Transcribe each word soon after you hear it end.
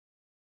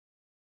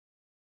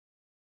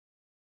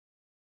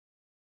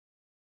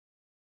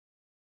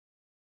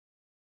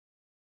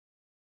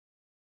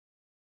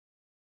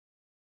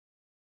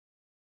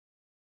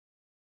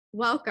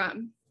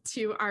Welcome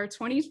to our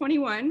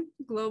 2021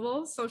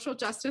 Global Social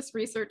Justice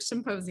Research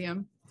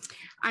Symposium.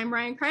 I'm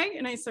Ryan Craig,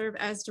 and I serve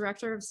as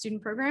Director of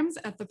Student Programs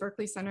at the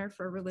Berkley Center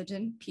for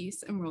Religion,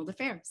 Peace, and World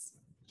Affairs.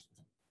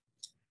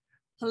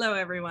 Hello,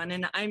 everyone,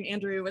 and I'm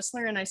Andrea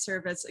Whistler, and I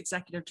serve as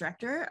Executive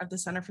Director of the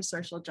Center for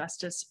Social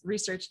Justice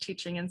Research,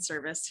 Teaching, and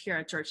Service here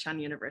at Georgetown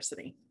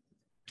University.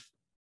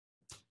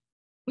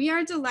 We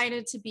are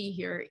delighted to be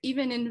here,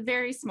 even in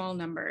very small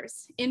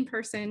numbers, in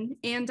person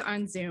and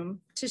on Zoom,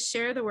 to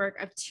share the work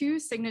of two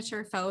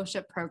signature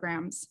fellowship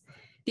programs,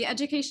 the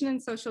Education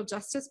and Social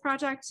Justice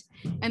Project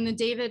and the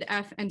David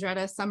F.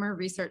 Andretta Summer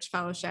Research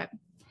Fellowship.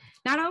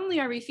 Not only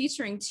are we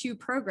featuring two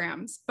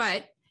programs,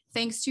 but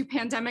thanks to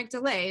pandemic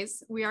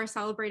delays, we are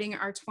celebrating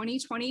our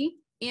 2020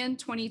 and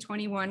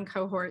 2021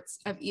 cohorts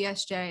of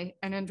ESJ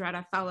and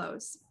Andretta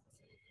Fellows.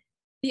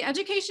 The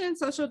Education and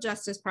Social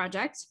Justice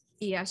Project,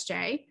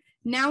 ESJ,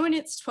 now in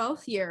its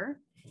 12th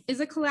year, is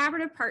a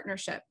collaborative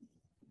partnership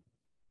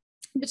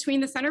between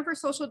the Center for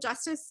Social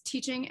Justice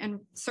Teaching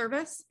and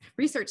Service,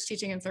 Research,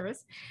 Teaching, and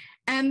Service,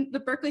 and the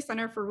Berkley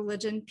Center for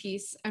Religion,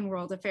 Peace, and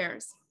World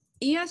Affairs.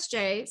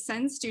 ESJ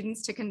sends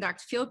students to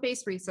conduct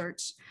field-based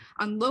research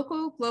on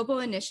local global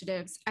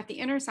initiatives at the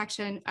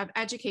intersection of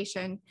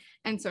education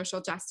and social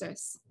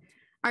justice.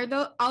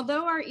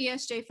 Although our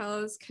ESJ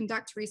fellows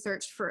conduct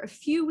research for a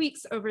few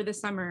weeks over the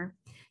summer,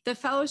 the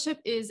fellowship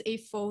is a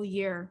full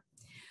year.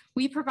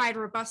 We provide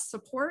robust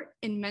support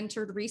in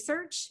mentored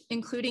research,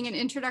 including an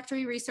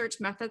introductory research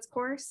methods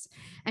course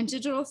and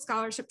digital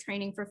scholarship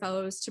training for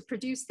fellows to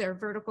produce their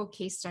vertical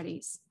case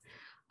studies.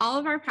 All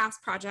of our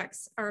past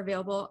projects are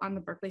available on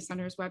the Berkley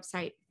Center's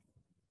website.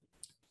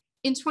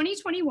 In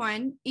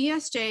 2021,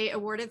 ESJ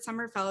awarded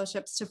summer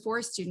fellowships to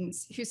 4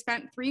 students who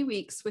spent 3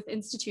 weeks with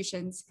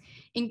institutions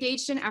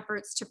engaged in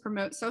efforts to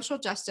promote social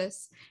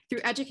justice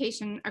through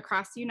education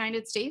across the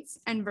United States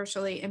and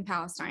virtually in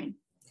Palestine.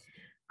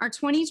 Our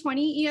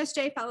 2020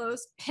 ESJ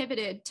fellows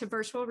pivoted to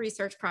virtual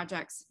research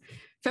projects,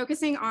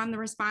 focusing on the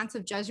response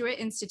of Jesuit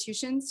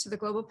institutions to the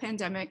global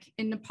pandemic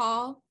in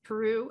Nepal,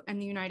 Peru, and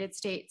the United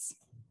States.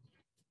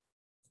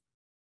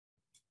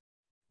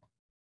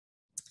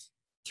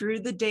 Through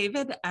the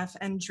David F.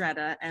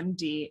 Andretta,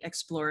 MD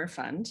Explorer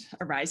Fund,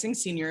 a rising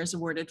senior is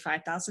awarded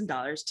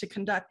 $5,000 to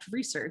conduct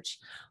research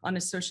on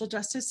a social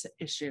justice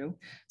issue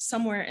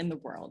somewhere in the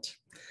world.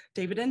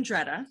 David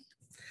Andretta,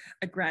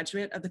 a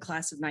graduate of the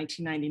class of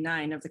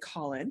 1999 of the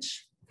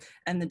college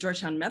and the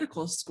Georgetown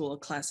Medical School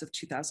class of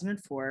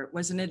 2004,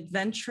 was an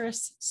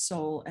adventurous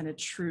soul and a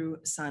true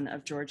son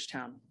of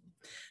Georgetown.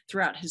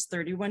 Throughout his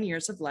 31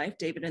 years of life,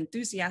 David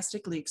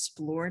enthusiastically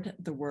explored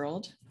the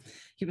world.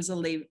 He was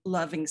a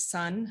loving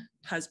son,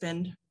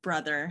 husband,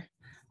 brother,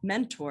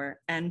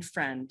 mentor, and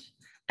friend,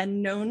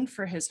 and known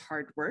for his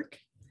hard work,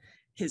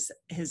 his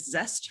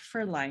zest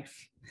for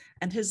life,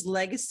 and his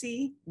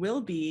legacy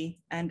will be,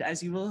 and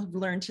as you will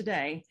learn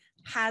today,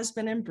 has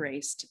been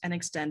embraced and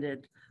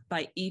extended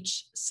by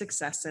each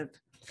successive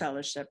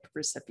fellowship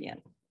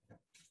recipient.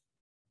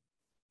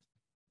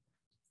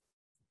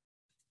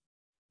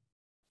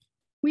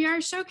 We are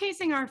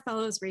showcasing our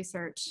fellows'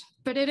 research,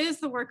 but it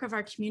is the work of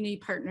our community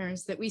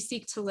partners that we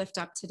seek to lift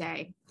up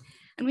today.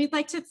 And we'd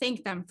like to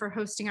thank them for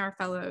hosting our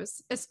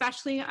fellows,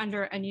 especially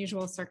under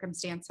unusual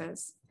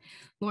circumstances.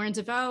 Lauren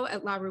DeVoe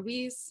at La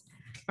Ruiz,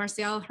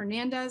 Marcial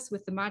Hernandez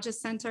with the Magis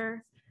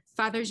Center,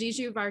 Father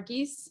Jiju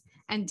Varghese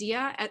and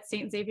Dia at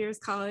St. Xavier's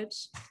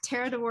College,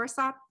 Tara de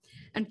Warsop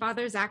and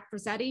Father Zach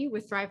Brazetti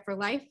with Thrive for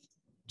Life,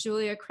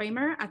 Julia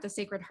Kramer at the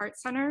Sacred Heart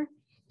Center,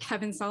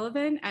 Kevin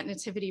Sullivan at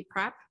Nativity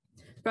Prep,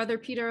 Brother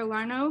Peter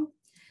Alarno,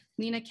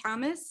 Lena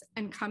Kamis,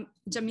 and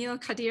Jamil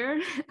Kadir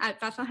at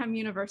Bethlehem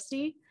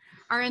University,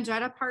 our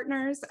Andretta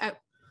partners at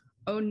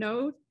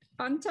Oneonta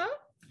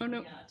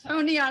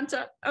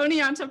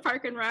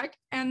Park and Rec,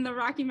 and the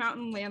Rocky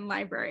Mountain Land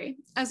Library,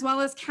 as well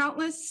as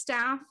countless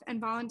staff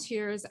and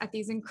volunteers at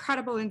these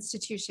incredible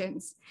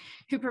institutions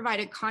who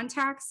provided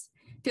contacts,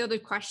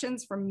 fielded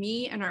questions from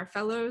me and our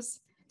fellows,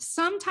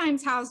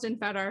 sometimes housed and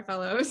fed our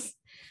fellows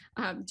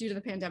due to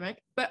the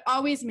pandemic, but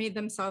always made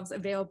themselves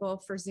available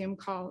for Zoom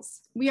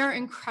calls. We are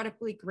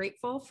incredibly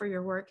grateful for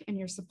your work and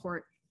your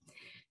support.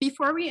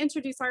 Before we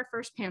introduce our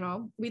first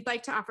panel, we'd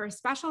like to offer a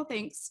special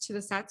thanks to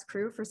the SETS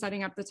crew for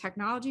setting up the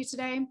technology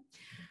today,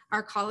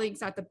 our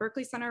colleagues at the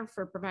Berkley Center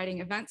for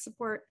providing event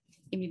support,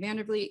 Amy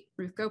Vandervliet,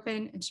 Ruth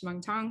Gopin, and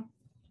Shimung Tong,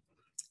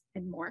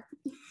 and more.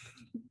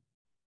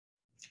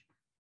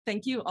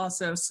 Thank you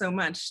also so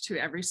much to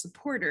every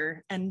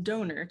supporter and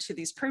donor to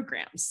these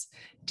programs.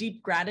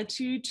 Deep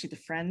gratitude to the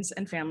friends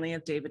and family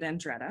of David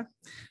Andretta,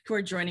 who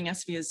are joining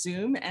us via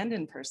Zoom and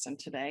in person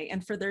today,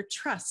 and for their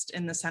trust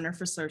in the Center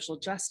for Social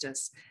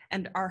Justice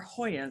and our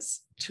Hoyas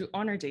to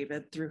honor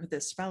David through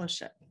this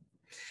fellowship.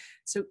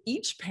 So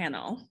each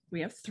panel, we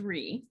have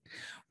 3,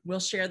 will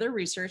share their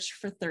research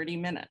for 30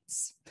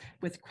 minutes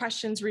with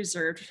questions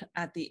reserved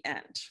at the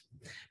end.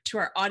 To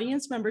our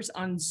audience members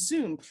on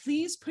Zoom,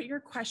 please put your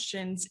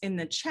questions in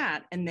the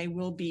chat and they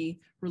will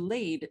be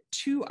relayed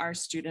to our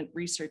student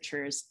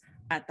researchers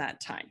at that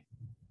time.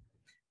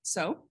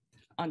 So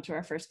on to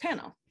our first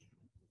panel.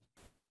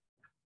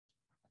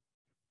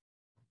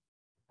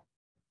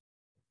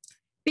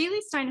 Bailey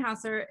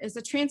Steinhauser is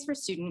a transfer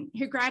student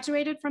who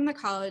graduated from the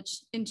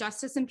college in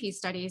Justice and Peace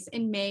Studies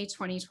in May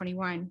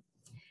 2021.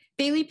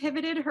 Bailey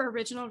pivoted her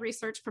original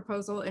research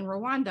proposal in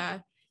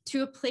Rwanda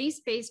to a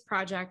place-based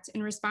project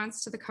in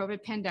response to the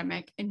COVID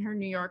pandemic in her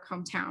New York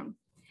hometown.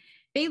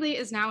 Bailey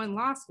is now in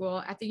law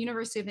school at the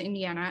University of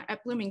Indiana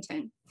at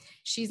Bloomington.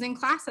 She's in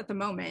class at the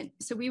moment,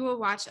 so we will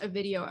watch a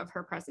video of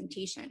her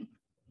presentation.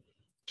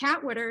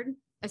 Kat Woodard,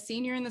 a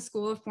senior in the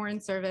School of Foreign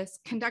Service,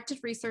 conducted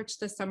research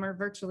this summer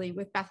virtually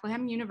with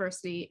Bethlehem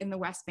University in the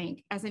West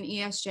Bank as an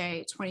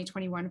ESJ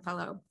 2021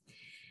 fellow.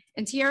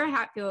 And Tiara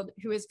Hatfield,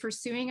 who is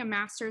pursuing a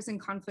master's in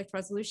conflict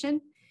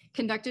resolution,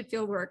 conducted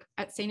fieldwork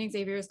at St.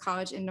 Xavier's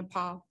College in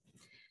Nepal.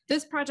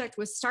 This project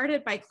was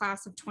started by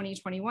class of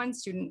 2021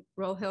 student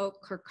Rohil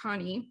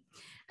Kirkani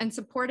and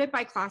supported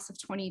by class of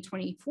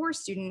 2024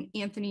 student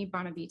Anthony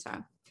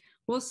Bonavita.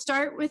 We'll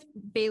start with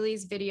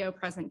Bailey's video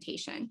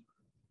presentation.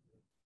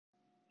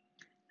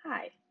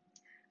 Hi,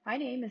 my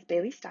name is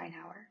Bailey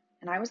Steinhauer,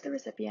 and I was the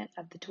recipient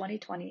of the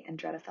 2020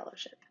 Andretta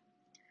Fellowship.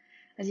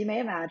 As you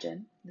may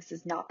imagine, this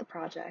is not the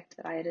project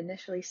that I had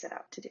initially set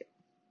out to do.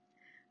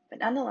 But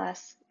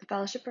nonetheless, the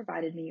fellowship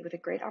provided me with a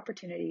great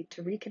opportunity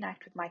to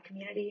reconnect with my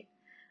community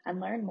and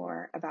learn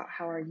more about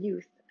how our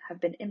youth have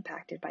been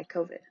impacted by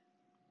COVID.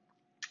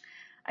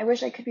 I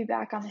wish I could be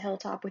back on the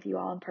hilltop with you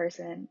all in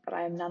person, but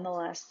I am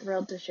nonetheless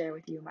thrilled to share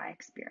with you my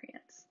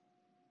experience.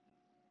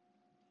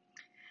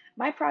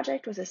 My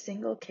project was a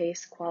single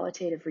case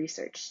qualitative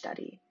research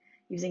study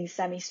using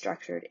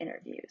semi-structured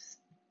interviews.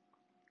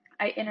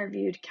 I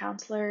interviewed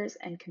counselors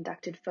and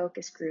conducted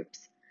focus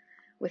groups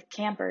with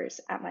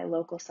campers at my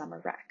local summer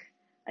rec,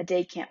 a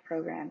day camp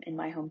program in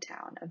my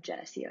hometown of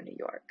Geneseo, New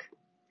York.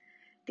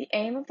 The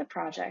aim of the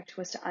project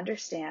was to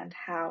understand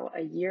how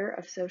a year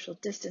of social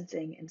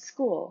distancing in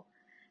school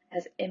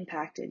has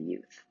impacted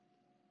youth.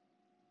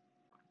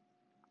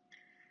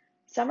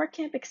 Summer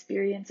camp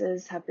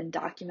experiences have been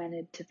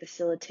documented to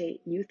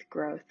facilitate youth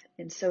growth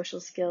in social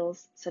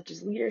skills such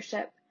as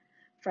leadership,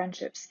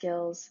 friendship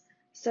skills,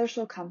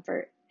 social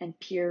comfort, and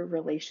peer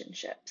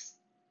relationships.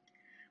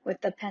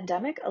 With the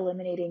pandemic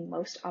eliminating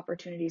most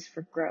opportunities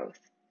for growth,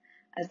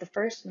 as the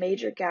first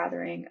major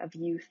gathering of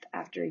youth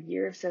after a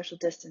year of social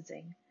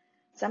distancing,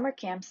 summer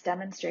camps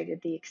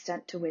demonstrated the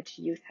extent to which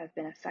youth have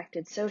been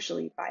affected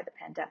socially by the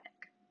pandemic.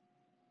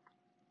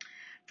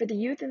 For the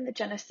youth in the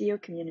Geneseo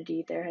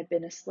community, there had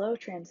been a slow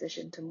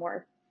transition to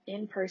more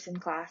in-person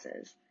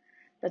classes,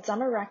 but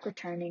summer rec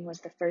returning was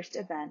the first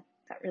event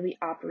that really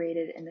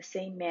operated in the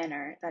same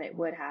manner that it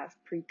would have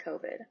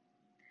pre-COVID.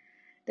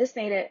 This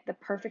made it the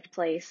perfect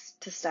place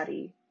to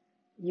study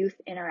youth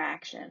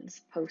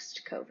interactions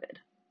post-COVID.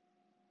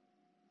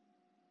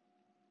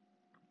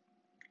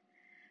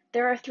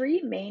 There are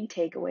three main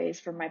takeaways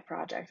from my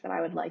project that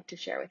I would like to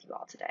share with you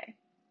all today.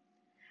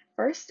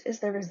 First is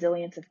the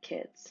resilience of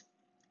kids.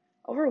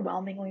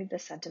 Overwhelmingly, the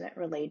sentiment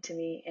relayed to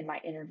me in my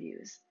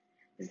interviews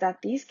is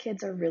that these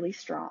kids are really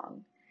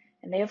strong,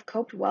 and they have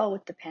coped well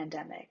with the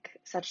pandemic,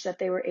 such that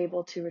they were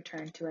able to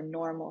return to a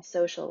normal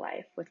social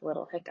life with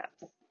little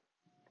hiccups.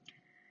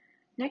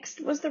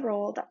 Next was the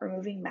role that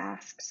removing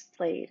masks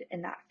played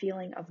in that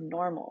feeling of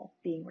normal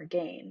being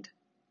regained.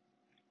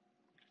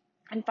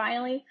 And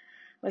finally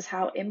was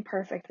how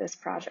imperfect this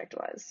project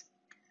was.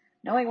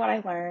 Knowing what I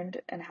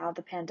learned and how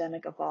the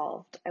pandemic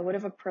evolved, I would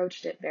have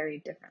approached it very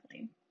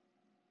differently.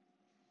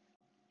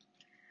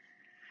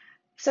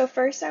 So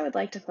first, I would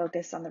like to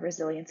focus on the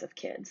resilience of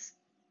kids.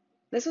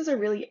 This was a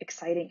really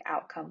exciting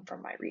outcome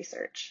from my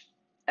research.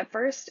 At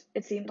first,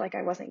 it seemed like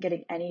I wasn't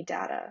getting any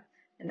data,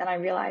 and then I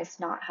realized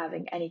not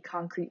having any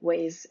concrete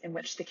ways in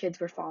which the kids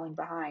were falling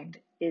behind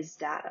is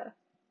data.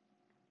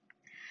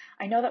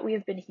 I know that we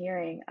have been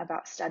hearing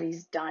about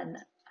studies done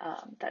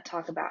that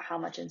talk about how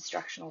much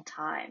instructional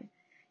time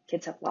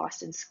kids have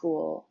lost in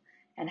school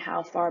and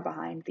how far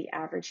behind the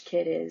average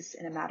kid is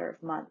in a matter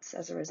of months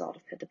as a result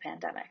of the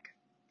pandemic.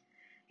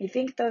 I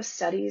think those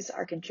studies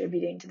are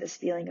contributing to this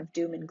feeling of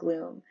doom and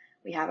gloom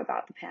we have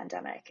about the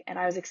pandemic, and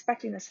I was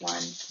expecting this one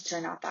to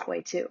turn out that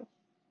way too.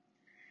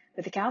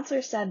 But the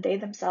counselors said they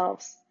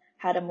themselves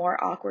had a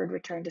more awkward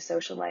return to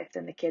social life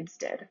than the kids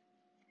did.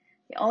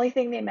 The only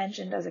thing they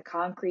mentioned as a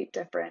concrete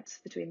difference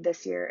between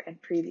this year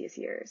and previous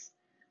years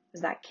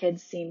was that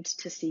kids seemed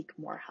to seek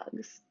more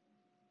hugs.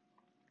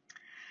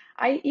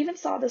 I even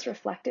saw this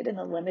reflected in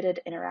the limited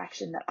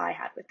interaction that I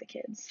had with the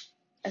kids.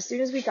 As soon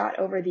as we got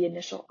over the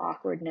initial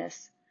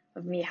awkwardness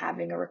of me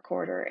having a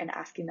recorder and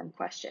asking them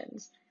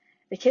questions,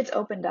 the kids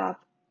opened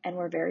up and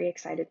were very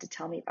excited to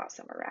tell me about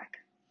summer rec.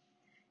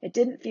 It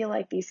didn't feel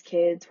like these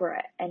kids were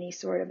at any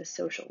sort of a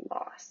social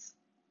loss.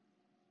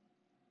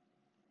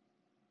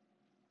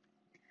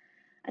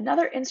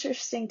 Another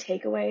interesting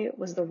takeaway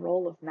was the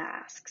role of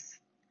masks.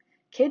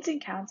 Kids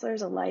and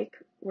counselors alike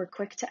were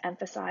quick to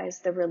emphasize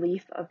the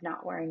relief of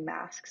not wearing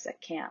masks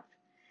at camp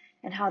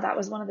and how that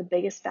was one of the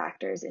biggest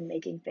factors in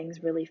making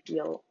things really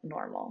feel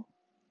normal.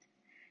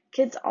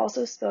 Kids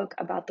also spoke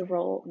about the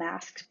role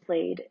masks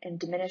played in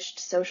diminished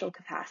social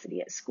capacity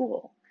at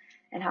school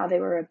and how they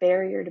were a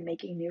barrier to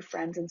making new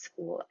friends in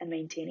school and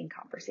maintaining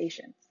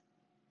conversations.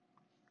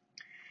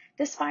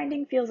 This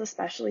finding feels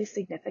especially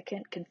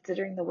significant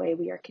considering the way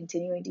we are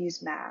continuing to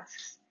use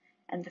masks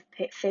and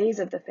the phase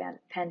of the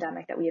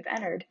pandemic that we have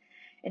entered,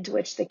 into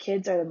which the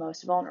kids are the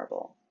most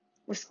vulnerable.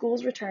 With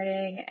schools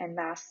returning and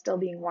masks still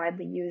being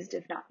widely used,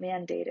 if not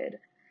mandated,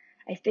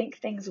 I think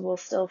things will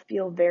still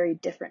feel very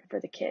different for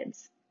the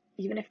kids.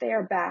 Even if they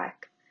are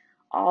back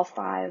all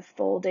 5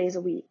 full days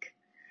a week,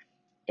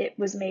 it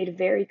was made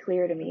very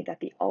clear to me that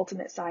the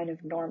ultimate sign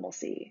of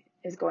normalcy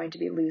is going to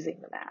be losing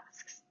the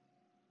masks.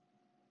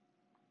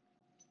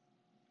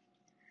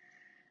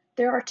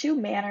 There are 2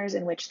 manners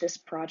in which this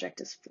project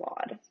is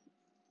flawed.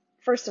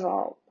 First of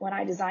all, when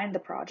I designed the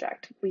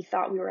project, we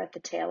thought we were at the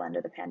tail end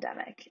of the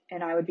pandemic,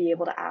 and I would be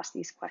able to ask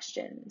these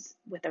questions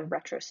with a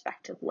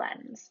retrospective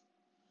lens.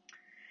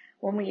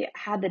 When we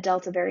had the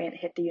Delta variant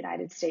hit the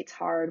United States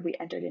hard, we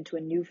entered into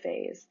a new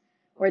phase,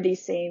 where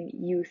these same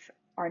youth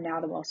are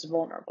now the most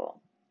vulnerable.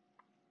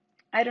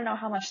 I don't know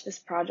how much this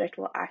project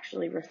will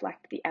actually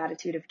reflect the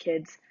attitude of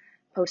kids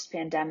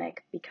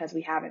post-pandemic, because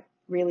we haven't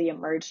really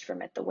emerged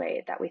from it the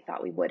way that we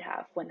thought we would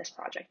have when this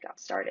project got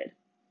started.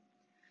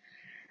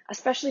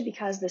 Especially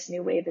because this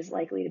new wave is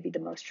likely to be the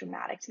most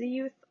traumatic to the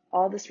youth,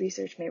 all this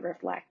research may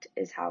reflect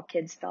is how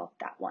kids felt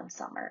that one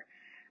summer,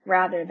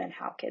 rather than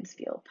how kids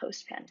feel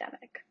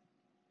post-pandemic.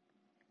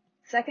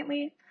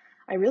 Secondly,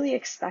 I really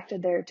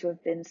expected there to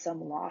have been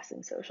some loss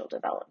in social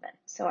development,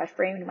 so I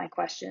framed my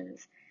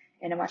questions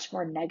in a much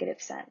more negative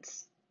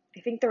sense. I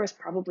think there was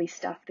probably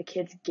stuff the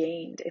kids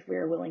gained if we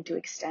were willing to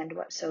extend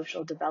what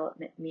social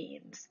development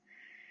means.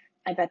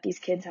 I bet these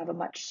kids have a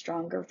much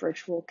stronger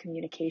virtual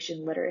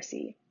communication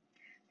literacy,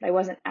 but I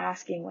wasn't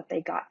asking what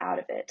they got out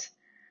of it.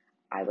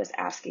 I was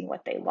asking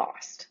what they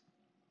lost.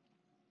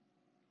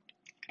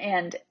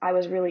 And I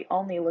was really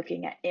only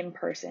looking at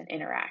in-person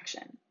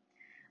interaction.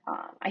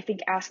 I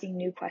think asking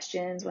new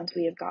questions once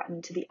we have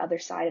gotten to the other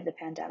side of the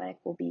pandemic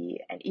will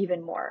be an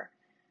even more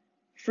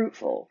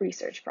fruitful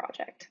research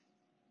project.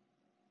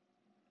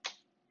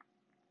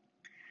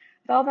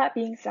 With all that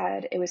being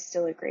said, it was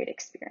still a great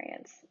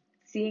experience.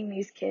 Seeing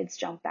these kids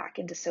jump back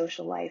into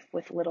social life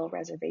with little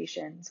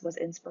reservations was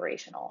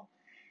inspirational,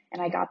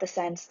 and I got the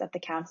sense that the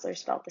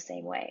counselors felt the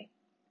same way.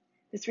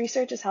 This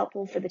research is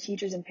helpful for the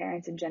teachers and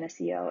parents in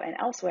Geneseo and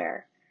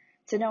elsewhere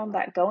to know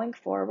that going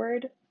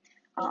forward,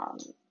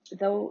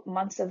 though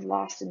months of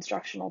lost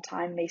instructional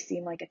time may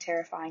seem like a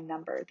terrifying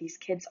number, these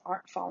kids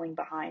aren't falling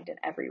behind in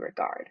every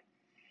regard.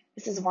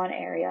 This is one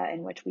area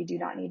in which we do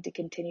not need to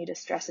continue to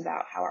stress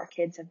about how our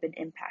kids have been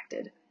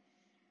impacted.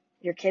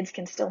 Your kids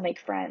can still make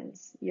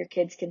friends. Your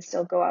kids can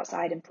still go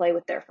outside and play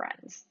with their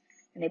friends.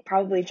 And they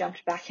probably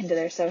jumped back into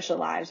their social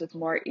lives with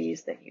more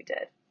ease than you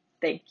did.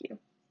 Thank you.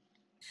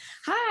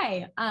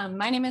 Hi,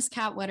 my name is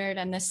Kat Woodard,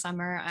 and this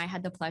summer I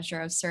had the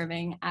pleasure of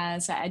serving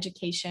as an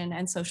Education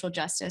and Social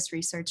Justice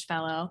Research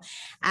Fellow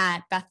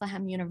at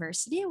Bethlehem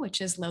University, which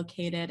is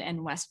located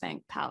in West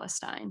Bank,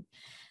 Palestine.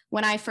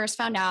 When I first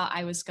found out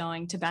I was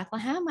going to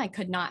Bethlehem, I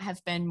could not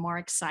have been more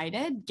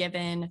excited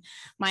given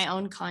my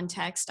own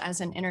context as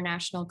an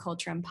international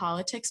culture and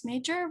politics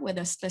major with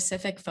a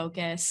specific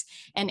focus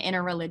in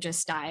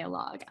interreligious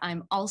dialogue.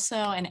 I'm also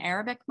an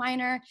Arabic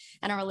minor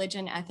and a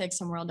religion,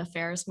 ethics, and world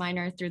affairs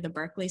minor through the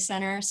Berkley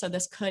Center, so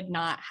this could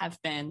not have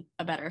been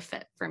a better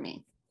fit for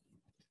me.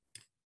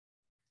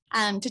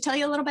 To tell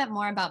you a little bit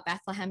more about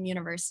Bethlehem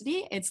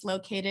University, it's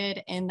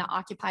located in the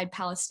occupied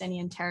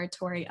Palestinian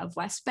territory of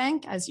West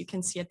Bank, as you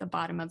can see at the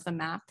bottom of the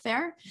map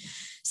there.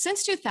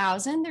 Since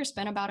 2000, there's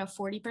been about a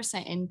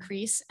 40%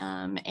 increase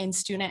in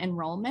student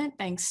enrollment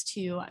thanks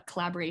to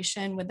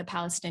collaboration with the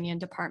Palestinian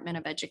Department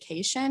of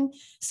Education.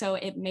 So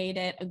it made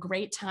it a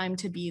great time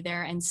to be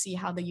there and see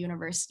how the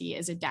university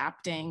is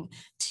adapting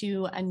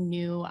to a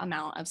new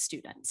amount of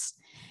students.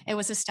 It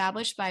was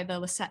established by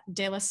the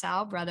De La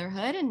Salle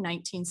Brotherhood in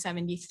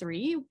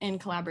 1973 in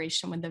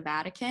collaboration with the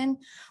Vatican,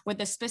 with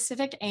the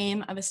specific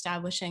aim of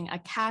establishing a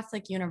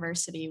Catholic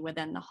university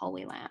within the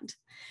Holy Land.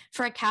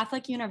 For a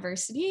Catholic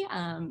university,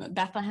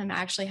 Bethlehem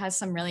actually has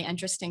some really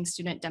interesting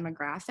student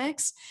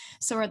demographics.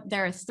 So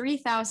there are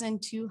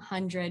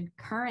 3,200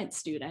 current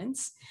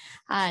students.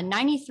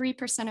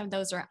 93% of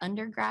those are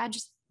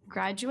undergraduates,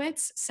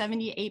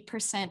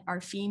 78% are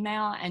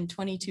female, and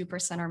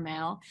 22% are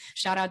male.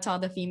 Shout out to all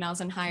the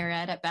females in higher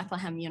ed at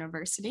Bethlehem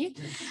University.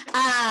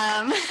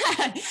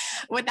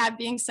 With that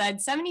being said,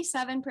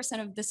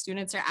 77% of the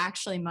students are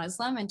actually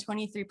Muslim and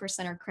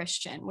 23% are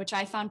Christian, which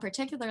I found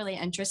particularly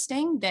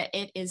interesting that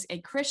it is a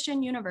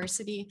Christian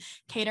university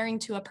catering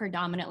to a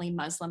predominantly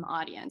Muslim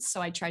audience.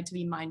 So I tried to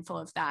be mindful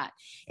of that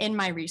in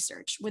my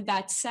research. With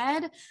that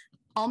said,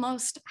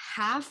 almost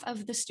half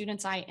of the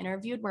students I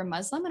interviewed were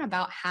Muslim and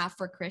about half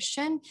were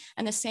Christian,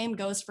 and the same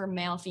goes for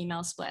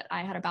male-female split.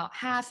 I had about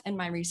half in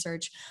my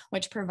research,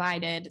 which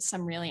provided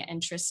some really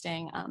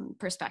interesting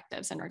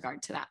perspectives in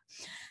regard to that.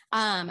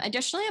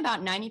 Additionally,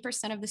 about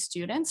 90% of the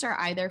students are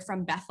either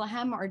from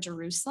Bethlehem or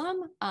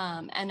Jerusalem,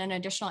 and an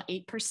additional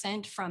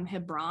 8% from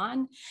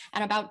Hebron,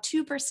 and about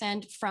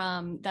 2%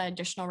 from the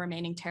additional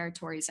remaining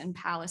territories in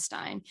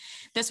Palestine.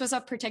 This was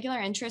of particular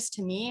interest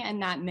to me,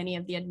 and that many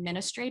of the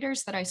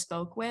administrators that I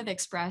spoke with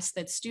expressed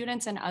that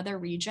students in other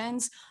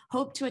regions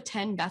hope to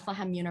attend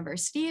Bethlehem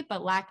University,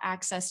 but lack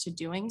access to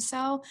doing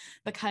so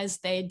because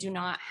they do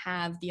not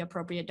have the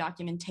appropriate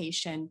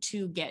documentation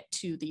to get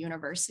to the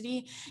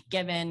university,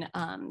 given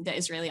the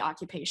Israeli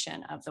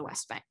occupation of the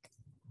West Bank.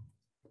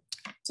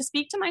 To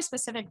speak to my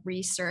specific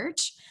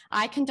research,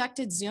 I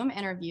conducted Zoom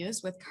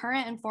interviews with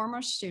current and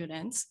former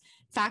students,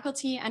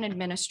 faculty, and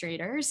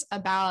administrators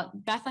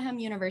about Bethlehem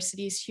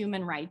University's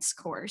human rights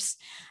course.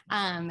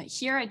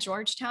 Here at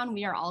Georgetown,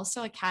 we are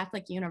also a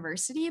Catholic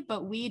university,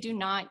 but we do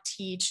not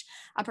teach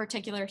a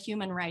particular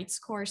human rights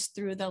course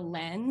through the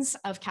lens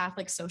of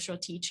Catholic social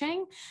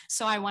teaching.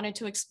 So I wanted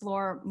to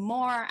explore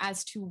more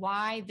as to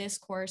why this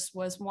course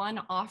was, one,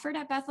 offered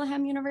at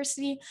Bethlehem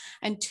University,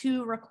 and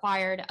two,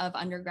 required of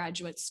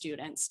undergraduate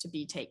students to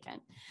be taken.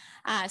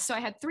 So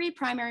I had three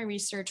primary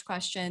research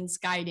questions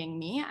guiding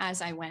me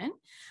as I went.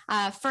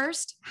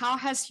 First, how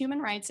has human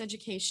rights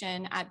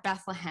education at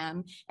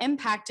Bethlehem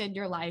impacted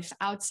your life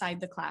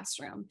outside the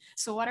classroom?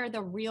 So what are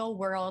the real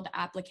world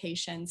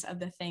applications of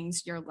the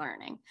things you're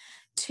learning?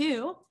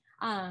 Two,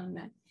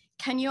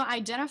 can you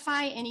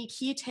identify any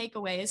key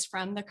takeaways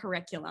from the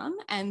curriculum?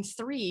 And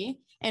three,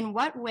 in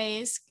what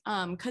ways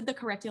could the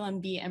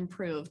curriculum be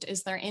improved?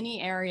 Is there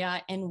any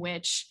area in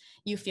which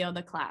you feel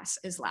the class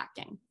is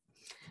lacking?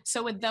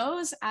 So with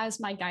those as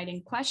my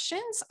guiding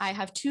questions, I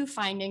have two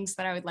findings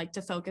that I would like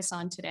to focus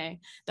on today.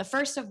 The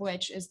first of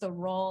which is the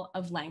role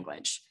of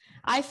language.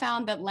 I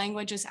found that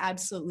language is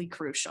absolutely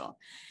crucial.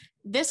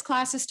 This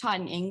class is taught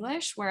in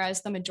English,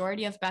 whereas the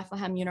majority of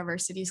Bethlehem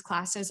University's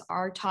classes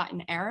are taught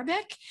in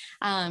Arabic.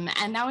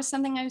 And that was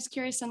something I was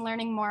curious in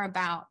learning more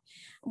about.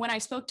 When I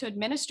spoke to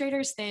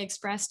administrators, they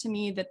expressed to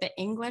me that the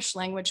English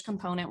language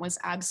component was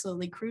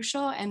absolutely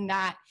crucial, and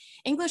that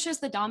English is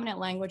the dominant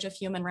language of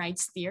human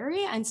rights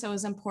theory. And so it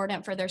was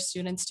important for their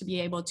students to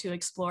be able to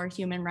explore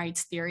human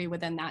rights theory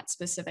within that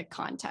specific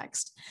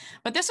context.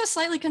 But this was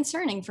slightly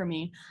concerning for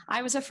me.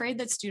 I was afraid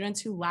that students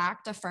who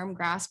lacked a firm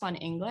grasp on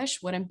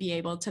English wouldn't be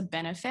able to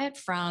benefit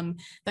from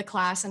the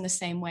class in the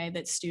same way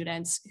that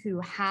students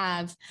who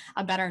have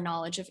a better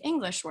knowledge of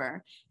English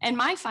were. In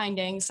my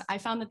findings, I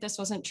found that this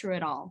wasn't true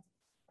at all.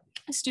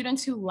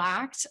 Students who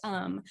lacked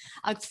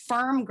a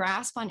firm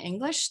grasp on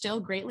English still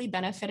greatly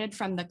benefited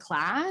from the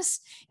class,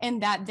 in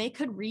that they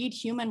could read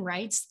human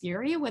rights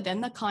theory within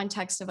the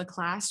context of a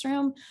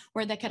classroom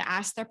where they could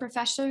ask their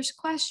professors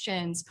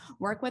questions,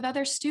 work with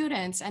other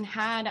students, and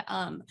had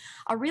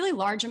a really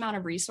large amount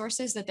of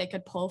resources that they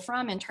could pull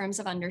from in terms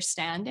of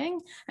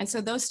understanding. And so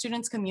those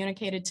students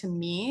communicated to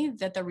me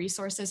that the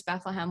resources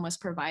Bethlehem was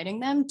providing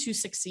them to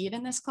succeed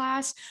in this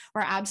class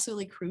were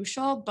absolutely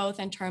crucial, both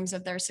in terms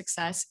of their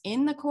success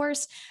in the course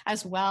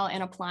as well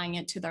in applying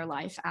it to their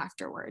life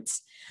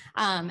afterwards.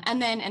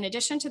 And then in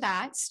addition to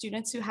that,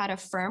 students who had a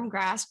firm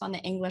grasp on the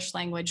English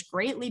language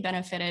greatly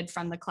benefited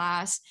from the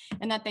class,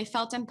 and that they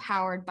felt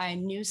empowered by a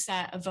new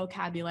set of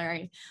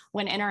vocabulary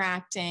when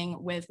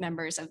interacting with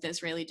members of the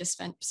Israeli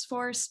Defense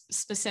Force,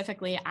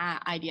 specifically at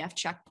IDF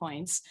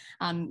checkpoints.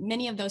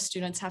 Many of those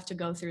students have to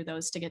go through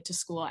those to get to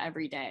school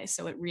every day,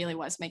 so it really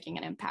was making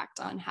an impact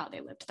on how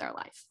they lived their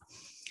life.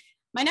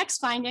 My next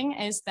finding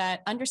is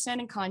that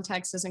understanding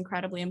context is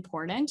incredibly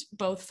important,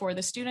 both for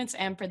the students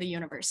and for the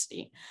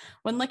university.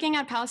 When looking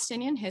at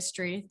Palestinian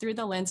history through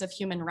the lens of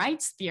human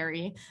rights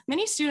theory,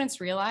 many students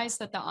realized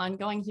that the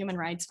ongoing human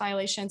rights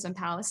violations in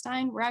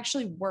Palestine were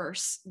actually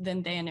worse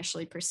than they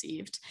initially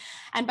perceived.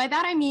 And by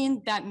that, I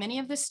mean that many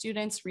of the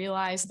students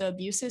realized the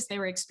abuses they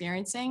were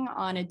experiencing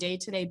on a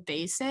day-to-day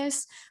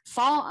basis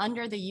fall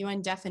under the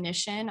UN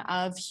definition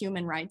of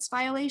human rights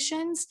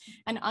violations,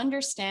 and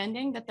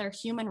understanding that their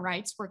human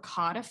rights were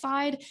codified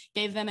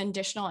gave them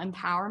additional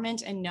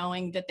empowerment in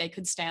knowing that they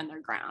could stand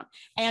their ground,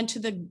 and to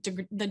the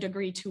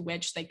degree to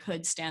which they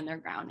could stand their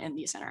ground in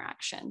these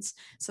interactions.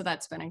 So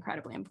that's been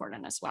incredibly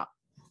important as well.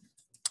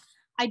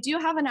 I do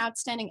have an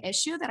outstanding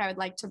issue that I would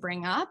like to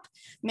bring up.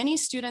 Many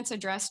students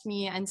addressed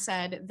me and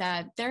said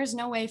that there's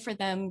no way for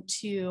them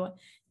to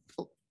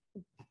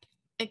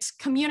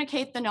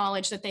communicate the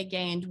knowledge that they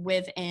gained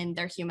within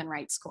their human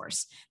rights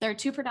course. There are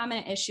two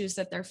predominant issues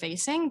that they're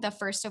facing. The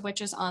first of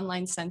which is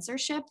online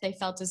censorship. They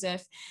felt as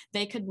if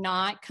they could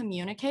not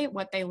communicate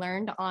what they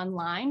learned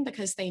online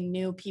because they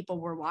knew people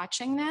were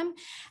watching them.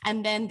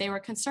 And then they were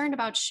concerned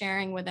about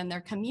sharing within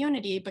their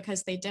community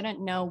because they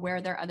didn't know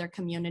where their other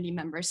community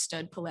members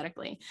stood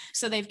politically.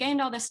 So they've gained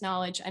all this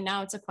knowledge, and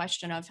now it's a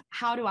question of,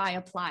 how do I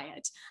apply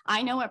it?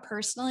 I know it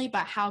personally,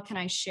 but how can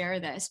I share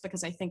this?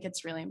 Because I think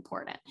it's really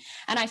important.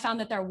 And I found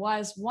that there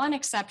was one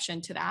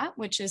exception to that,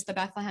 which is the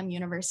Bethlehem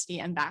University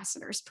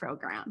Ambassadors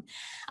Program.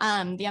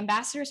 The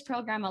Ambassadors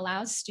Program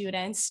allows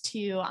students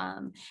to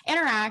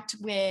interact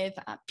with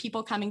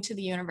people coming to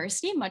the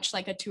university, much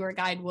like a tour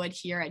guide would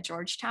here at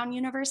Georgetown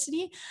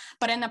University.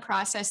 But in the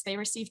process, they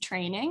receive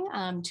training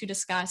to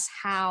discuss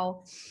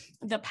how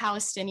the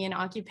Palestinian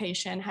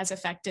occupation has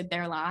affected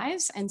their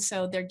lives. And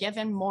so they're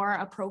given more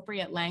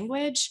appropriate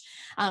language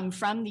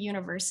from the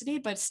university,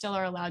 but still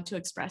are allowed to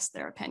express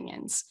their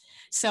opinions.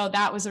 So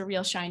that was a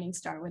real shining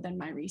star within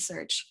my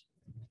research.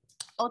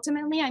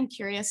 Ultimately, I'm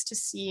curious to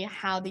see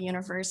how the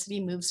university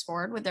moves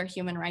forward with their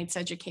human rights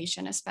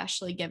education,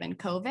 especially given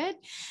COVID.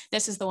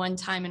 This is the one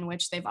time in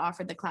which they've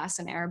offered the class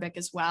in Arabic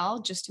as well,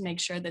 just to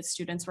make sure that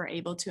students were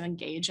able to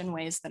engage in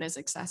ways that is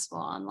accessible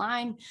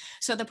online.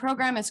 So the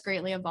program is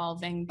greatly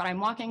evolving, but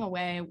I'm walking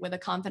away with a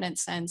confident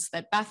sense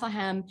that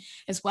Bethlehem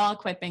is well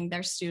equipping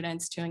their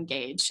students to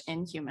engage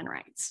in human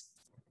rights.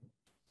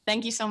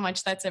 Thank you so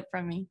much. That's it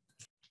from me.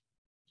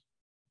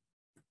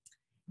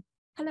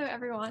 Hello,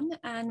 everyone,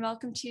 and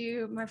welcome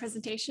to my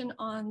presentation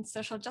on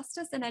social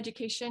justice and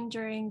education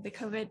during the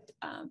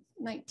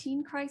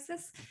COVID-19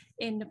 crisis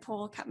in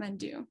Nepal,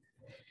 Kathmandu.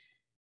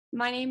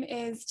 My name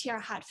is Tiara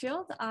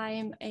Hatfield.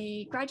 I'm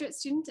a graduate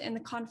student in the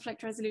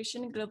Conflict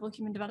Resolution and Global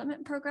Human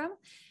Development Program,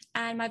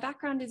 and my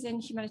background is in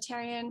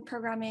humanitarian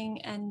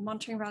programming and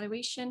monitoring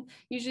evaluation,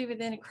 usually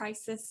within a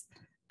crisis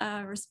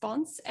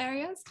response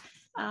areas,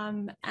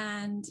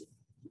 and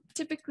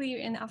typically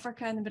in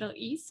Africa and the Middle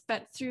East,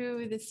 but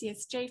through the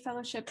CSJ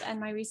fellowship and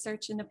my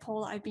research in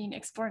Nepal, I've been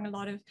exploring a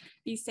lot of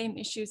these same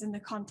issues in the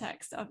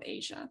context of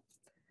Asia.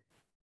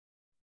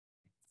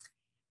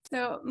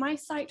 So my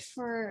site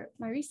for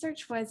my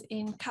research was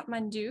in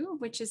Kathmandu,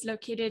 which is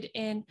located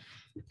in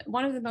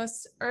one of the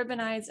most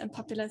urbanized and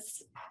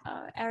populous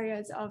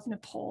areas of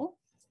Nepal.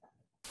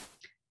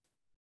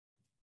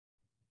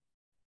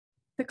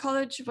 The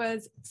college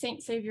was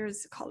St.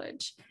 Saviour's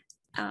College.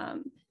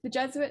 The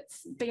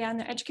Jesuits began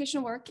their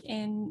educational work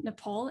in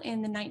Nepal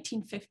in the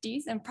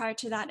 1950s, and prior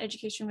to that,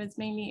 education was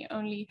mainly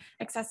only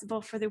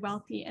accessible for the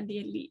wealthy and the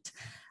elite.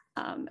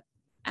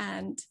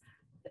 And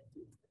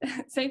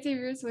St.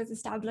 Saviour's was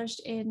established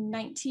in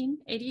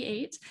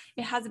 1988.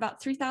 It has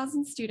about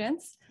 3,000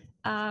 students,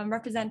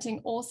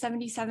 representing all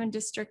 77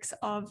 districts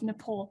of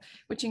Nepal,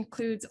 which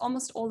includes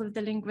almost all of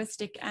the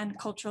linguistic and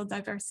cultural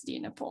diversity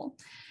in Nepal.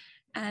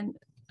 And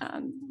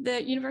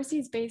the university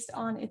is based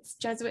on its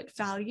Jesuit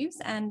values,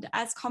 and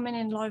as common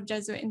in a lot of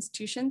Jesuit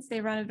institutions, they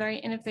run a very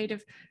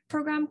innovative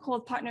program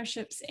called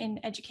Partnerships in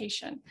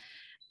Education.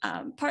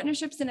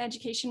 Partnerships in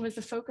Education was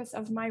the focus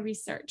of my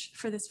research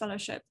for this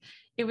fellowship.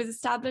 It was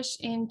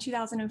established in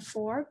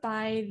 2004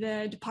 by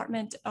the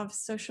Department of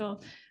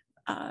Social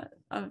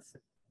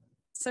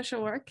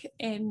Work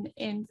in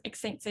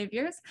St.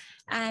 Saviour's,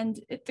 and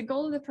the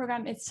goal of the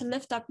program is to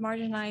lift up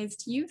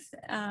marginalized youth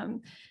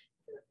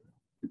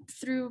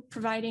through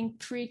providing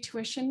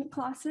pre-tuition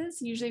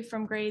classes, usually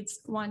from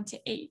grades 1 to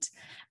 8.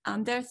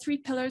 There are 3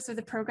 pillars of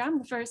the program.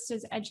 The first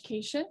is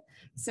education,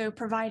 so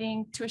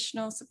providing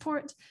tuitional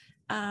support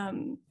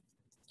on,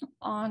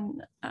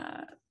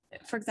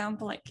 for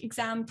example, like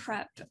exam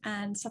prep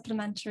and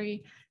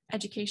supplementary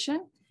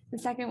education. The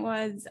second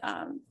was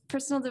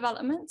personal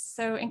development,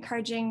 so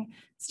encouraging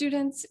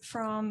students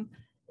from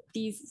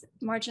these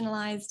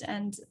marginalized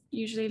and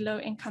usually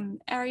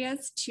low-income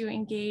areas to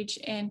engage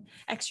in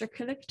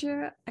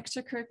extracurricular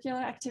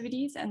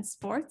activities and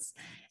sports.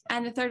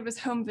 And the third was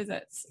home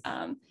visits.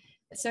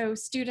 So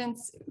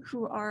students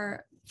who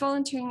are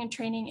volunteering and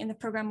training in the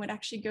program would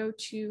actually go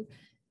to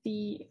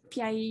the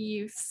PIE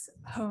youth's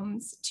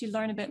homes to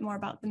learn a bit more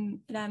about them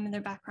and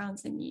their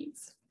backgrounds and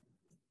needs.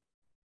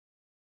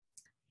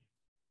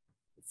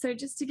 So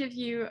just to give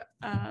you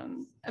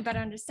a better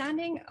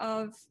understanding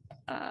of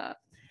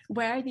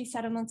where these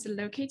settlements are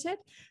located,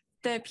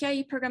 the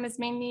PIE program is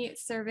mainly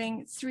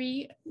serving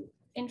 3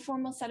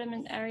 informal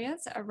settlement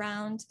areas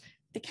around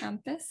the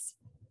campus.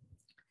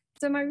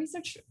 So my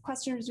research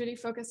question was really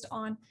focused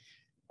on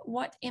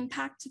what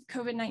impact the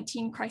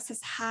COVID-19 crisis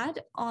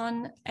had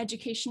on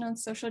educational and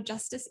social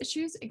justice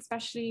issues,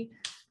 especially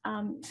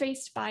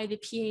faced by the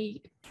PA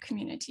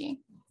community.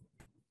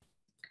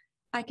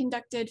 I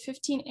conducted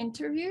 15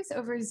 interviews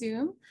over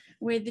Zoom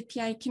with the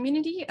PI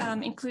community,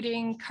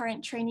 including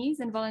current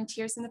trainees and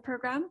volunteers in the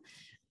program,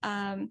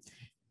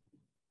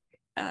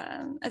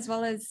 as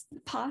well as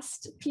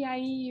past PIE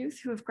youth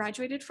who have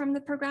graduated from the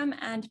program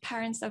and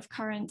parents of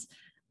current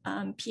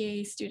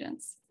PA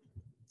students.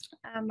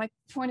 My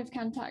point of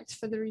contact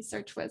for the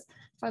research was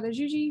Father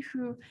Juji,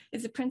 who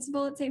is the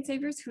principal at St.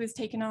 Saviour's, who has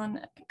taken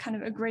on kind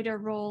of a greater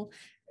role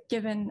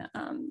given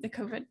the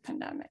COVID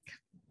pandemic.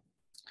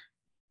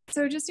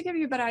 So just to give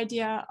you a better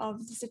idea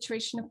of the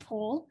situation in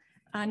Nepal,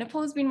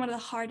 Nepal has been one of the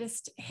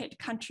hardest hit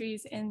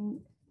countries in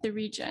the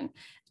region.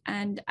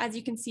 And as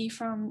you can see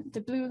from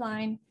the blue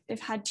line, they've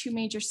had 2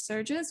 major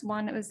surges.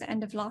 One was the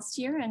end of last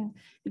year, and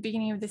the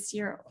beginning of this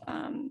year,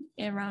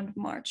 around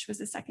March, was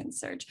the second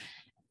surge.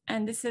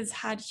 And this has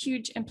had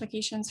huge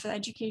implications for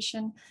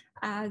education,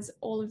 as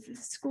all of the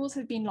schools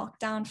have been locked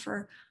down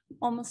for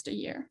almost a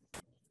year.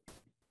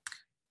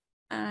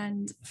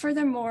 And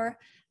furthermore,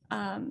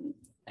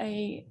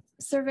 a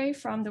survey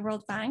from the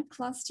World Bank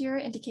last year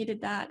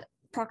indicated that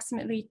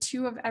approximately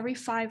 2 of every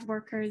 5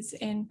 workers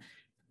in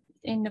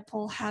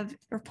Nepal have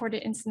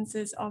reported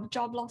instances of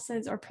job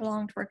losses or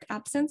prolonged work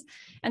absence.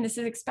 And this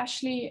is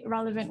especially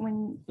relevant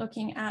when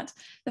looking at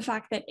the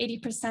fact that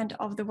 80%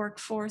 of the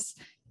workforce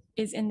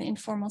is in the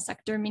informal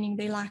sector, meaning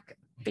they lack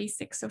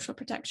basic social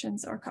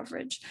protections or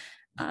coverage,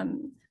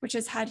 which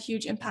has had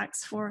huge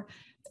impacts for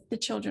the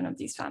children of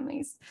these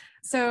families.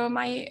 So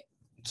my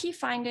key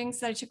findings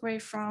that I took away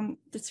from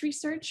this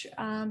research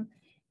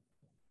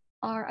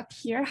are up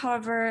here.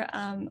 However,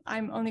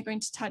 I'm only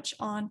going to touch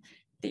on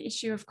the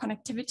issue of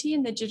connectivity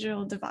and the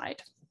digital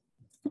divide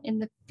in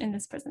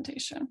this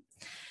presentation.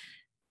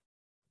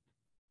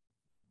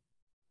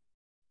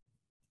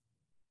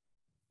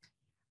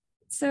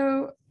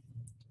 So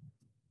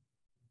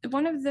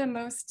one of the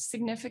most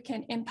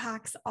significant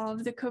impacts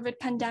of the COVID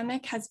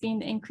pandemic has been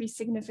the increased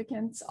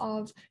significance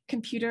of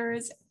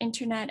computers,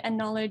 internet, and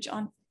knowledge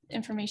on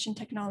information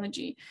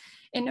technology.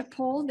 In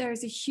Nepal,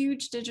 there's a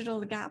huge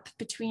digital gap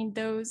between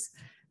those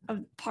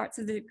of parts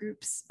of the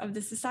groups of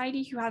the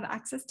society who have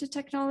access to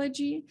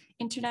technology,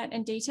 internet,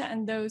 and data,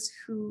 and those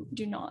who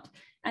do not.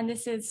 And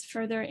this is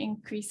further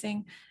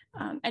increasing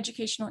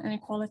educational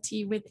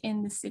inequality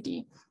within the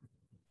city.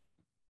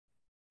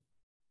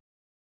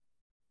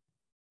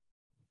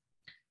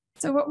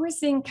 So what we're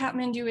seeing in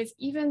Kathmandu is,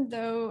 even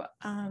though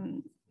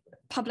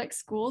public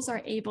schools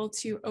are able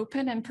to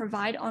open and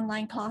provide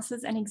online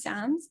classes and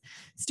exams,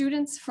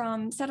 students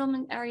from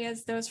settlement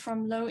areas, those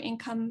from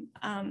low-income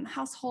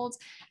households,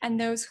 and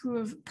those who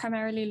have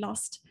primarily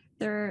lost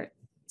their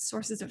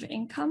sources of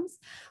incomes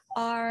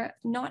are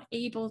not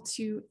able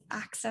to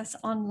access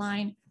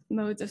online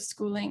modes of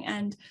schooling,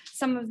 and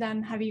some of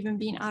them have even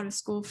been out of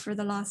school for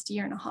the last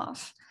 1.5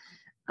 years.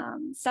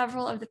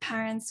 Several of the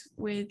parents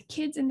with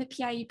kids in the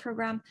PIE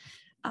program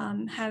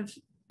have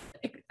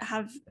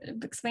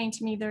explained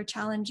to me their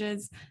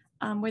challenges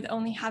with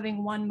only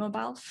having one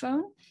mobile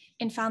phone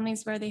in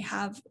families where they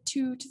have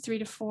 2 to 3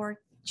 to 4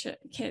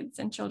 kids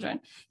and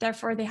children.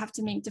 Therefore, they have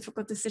to make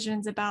difficult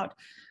decisions about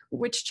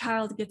which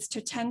child gets to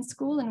attend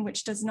school and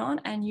which does not.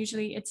 And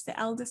usually it's the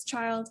eldest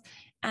child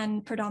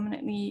and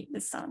predominantly the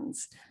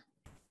sons.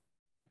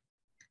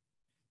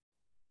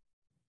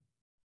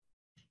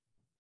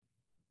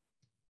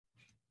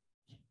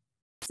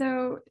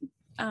 So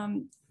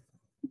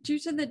due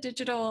to the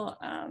digital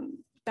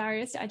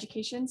barriers to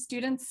education,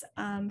 students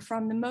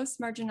from the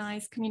most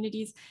marginalized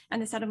communities and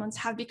the settlements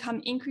have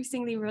become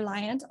increasingly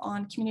reliant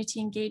on community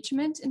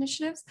engagement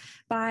initiatives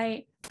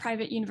by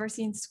private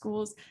universities and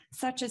schools,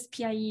 such as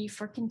PIE,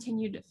 for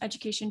continued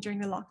education during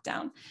the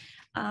lockdown.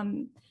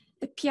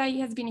 The PIE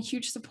has been a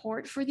huge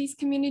support for these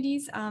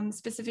communities,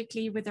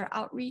 specifically with their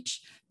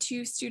outreach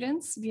to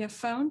students via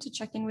phone to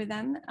check in with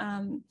them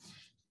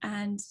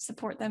and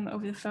support them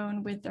over the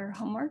phone with their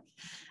homework,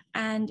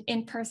 and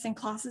in-person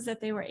classes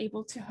that they were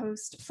able to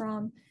host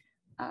from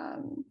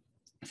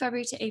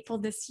February to April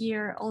this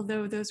year,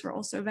 although those were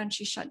also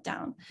eventually shut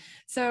down.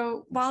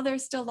 So while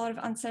there's still a lot of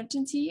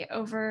uncertainty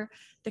over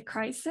the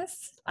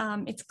crisis,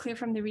 it's clear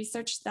from the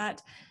research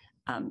that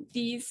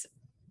these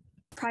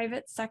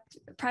private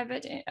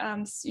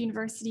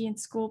university and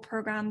school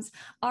programs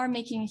are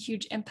making a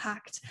huge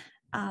impact,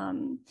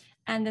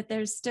 and that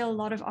there's still a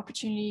lot of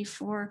opportunity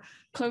for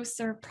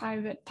closer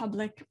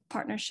private-public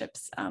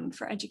partnerships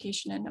for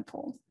education in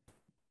Nepal.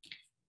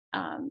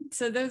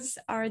 So those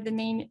are the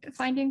main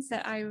findings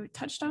that I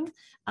touched on.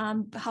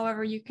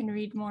 However, you can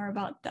read more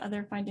about the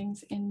other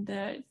findings in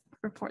the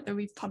report that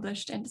we've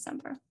published in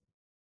December.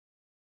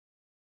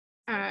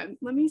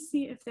 Let me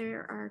see if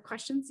there are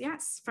questions.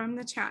 Yes, from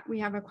the chat, we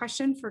have a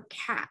question for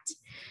Kat.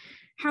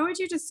 How would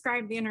you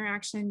describe the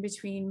interaction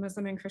between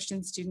Muslim and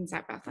Christian students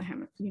at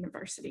Bethlehem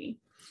University?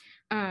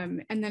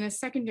 And then a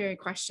secondary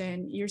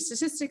question, your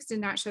statistics did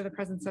not show the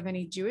presence of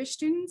any Jewish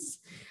students.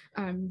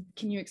 Can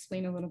you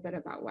explain a little bit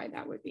about why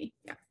that would be?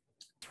 Yeah.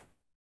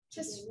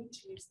 Just need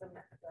to use the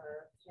mic.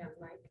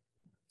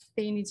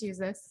 They need to use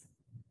this.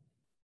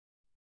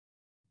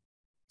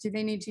 Do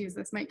they need to use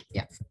this mic?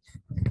 Yeah.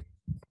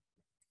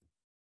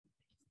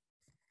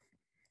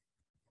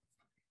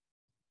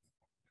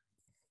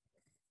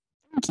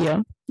 Thank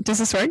you. Does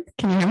this work?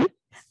 Can you hear me?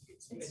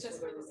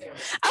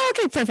 Oh,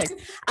 okay, perfect.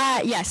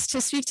 Yes, to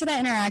speak to the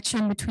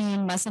interaction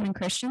between Muslim and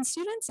Christian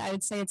students, I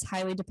would say it's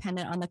highly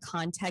dependent on the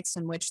context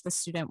in which the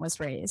student was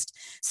raised.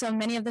 So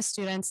many of the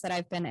students that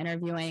I've been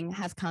interviewing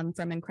have come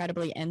from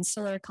incredibly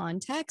insular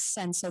contexts,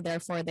 and so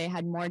therefore they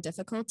had more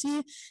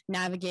difficulty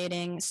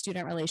navigating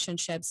student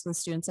relationships with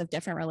students of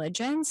different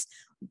religions,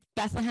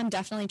 Bethlehem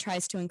definitely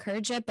tries to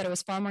encourage it, but it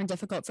was far more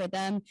difficult for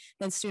them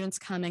than students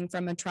coming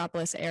from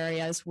metropolis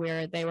areas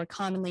where they were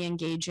commonly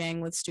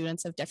engaging with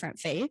students of different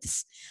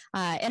faiths.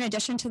 In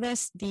addition to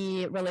this,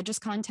 the religious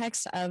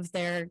context of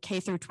their K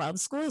through 12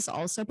 school is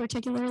also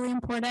particularly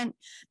important.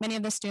 Many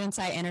of the students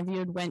I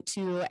interviewed went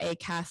to a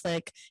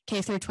Catholic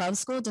K through 12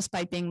 school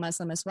despite being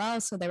Muslim as well,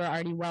 so they were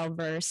already well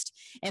versed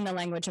in the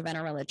language of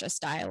interreligious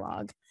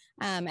dialogue.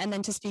 And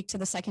then to speak to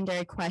the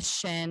secondary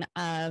question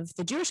of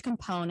the Jewish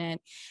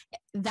component,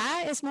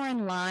 that is more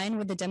in line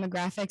with the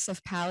demographics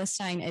of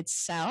Palestine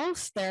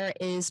itself. There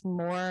is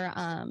more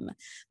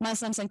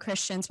Muslims and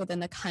Christians within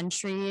the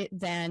country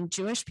than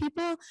Jewish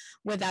people.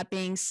 With that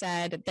being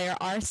said, there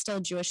are still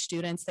Jewish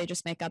students. They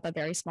just make up a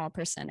very small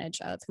percentage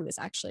of who is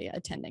actually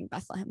attending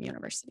Bethlehem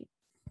University.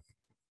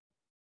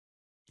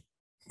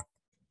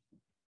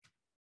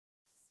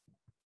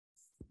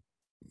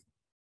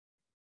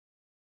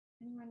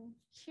 Anyone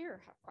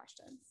here have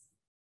questions?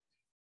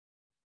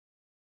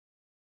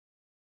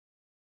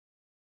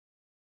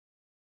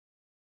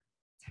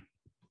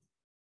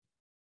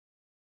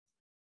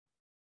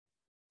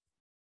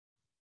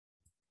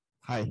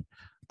 Hi.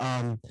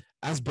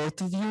 As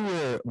both of you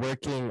were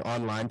working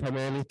online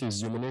primarily through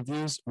Zoom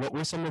interviews, what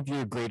were some of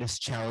your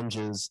greatest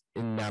challenges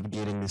in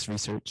navigating this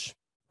research?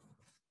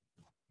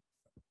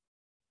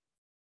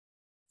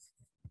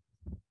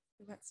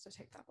 Who wants to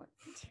take that one?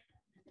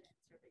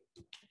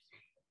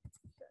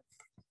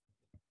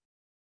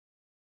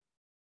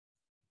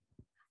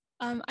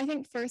 I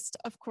think first,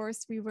 of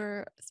course, we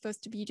were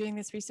supposed to be doing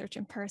this research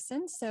in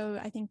person. So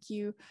I think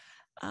you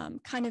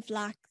kind of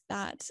lack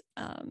that,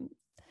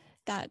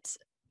 that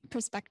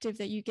perspective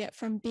that you get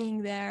from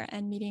being there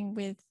and meeting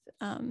with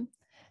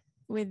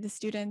the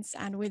students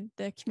and with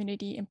the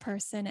community in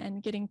person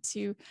and getting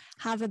to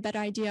have a better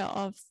idea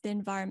of the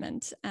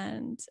environment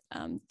and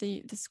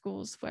the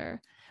schools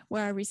where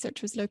our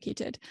research was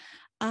located.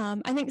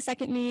 I think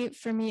secondly,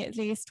 for me at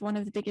least, one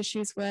of the big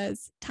issues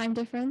was time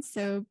difference.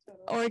 So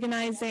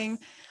organizing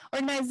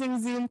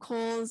Zoom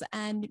calls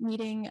and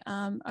meeting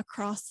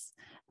across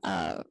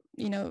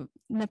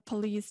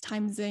Nepalese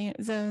time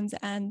zones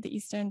and the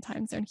Eastern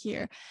time zone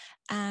here.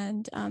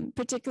 And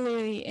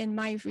particularly in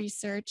my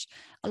research,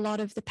 a lot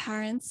of the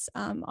parents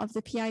of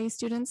the PIE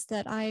students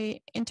that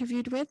I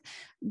interviewed with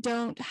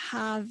don't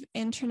have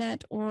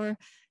internet or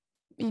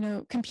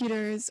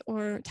computers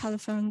or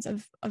telephones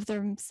of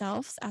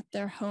themselves at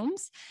their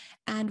homes,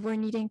 and were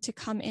needing to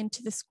come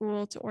into the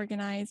school to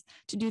organize,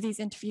 to do these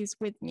interviews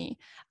with me.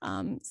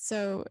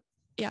 So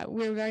yeah,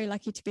 we're very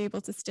lucky to be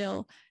able to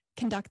still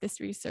conduct this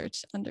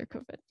research under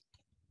COVID.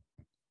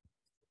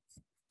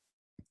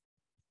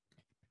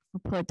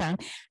 I'll pull it down.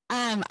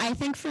 I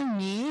think for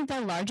me,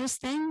 the largest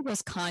thing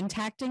was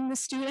contacting the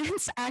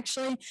students.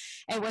 Actually,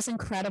 it was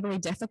incredibly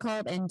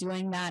difficult in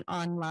doing that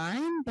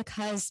online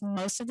because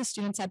most of the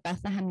students at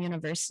Bethlehem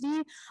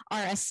University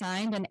are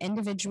assigned an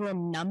individual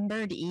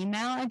numbered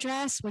email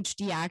address, which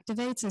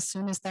deactivates as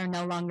soon as they're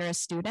no longer a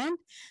student.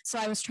 So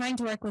I was trying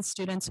to work with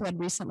students who had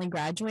recently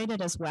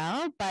graduated as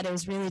well, but it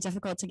was really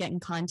difficult to get in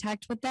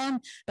contact with them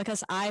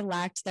because I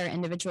lacked their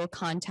individual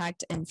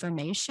contact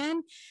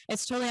information.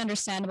 It's totally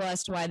understandable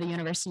as to why the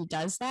university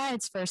does that.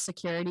 It's for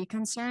security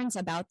concerns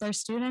about their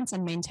students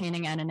and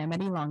maintaining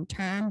anonymity long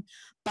term,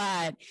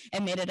 but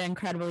it made it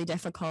incredibly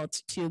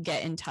difficult to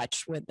get in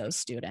touch with those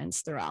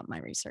students throughout my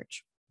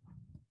research.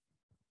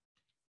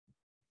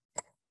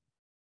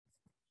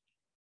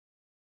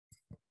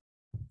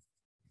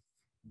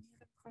 Any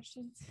other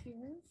questions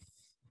here?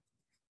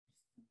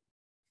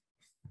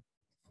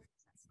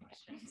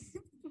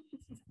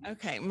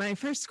 Okay, my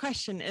first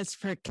question is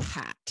for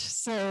Kat.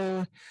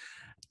 So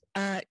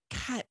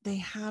Kat, they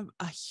have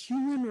a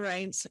human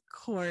rights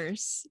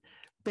course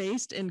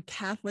based in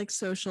Catholic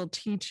social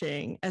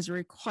teaching as a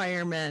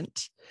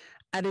requirement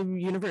at a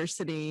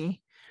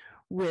university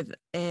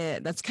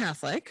that's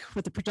Catholic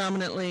with a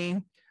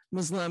predominantly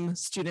Muslim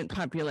student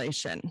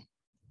population.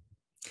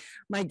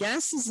 My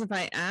guess is if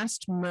I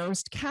asked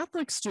most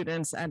Catholic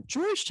students at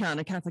Georgetown,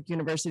 a Catholic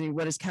university,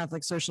 what is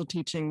Catholic social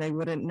teaching, they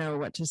wouldn't know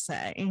what to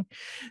say.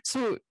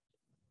 So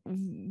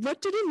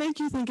what did it make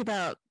you think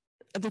about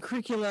the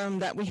curriculum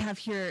that we have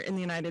here in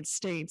the United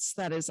States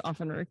that is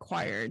often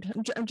required?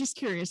 I'm just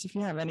curious if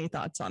you have any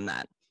thoughts on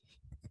that.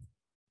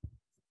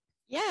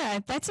 Yeah,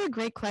 that's a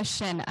great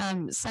question.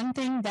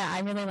 Something that I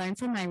really learned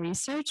from my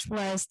research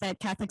was that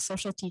Catholic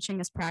social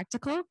teaching is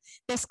practical.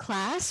 This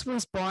class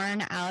was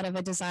born out of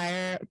a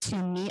desire to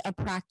meet a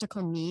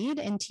practical need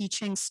in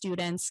teaching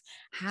students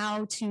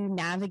how to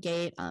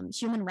navigate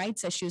human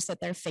rights issues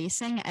that they're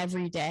facing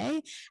every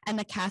day. And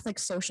the Catholic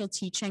social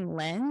teaching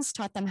lens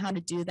taught them how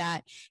to do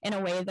that in a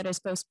way that is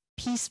both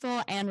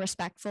peaceful and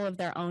respectful of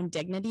their own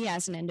dignity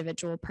as an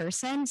individual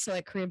person. So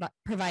it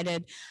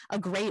provided a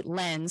great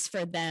lens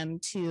for them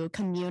to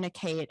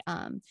communicate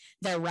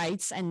their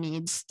rights and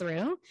needs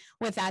through.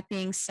 With that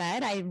being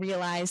said, I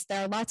realized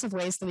there are lots of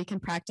ways that we can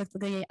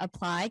practically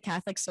apply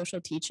Catholic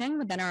social teaching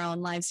within our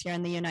own lives here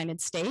in the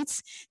United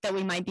States that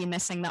we might be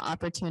missing the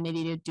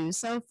opportunity to do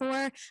so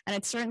for. And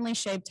it certainly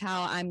shaped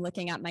how I'm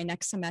looking at my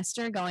next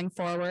semester going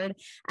forward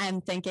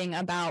and thinking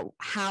about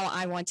how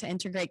I want to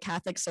integrate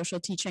Catholic social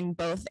teaching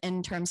both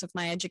in terms of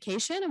my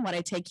education and what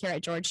I take here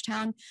at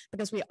Georgetown,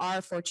 because we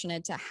are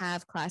fortunate to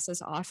have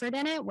classes offered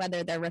in it,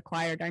 whether they're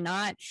required or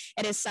not.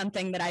 It is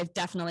something that I've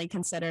definitely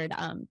considered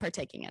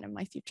partaking in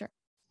my future.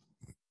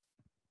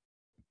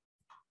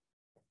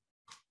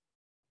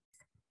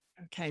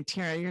 Okay,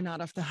 Tara, you're not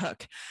off the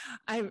hook.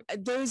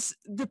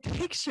 The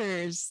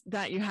pictures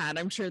that you had,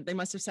 I'm sure they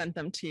must have sent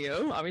them to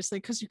you, obviously,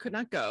 because you could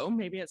not go.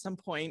 Maybe at some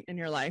point in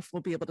your life,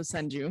 we'll be able to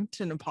send you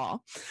to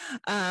Nepal.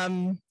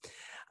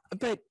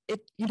 But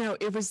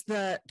it was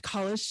the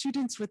college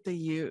students with the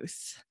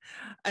youth,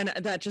 and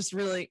that just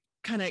really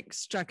kind of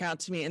struck out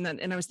to me. And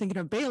I was thinking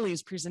of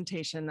Bailey's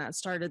presentation that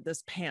started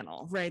this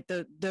panel, right?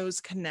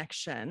 Those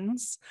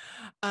connections,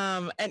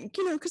 and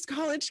because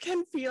college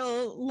can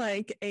feel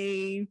like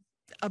a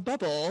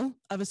bubble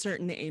of a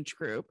certain age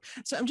group.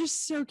 So I'm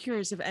just so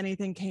curious if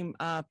anything came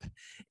up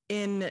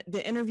in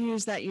the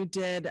interviews that you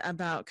did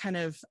about kind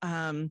of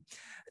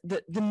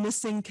the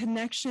missing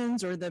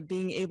connections, or the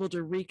being able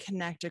to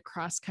reconnect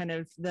across kind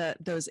of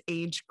those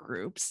age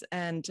groups,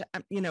 and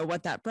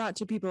what that brought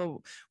to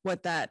people,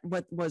 what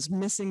was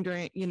missing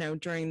during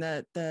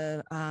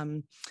the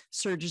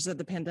surges of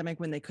the pandemic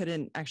when they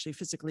couldn't actually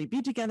physically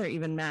be together,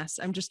 even mass.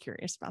 I'm just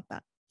curious about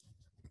that.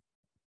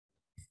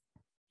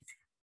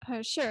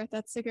 Sure,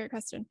 that's a great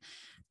question.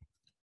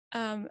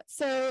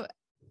 So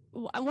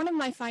one of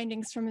my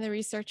findings from the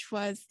research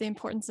was the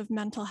importance of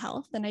mental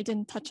health, and I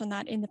didn't touch on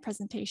that in the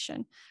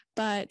presentation,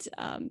 but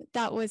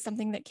that was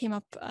something that came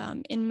up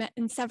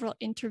in several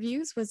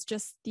interviews, was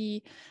just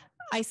the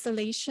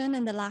isolation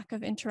and the lack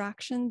of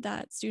interaction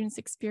that students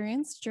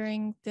experienced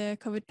during the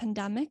COVID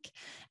pandemic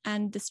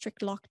and the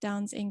strict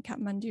lockdowns in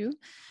Kathmandu.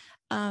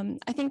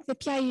 I think the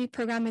PIE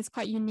program is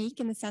quite unique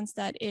in the sense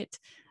that it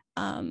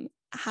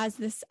has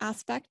this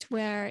aspect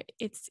where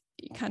it's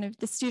kind of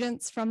the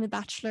students from the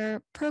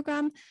bachelor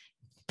program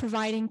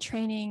providing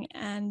training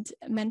and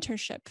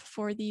mentorship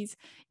for these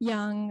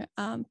young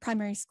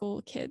primary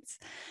school kids.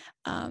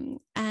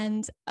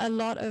 And a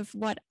lot of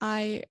what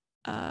I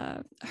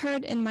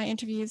heard in my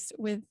interviews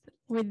with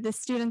the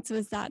students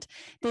was that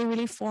they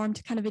really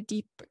formed kind of a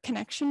deep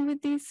connection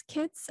with these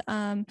kids,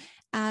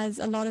 as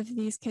a lot of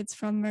these kids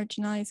from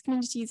marginalized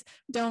communities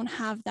don't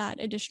have that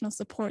additional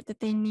support that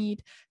they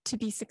need to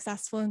be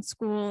successful in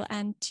school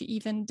and to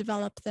even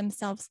develop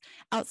themselves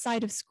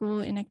outside of school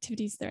in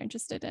activities they're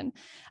interested in.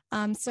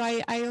 So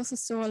I also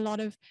saw a lot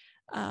of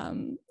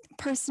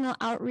personal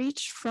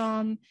outreach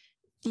from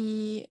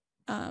the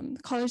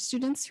college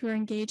students who are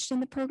engaged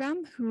in the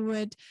program, who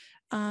would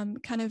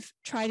kind of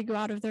try to go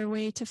out of their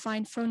way to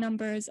find phone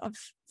numbers of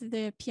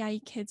the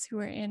PIE kids who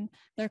are in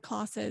their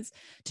classes,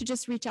 to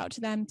just reach out to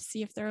them to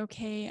see if they're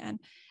okay,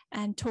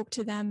 and talk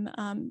to them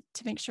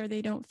to make sure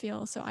they don't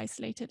feel so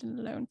isolated and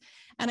alone.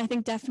 And I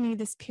think definitely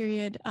this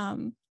period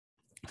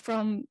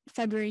from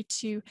February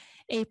to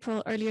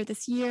April earlier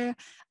this year,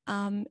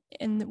 and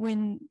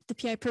when the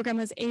PI program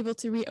was able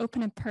to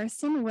reopen in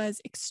person, was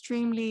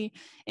extremely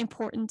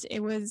important.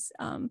 It was,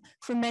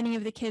 for many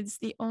of the kids,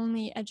 the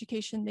only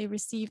education they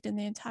received in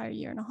the entire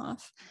year and a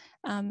half,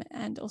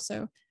 and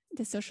also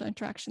the social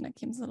interaction that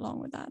comes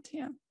along with that.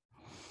 Yeah.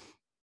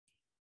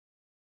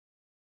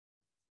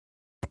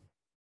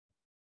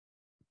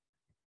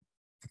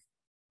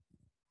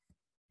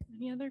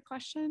 Any other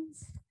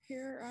questions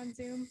here on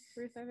Zoom?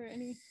 Ruth, are there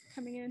any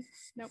coming in?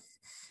 Nope.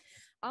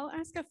 I'll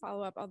ask a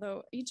follow-up,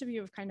 although each of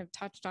you have kind of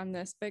touched on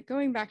this, but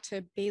going back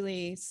to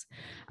Bailey's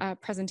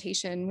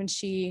presentation, when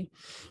she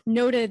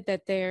noted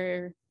that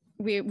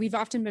we've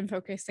often been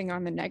focusing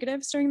on the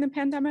negatives during the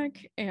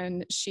pandemic,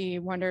 and she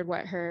wondered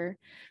what her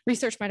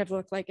research might have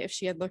looked like if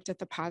she had looked at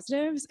the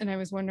positives. And I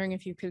was wondering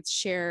if you could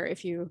share,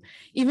 if you,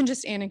 even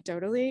just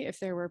anecdotally,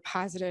 if there were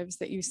positives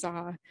that you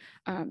saw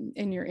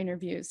in your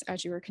interviews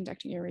as you were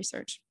conducting your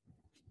research.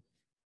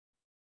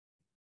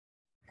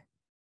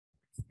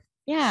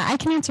 Yeah, I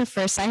can answer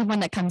first. I have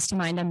one that comes to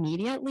mind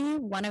immediately.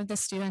 One of the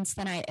students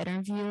that I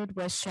interviewed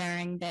was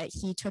sharing that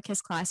he took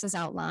his classes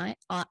outside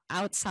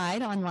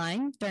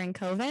online during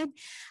COVID.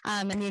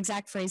 And the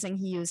exact phrasing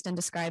he used in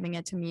describing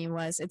it to me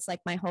was, it's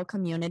like my whole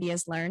community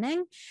is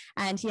learning.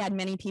 And he had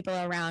many people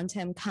around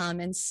him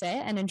come and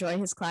sit and enjoy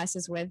his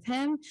classes with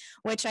him,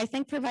 which I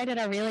think provided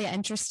a really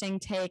interesting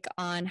take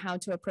on how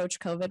to approach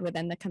COVID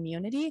within the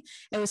community.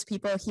 It was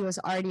people he was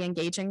already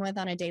engaging with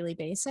on a daily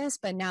basis,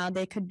 but now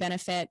they could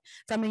benefit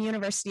from a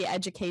university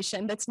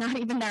education that's not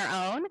even their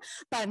own,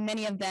 but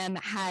many of them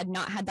had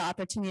not had the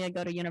opportunity to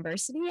go to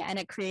university, and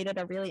it created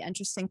a really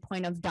interesting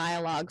point of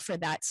dialogue for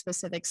that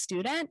specific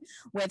student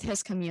with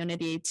his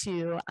community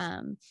to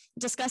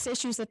discuss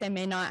issues that they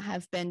may not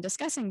have been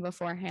discussing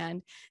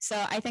beforehand. So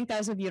I think that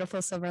was a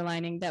beautiful silver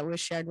lining that was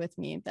shared with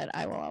me that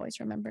I will always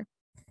remember.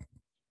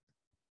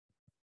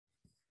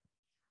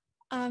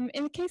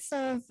 In the case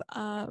of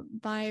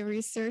my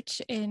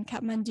research in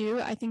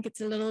Kathmandu, I think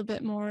it's a little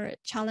bit more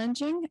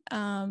challenging.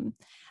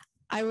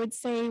 I would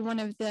say one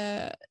of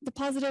the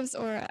positives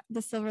or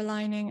the silver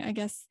lining, I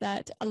guess,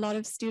 that a lot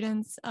of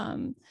students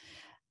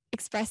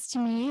expressed to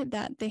me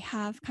that they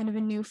have kind of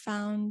a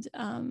newfound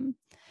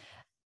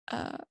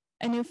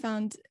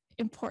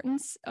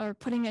importance, or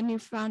putting a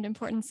newfound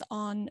importance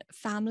on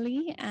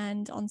family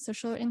and on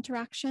social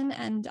interaction,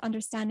 and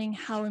understanding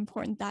how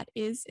important that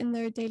is in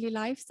their daily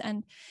lives,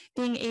 and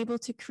being able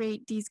to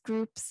create these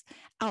groups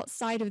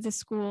outside of the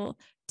school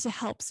to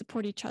help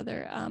support each other,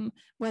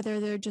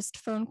 whether they're just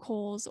phone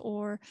calls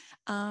or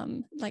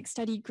like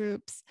study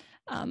groups.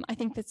 I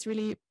think that's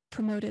really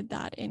promoted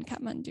that in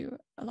Kathmandu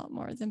a lot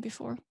more than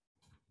before.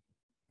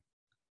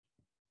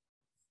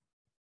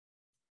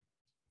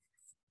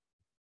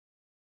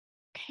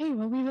 Okay,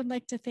 well, we would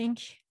like to thank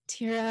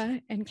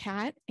Tira and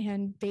Kat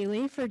and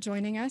Bailey for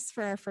joining us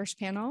for our first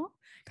panel.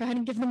 Go ahead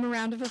and give them a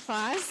round of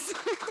applause.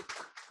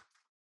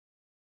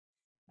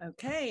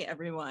 Okay,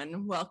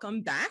 everyone,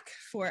 welcome back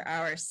for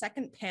our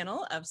second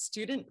panel of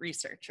student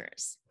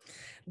researchers.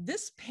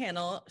 This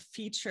panel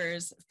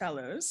features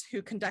fellows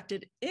who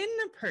conducted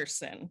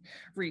in-person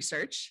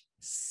research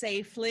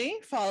safely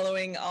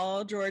following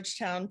all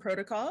Georgetown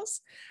protocols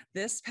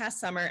this past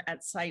summer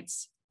at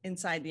sites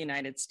inside the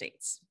United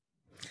States.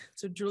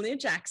 So Julia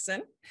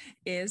Jackson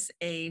is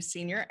a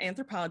senior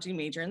anthropology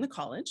major in the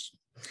college,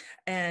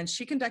 and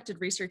she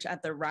conducted research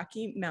at the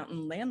Rocky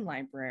Mountain Land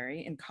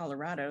Library in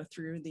Colorado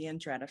through the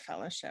Andretta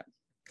Fellowship.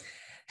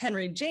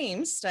 Henry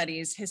James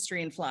studies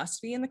history and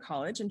philosophy in the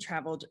college and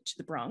traveled to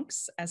the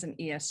Bronx as an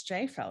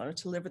ESJ fellow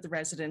to live with the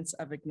residents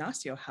of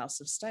Ignacio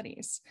House of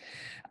Studies.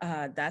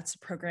 That's a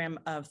program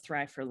of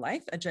Thrive for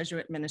Life, a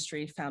Jesuit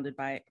ministry founded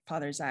by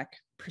Father Zach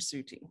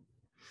Persuti.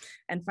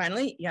 And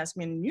finally,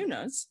 Yasmin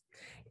Munoz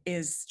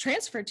is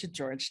transferred to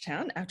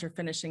Georgetown after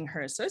finishing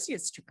her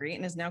associate's degree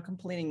and is now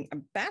completing a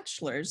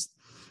bachelor's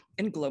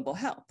in global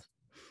health.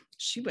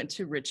 She went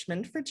to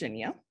Richmond,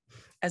 Virginia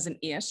as an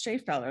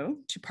ESJ fellow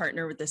to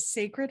partner with the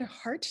Sacred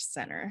Heart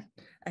Center,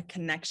 a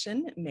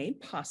connection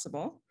made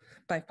possible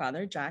by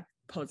Father Jack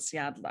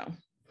Pozziadlo.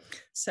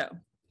 So,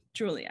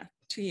 Julia,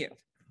 to you.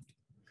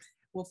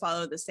 We'll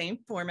follow the same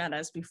format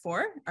as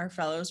before. Our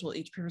fellows will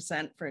each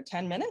present for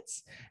 10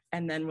 minutes,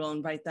 and then we'll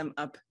invite them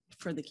up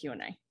for the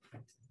Q&A.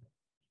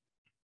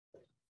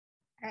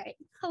 All right.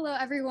 Hello,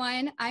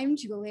 everyone. I'm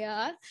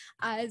Julia.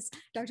 As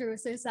Dr.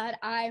 Russo said,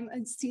 I'm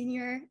a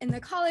senior in the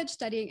college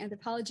studying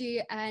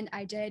anthropology, and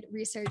I did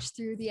research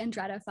through the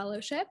Andretta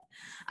Fellowship.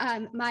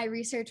 My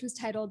research was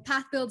titled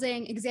Path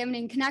Building,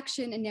 Examining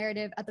Connection and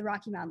Narrative at the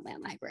Rocky Mountain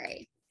Land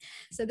Library.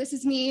 So this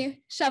is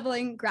me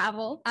shoveling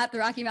gravel at the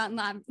Rocky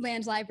Mountain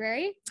Land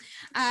Library.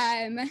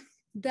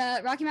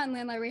 The Rocky Mountain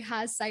Land Library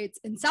has sites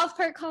in South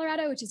Park,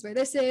 Colorado, which is where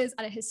this is,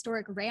 at a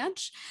historic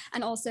ranch,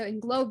 and also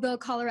in Globeville,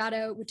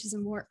 Colorado, which is a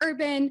more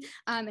urban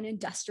and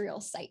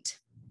industrial site.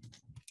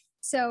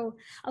 So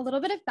a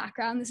little bit of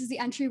background. This is the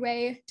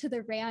entryway to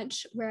the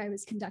ranch where I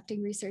was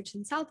conducting research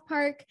in South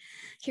Park.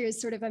 Here's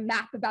sort of a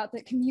map about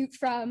the commute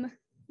from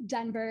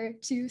Denver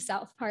to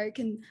South Park,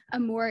 and a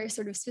more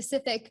sort of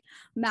specific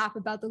map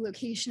about the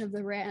location of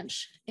the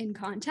ranch in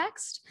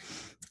context.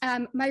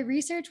 My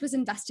research was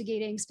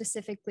investigating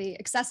specifically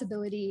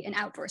accessibility in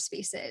outdoor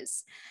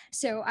spaces.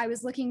 So I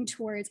was looking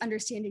towards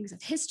understandings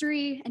of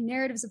history and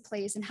narratives of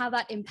place and how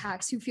that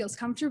impacts who feels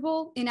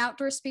comfortable in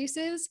outdoor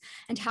spaces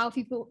and how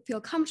people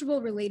feel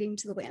comfortable relating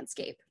to the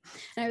landscape.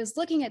 And I was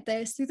looking at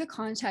this through the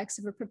context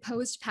of a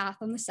proposed path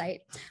on the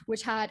site,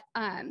 which had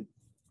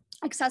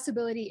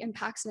accessibility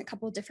impacts in a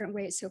couple of different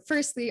ways. So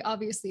firstly,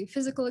 obviously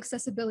physical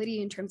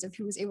accessibility in terms of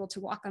who was able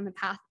to walk on the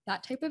path,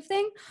 that type of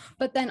thing,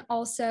 but then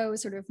also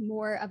sort of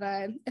more of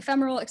a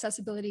ephemeral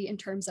accessibility in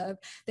terms of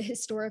the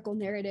historical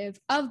narrative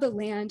of the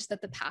land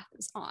that the path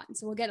is on.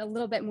 So we'll get a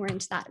little bit more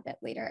into that a bit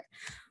later.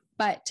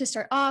 But to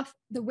start off,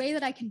 the way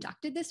that I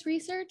conducted this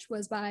research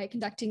was by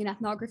conducting an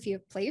ethnography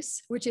of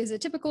place, which is a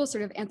typical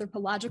sort of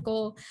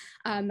anthropological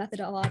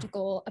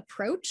methodological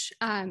approach.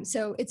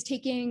 So it's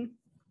taking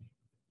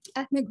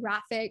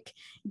ethnographic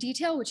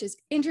detail, which is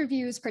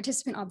interviews,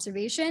 participant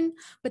observation,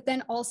 but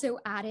then also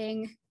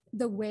adding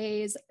the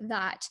ways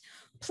that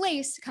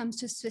place comes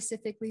to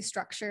specifically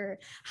structure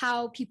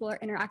how people are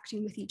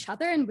interacting with each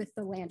other and with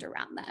the land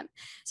around them.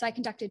 So I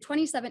conducted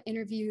 27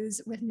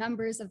 interviews with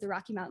members of the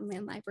Rocky Mountain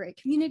Land Library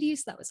community.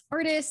 So that was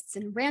artists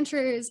and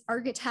ranchers,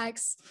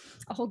 architects,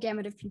 a whole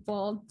gamut of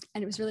people.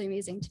 And it was really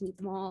amazing to meet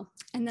them all.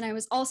 And then I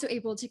was also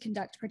able to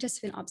conduct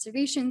participant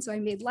observation. So I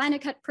made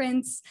linocut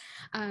prints.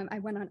 I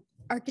went on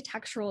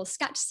architectural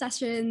sketch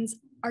sessions,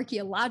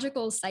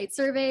 archaeological site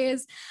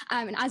surveys,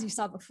 and as you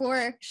saw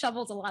before,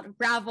 shoveled a lot of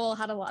gravel,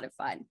 had a lot of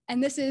fun.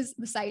 And this is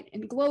the site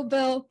in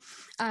Globeville,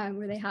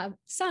 where they have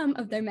some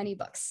of their many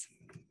books.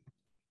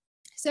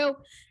 So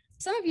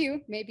some of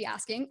you may be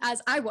asking,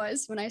 as I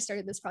was when I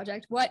started this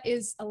project, what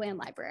is a land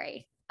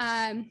library?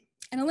 And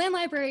a land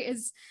library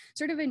is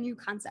sort of a new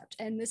concept,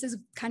 and this is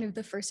kind of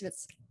the first of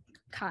its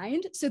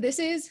kind. So this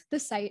is the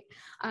site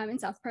in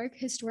South Park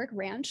Historic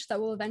Ranch that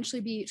will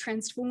eventually be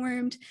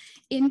transformed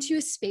into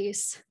a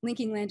space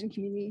linking land and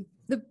community.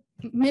 The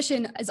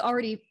mission is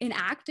already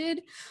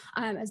enacted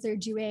as they're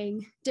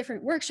doing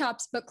different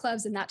workshops, book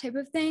clubs, and that type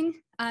of thing.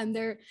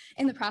 They're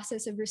in the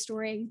process of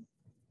restoring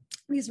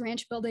these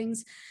ranch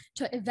buildings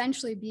to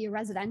eventually be a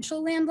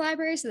residential land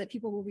library so that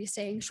people will be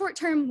staying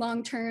short-term,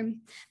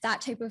 long-term,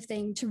 that type of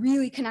thing, to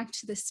really connect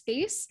to the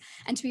space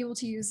and to be able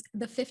to use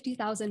the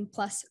 50,000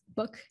 plus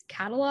book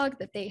catalog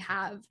that they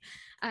have,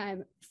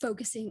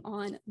 focusing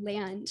on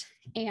land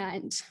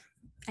and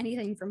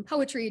anything from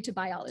poetry to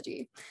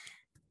biology.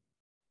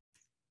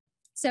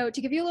 So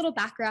to give you a little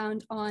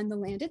background on the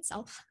land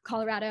itself,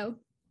 Colorado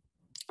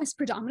is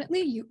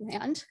predominantly Ute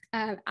land,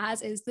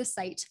 as is the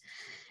site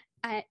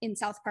in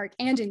South Park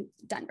and in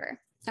Denver.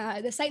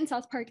 The site in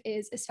South Park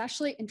is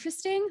especially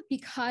interesting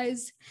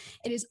because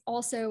it is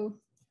also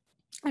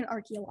an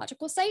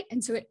archaeological site,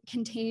 and so it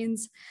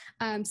contains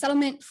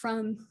settlement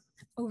from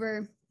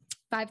over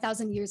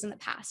 5,000 years in the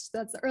past. So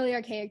that's the early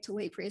archaic to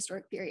late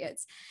prehistoric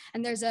periods.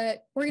 And there's an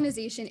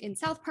organization in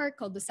South Park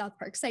called the South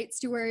Park Site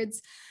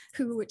Stewards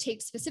who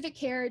take specific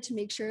care to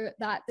make sure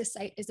that the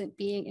site isn't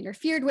being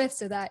interfered with,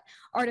 so that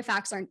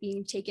artifacts aren't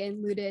being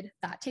taken, looted,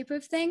 that type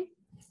of thing.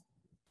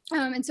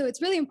 And so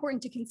it's really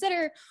important to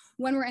consider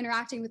when we're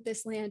interacting with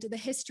this land, the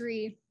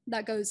history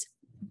that goes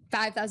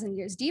 5,000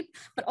 years deep,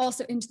 but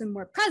also into the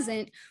more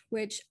present,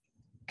 which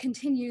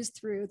continues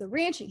through the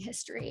ranching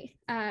history.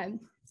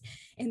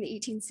 In the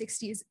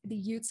 1860s, the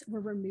Utes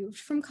were removed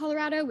from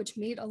Colorado, which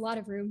made a lot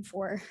of room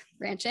for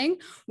ranching,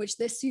 which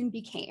this soon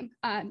became.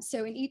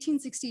 So in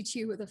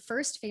 1862, the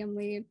first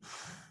family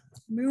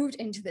moved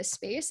into this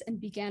space and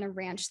began a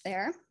ranch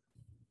there.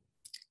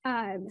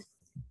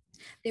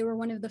 They were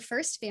one of the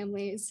first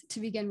families to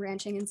begin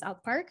ranching in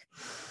South Park,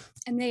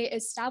 and they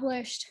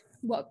established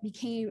what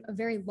became a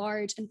very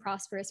large and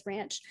prosperous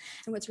ranch.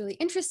 And what's really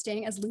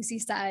interesting, as Lucy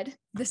said,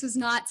 this was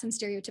not some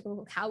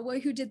stereotypical cowboy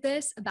who did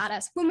this. A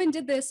badass woman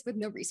did this with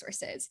no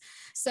resources.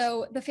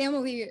 So the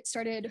family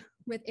started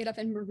with Adolph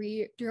and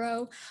Marie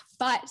Duro,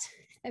 but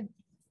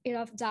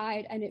Adolph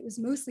died, and it was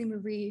mostly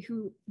Marie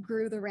who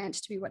grew the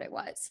ranch to be what it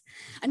was.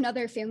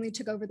 Another family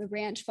took over the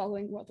ranch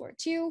following World War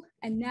II,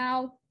 and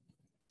now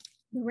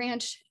the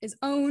ranch is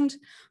owned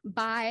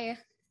by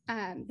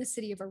the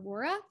city of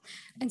Aurora.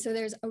 And so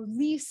there's a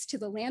lease to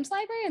the land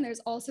library, and there's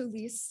also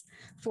lease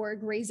for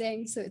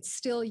grazing. So it's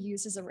still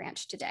used as a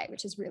ranch today,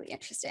 which is really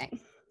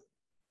interesting.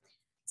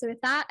 So with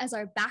that as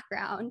our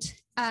background,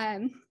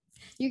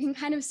 you can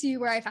kind of see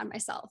where I found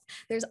myself.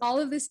 There's all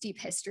of this deep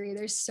history.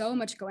 There's so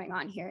much going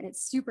on here, and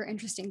it's super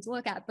interesting to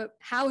look at, but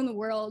how in the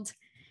world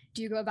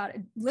do you go about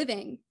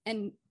living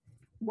and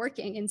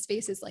working in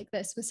spaces like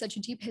this with such a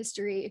deep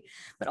history,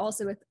 but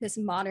also with this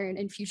modern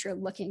and future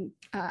looking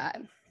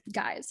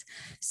guys?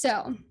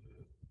 So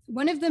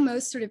one of the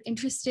most sort of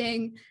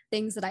interesting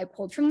things that I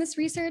pulled from this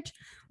research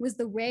was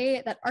the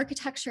way that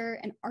architecture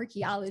and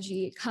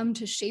archaeology come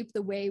to shape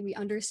the way we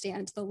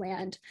understand the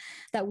land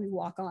that we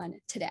walk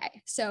on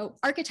today. So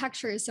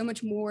architecture is so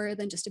much more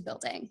than just a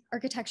building.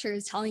 Architecture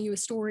is telling you a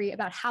story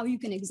about how you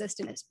can exist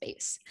in a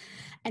space.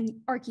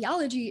 And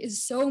archaeology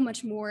is so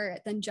much more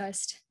than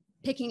just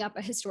picking up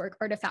a historic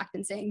artifact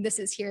and saying, this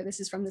is here, this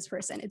is from this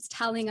person. It's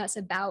telling us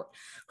about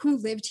who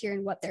lived here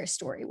and what their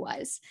story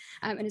was.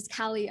 And as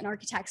Callie, an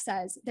architect,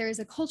 says, there is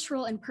a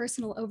cultural and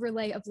personal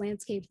overlay of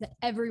landscape that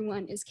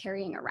everyone is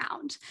carrying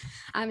around.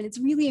 And it's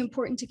really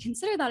important to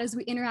consider that as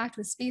we interact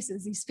with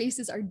spaces. These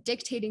spaces are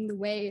dictating the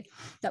way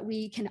that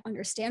we can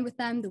understand with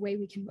them, the way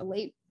we can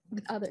relate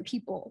with other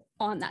people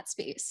on that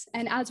space.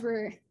 And as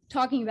we're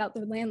talking about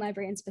the land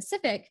library in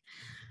specific,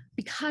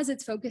 because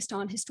it's focused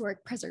on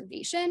historic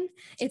preservation,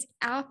 it's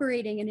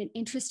operating in an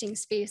interesting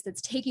space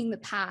that's taking the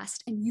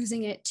past and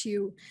using it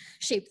to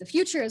shape the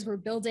future as we're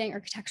building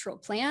architectural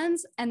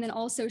plans, and then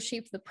also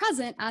shape the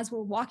present as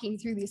we're walking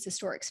through these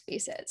historic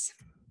spaces.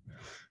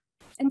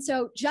 And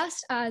so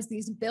just as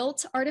these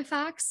built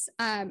artifacts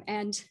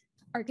and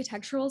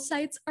architectural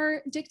sites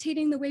are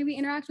dictating the way we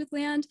interact with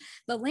land,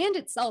 the land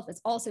itself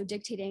is also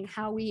dictating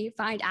how we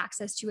find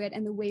access to it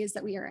and the ways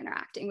that we are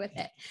interacting with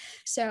it.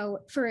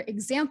 So for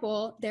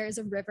example, there's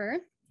a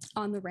river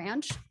on the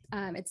ranch.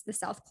 It's the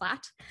South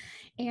Platte.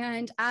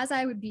 And as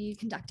I would be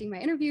conducting my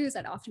interviews,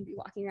 I'd often be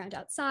walking around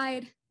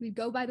outside. We'd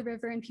go by the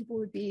river and people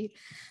would be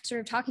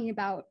sort of talking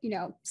about,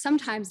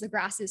 sometimes the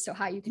grass is so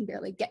high you can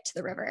barely get to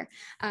the river.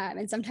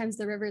 And sometimes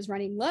the river is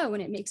running low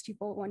and it makes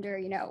people wonder,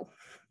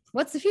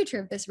 what's the future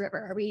of this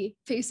river? Are we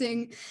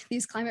facing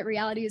these climate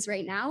realities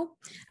right now?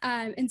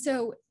 And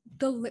so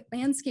the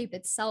landscape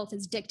itself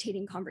is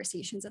dictating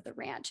conversations at the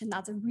ranch. And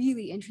that's a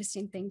really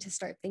interesting thing to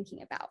start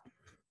thinking about.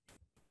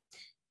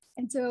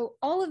 And so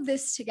all of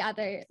this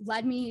together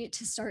led me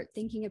to start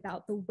thinking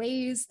about the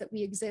ways that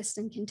we exist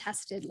in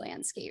contested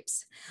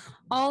landscapes.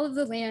 All of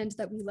the land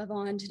that we live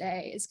on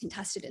today is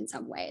contested in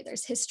some way.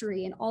 There's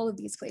history in all of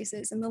these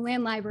places. And the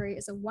land library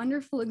is a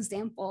wonderful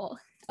example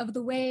of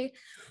the way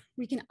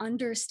we can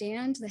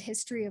understand the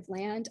history of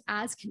land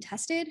as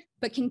contested,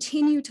 but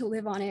continue to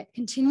live on it,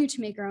 continue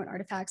to make our own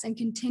artifacts, and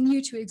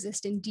continue to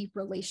exist in deep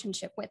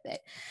relationship with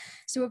it.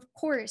 So of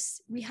course,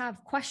 we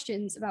have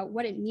questions about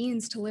what it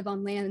means to live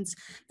on lands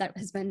that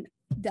has been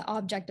the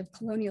object of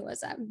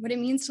colonialism, what it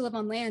means to live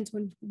on lands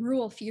when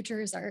rural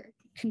futures are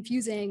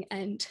confusing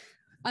and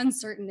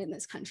uncertain in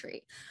this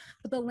country.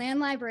 But the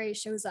land library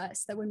shows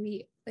us that when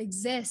we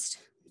exist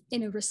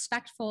in a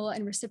respectful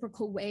and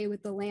reciprocal way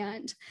with the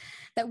land,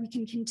 that we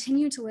can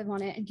continue to live on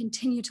it and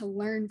continue to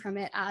learn from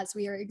it as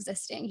we are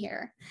existing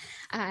here.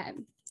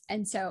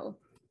 And so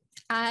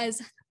as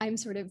I'm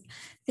sort of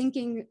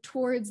thinking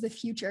towards the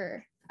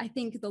future, I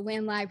think the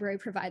land library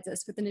provides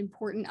us with an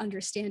important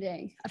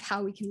understanding of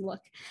how we can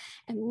look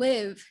and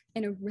live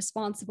in a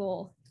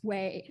responsible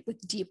way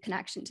with deep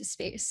connection to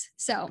space.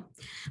 So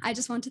I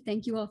just want to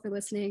thank you all for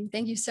listening.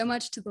 Thank you so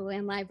much to the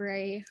land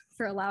library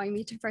for allowing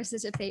me to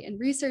participate in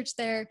research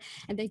there.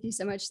 And thank you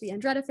so much to the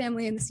Andretta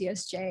family and the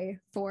CSJ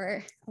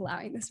for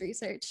allowing this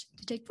research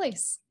to take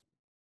place.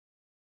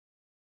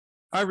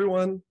 Hi,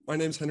 everyone. My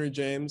name is Henry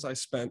James. I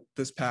spent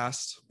this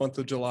past month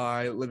of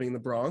July living in the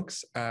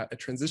Bronx at a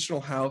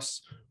transitional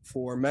house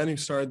for men who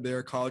started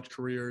their college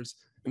careers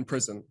in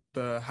prison.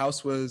 The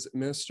house was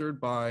administered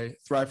by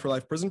Thrive for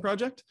Life Prison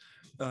Project.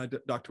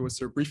 Dr.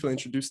 Wisser briefly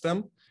introduced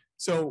them.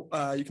 So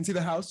you can see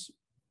the house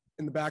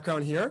in the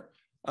background here.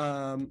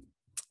 A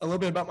little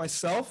bit about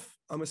myself.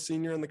 I'm a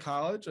senior in the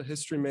college, a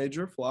history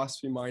major,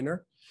 philosophy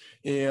minor,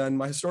 and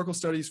my historical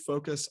studies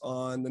focus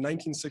on the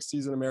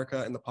 1960s in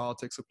America and the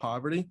politics of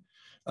poverty.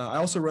 I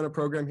also run a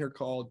program here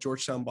called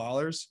Georgetown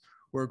Ballers.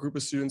 We're a group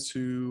of students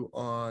who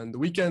on the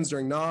weekends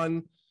during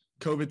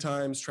non-COVID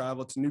times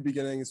travel to New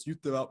Beginnings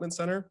Youth Development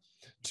Center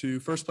to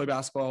first play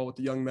basketball with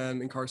the young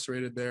men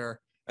incarcerated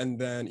there and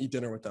then eat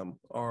dinner with them.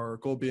 Our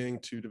goal being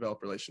to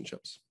develop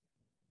relationships.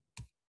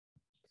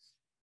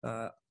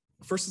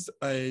 First is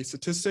a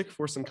statistic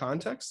for some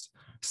context.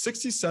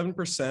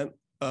 67%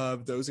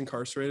 of those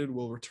incarcerated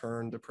will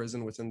return to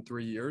prison within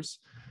 3 years,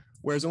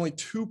 whereas only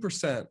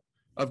 2%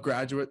 of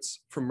graduates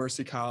from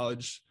Mercy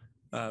College's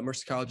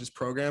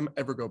program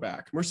ever go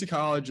back. Mercy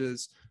College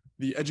is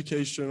the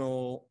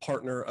educational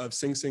partner of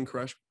Sing Sing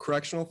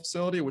Correctional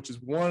Facility, which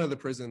is one of the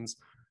prisons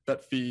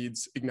that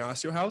feeds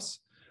Ignacio House.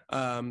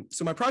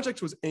 So my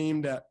project was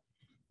aimed at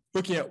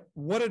looking at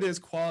what it is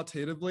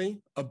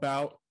qualitatively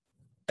about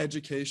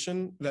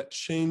education that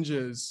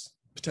changes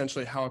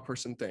potentially how a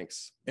person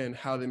thinks and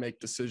how they make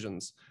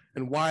decisions,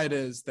 and why it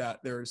is that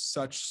there's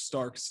such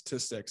stark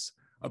statistics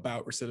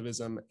about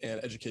recidivism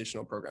and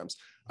educational programs.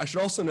 I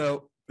should also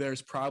note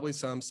there's probably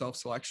some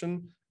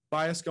self-selection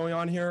bias going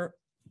on here.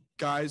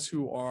 Guys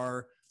who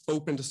are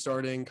open to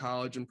starting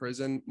college and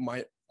prison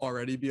might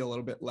already be a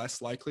little bit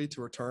less likely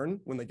to return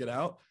when they get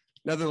out.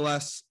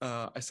 Nevertheless,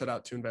 I set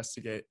out to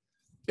investigate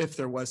if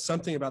there was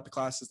something about the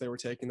classes they were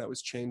taking that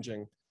was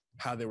changing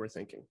how they were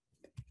thinking.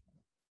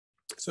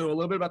 So a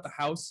little bit about the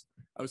house.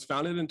 I was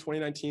founded in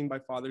 2019 by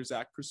Father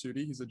Zach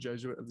Pursuti. He's a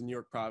Jesuit of the New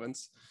York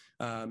province.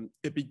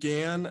 It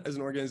began as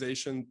an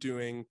organization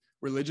doing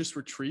religious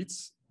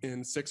retreats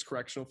in 6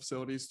 correctional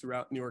facilities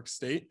throughout New York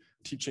State,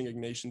 teaching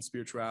Ignatian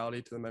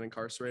spirituality to the men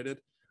incarcerated.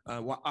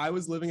 While I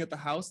was living at the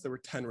house, there were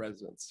 10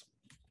 residents.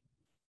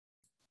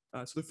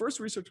 So the first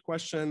research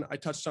question I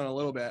touched on a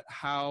little bit: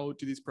 how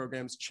do these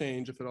programs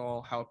change, if at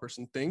all, how a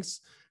person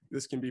thinks?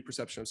 This can be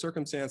perception of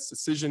circumstance,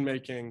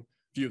 decision-making,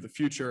 view of the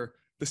future.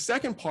 The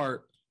second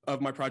part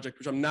of my project,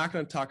 which I'm not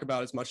going to talk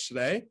about as much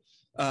today,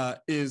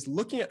 is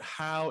looking at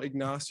how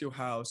Ignacio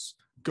House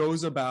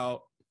goes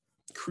about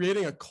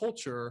creating a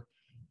culture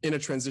in a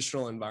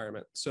transitional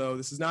environment. So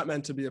this is not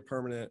meant to be a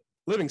permanent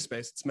living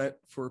space. It's meant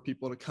for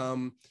people to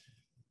come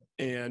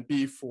and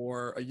be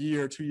for a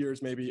year, 2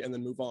 years maybe, and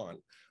then move on.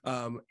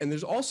 And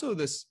there's also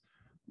this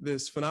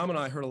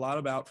phenomenon I heard a lot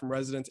about from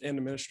residents and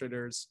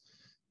administrators,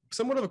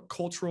 somewhat of a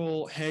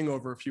cultural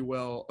hangover, if you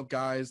will, of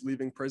guys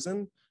leaving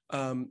prison.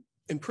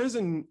 In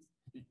prison,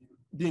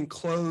 being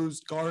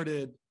closed,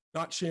 guarded,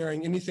 not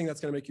sharing anything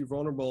that's going to make you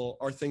vulnerable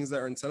are things that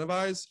are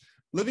incentivized.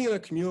 Living in a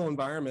communal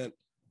environment,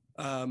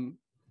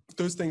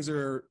 those things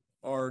are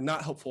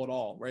not helpful at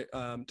all, right?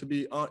 To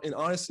be in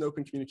honest and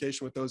open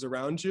communication with those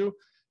around you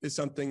is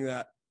something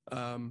that,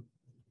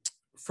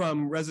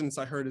 from residents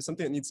I heard, is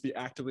something that needs to be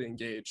actively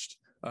engaged.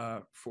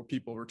 for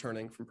people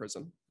returning from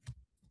prison.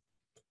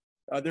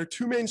 There are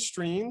two main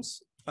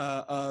streams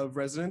of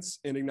residents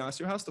in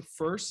Ignacio House. The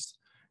first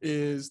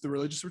is the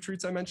religious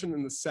retreats I mentioned,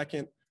 and the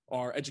second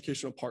are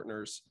educational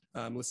partners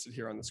listed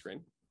here on the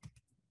screen.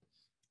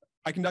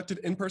 I conducted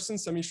in-person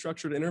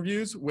semi-structured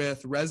interviews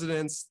with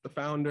residents, the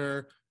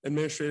founder,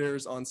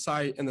 administrators on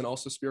site, and then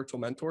also spiritual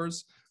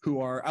mentors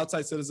who are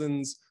outside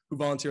citizens who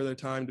volunteer their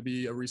time to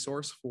be a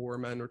resource for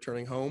men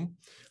returning home.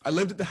 I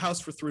lived at the house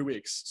for 3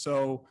 weeks.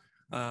 So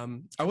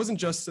I wasn't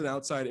just an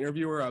outside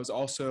interviewer, I was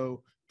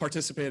also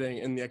participating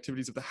in the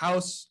activities of the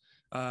house.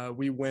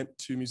 We went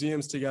to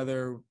museums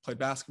together, played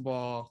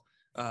basketball,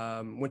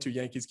 went to a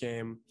Yankees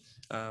game.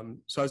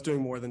 So I was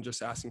doing more than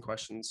just asking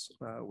questions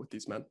with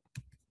these men.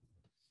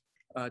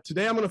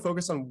 Today, I'm going to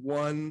focus on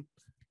one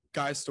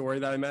guy's story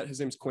that I met. His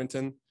name's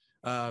Quentin.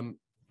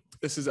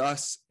 This is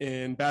us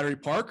in Battery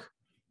Park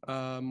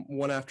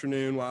one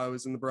afternoon while I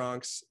was in the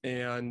Bronx.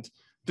 And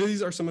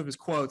these are some of his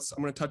quotes.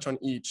 I'm going to touch on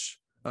each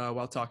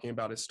while talking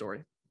about his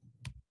story.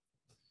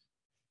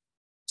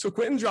 So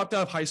Quentin dropped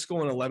out of high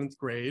school in 11th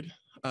grade.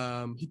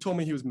 He told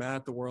me he was mad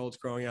at the world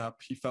growing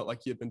up. He felt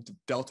like he had been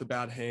dealt a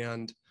bad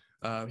hand.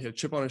 He had a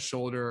chip on his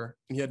shoulder,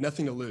 and he had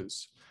nothing to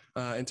lose.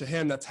 And to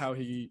him, that's how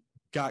he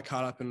got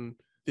caught up in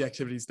the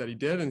activities that he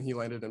did, and he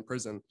landed in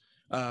prison.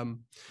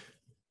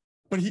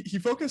 But he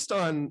focused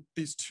on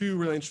these two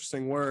really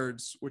interesting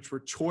words, which were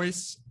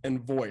choice and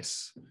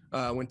voice,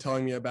 when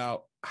telling me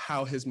about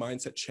how his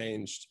mindset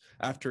changed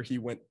after he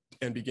went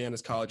and began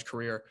his college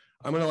career.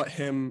 I'm going to let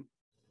him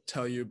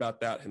tell you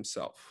about that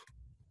himself.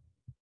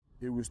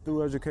 It was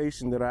through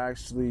education that I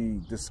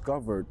actually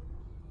discovered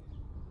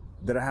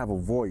that I have a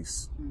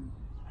voice,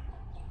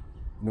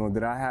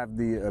 that I have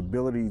the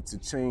ability to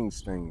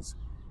change things.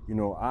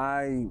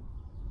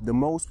 The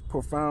most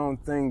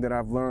profound thing that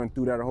I've learned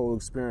through that whole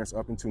experience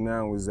up until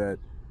now was that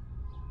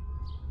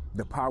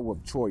the power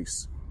of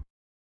choice.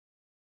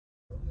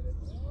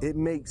 It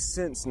makes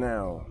sense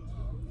now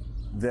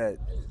that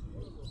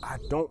I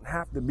don't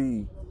have to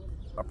be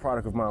a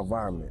product of my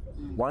environment.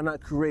 Why not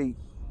create,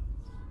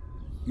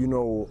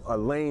 a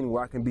lane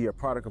where I can be a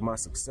product of my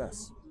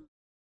success?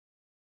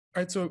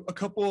 All right, so a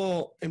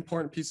couple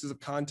important pieces of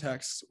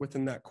context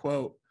within that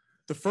quote.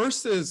 The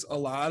first is a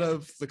lot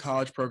of the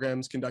college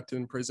programs conducted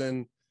in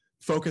prison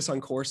focus on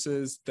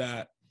courses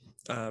that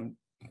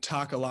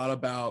talk a lot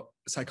about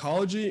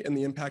psychology and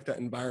the impact that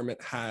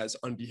environment has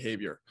on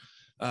behavior.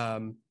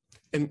 And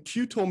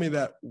Q told me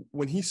that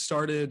when he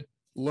started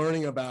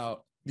learning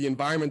about the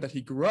environment that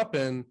he grew up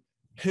in,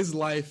 his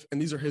life,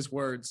 and these are his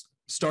words,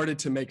 started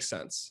to make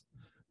sense.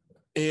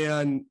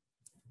 And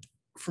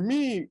for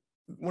me,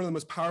 one of the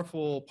most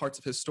powerful parts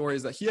of his story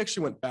is that he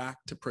actually went back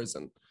to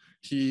prison.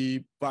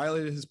 He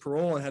violated his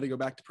parole and had to go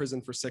back to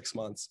prison for 6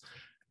 months.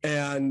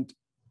 And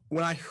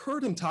when I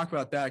heard him talk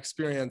about that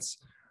experience,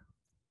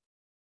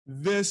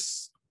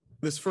 this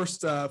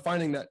first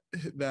finding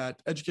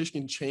that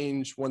education can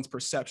change one's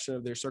perception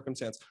of their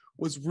circumstance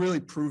was really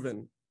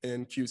proven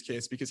in Q's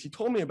case, because he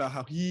told me about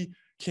how he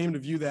came to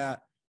view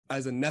that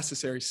as a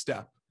necessary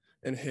step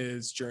in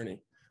his journey.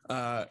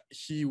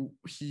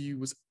 He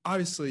was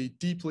obviously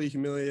deeply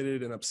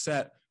humiliated and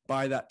upset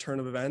by that turn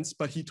of events,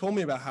 but he told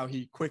me about how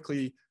he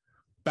quickly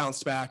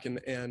bounced back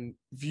and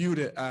viewed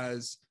it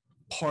as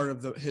part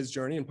of his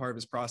journey and part of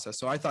his process.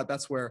 So I thought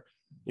that's where,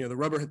 the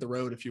rubber hit the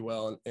road, if you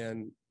will,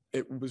 and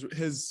it was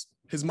his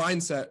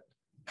mindset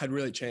had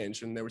really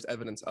changed, and there was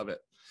evidence of it.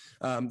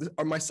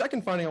 My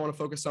second finding I want to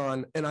focus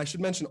on, and I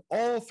should mention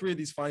all three of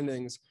these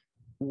findings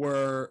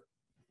were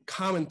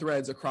common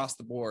threads across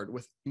the board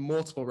with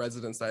multiple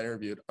residents that I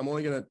interviewed. I'm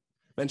only going to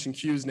mention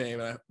Q's name,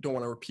 and I don't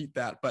want to repeat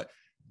that, but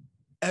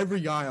every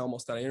guy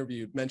almost that I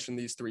interviewed mentioned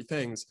these three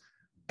things.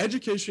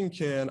 Education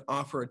can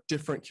offer a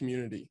different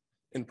community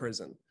in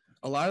prison.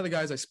 A lot of the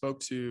guys I spoke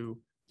to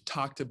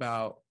talked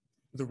about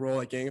the role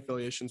that gang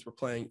affiliations were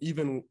playing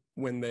even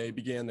when they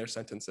began their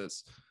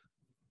sentences.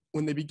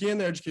 When they began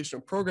their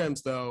educational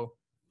programs, though,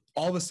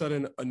 all of a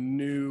sudden a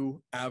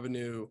new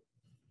avenue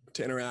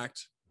to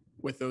interact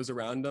with those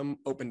around them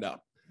opened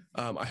up.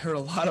 I heard a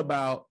lot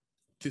about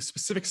the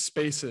specific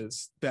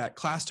spaces that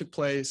class took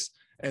place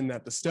and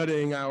that the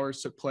studying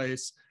hours took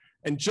place,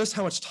 and just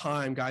how much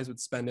time guys would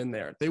spend in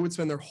there. They would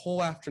spend their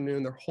whole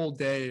afternoon, their whole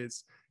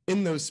days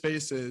in those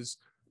spaces,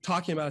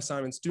 talking about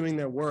assignments, doing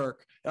their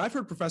work. And I've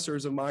heard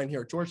professors of mine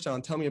here at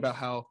Georgetown tell me about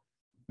how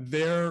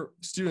their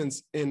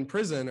students in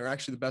prison are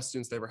actually the best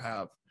students they ever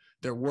have.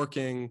 They're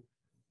working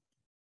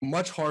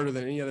much harder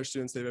than any other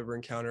students they've ever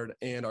encountered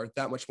and are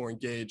that much more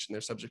engaged in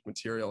their subject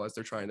material as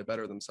they're trying to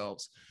better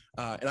themselves.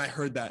 And I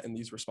heard that in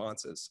these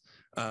responses.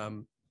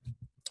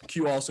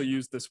 Q also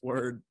used this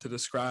word to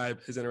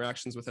describe his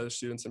interactions with other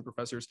students and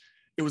professors.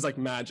 It was like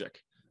magic,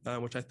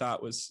 which I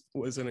thought was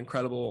an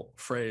incredible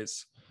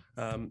phrase.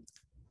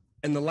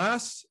 And the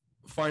last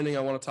finding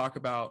I want to talk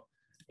about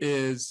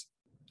is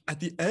at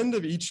the end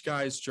of each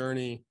guy's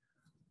journey,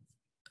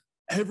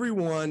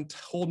 everyone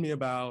told me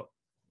about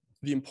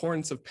the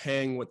importance of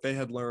paying what they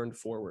had learned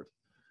forward.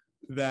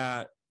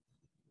 That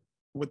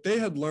what they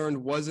had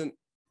learned wasn't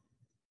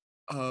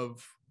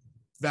of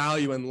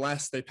value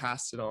unless they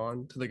passed it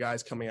on to the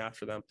guys coming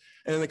after them.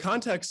 And in the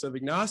context of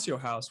Ignacio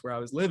House, where I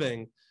was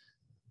living,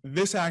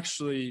 this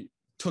actually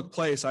took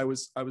place. I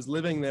was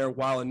living there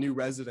while a new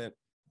resident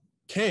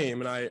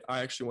came, and I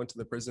actually went to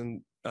the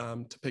prison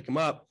to pick him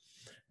up.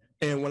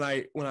 And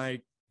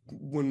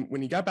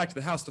when he got back to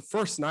the house, the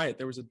first night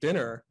there was a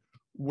dinner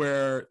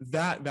where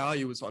that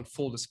value was on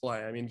full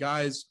display. I mean,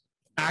 guys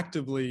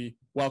actively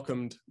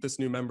welcomed this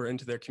new member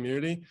into their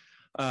community.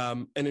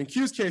 And in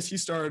Q's case, he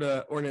started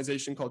an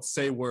organization called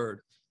Say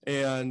Word,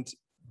 and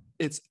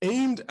it's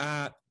aimed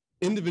at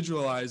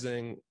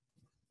individualizing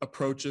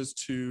approaches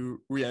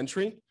to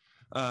reentry.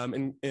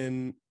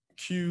 In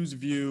Q's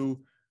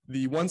view,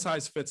 the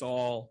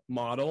one-size-fits-all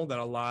model that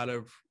a lot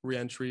of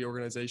reentry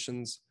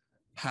organizations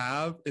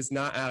have is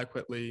not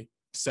adequately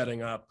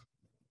setting up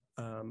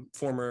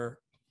former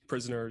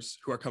prisoners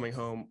who are coming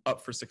home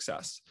up for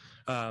success.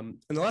 And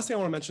the last thing I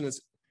want to mention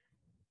is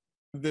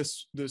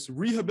this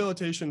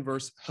rehabilitation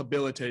versus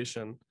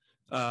habilitation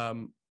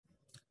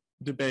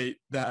debate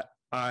that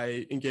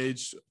I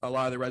engaged a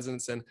lot of the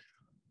residents in.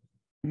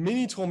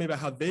 Many told me about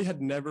how they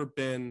had never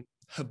been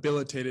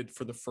habilitated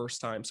for the first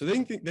time. So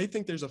they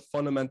think there's a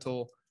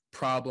fundamental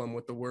problem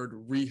with the word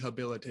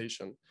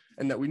rehabilitation,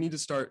 and that we need to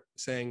start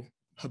saying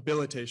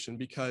habilitation,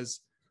 because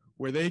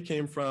where they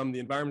came from, the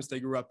environments they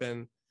grew up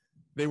in,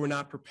 they were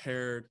not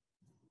prepared.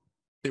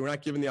 They were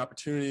not given the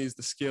opportunities,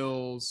 the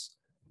skills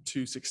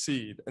to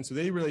succeed. And so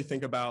they really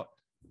think about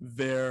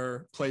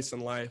their place in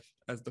life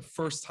as the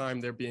first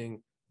time they're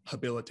being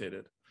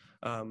habilitated.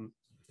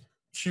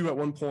 Q at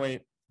one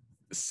point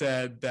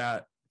said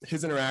that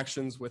his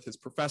interactions with his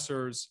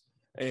professors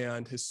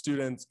and his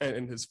students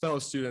and his fellow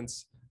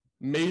students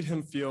made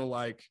him feel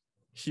like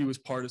he was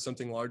part of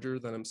something larger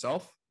than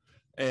himself.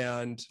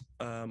 And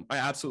I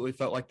absolutely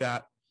felt like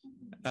that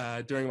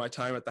during my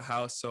time at the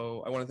house.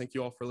 So I want to thank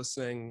you all for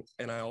listening.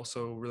 And I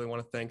also really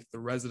want to thank the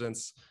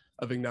residents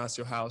of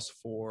Ignacio House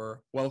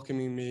for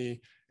welcoming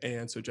me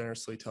and so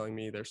generously telling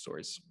me their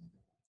stories.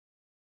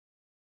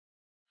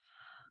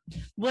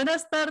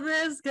 Buenas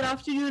tardes, good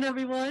afternoon,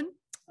 everyone.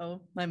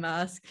 Oh, my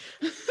mask.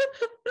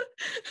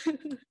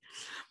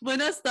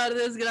 Buenas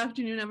tardes, good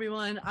afternoon,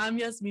 everyone. I'm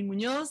Yasmin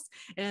Munoz,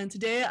 and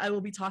today I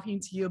will be talking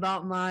to you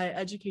about my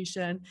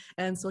education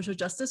and social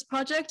justice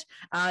project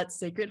at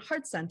Sacred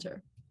Heart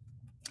Center.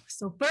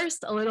 So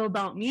first, a little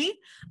about me.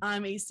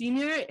 I'm a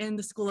senior in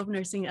the School of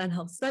Nursing and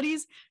Health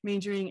Studies,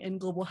 majoring in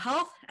global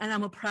health, and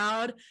I'm a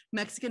proud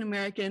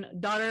Mexican-American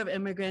daughter of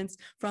immigrants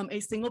from a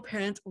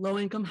single-parent,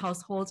 low-income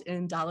household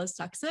in Dallas,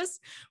 Texas,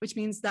 which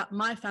means that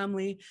my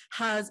family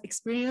has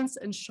experienced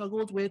and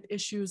struggled with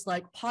issues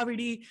like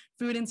poverty,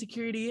 food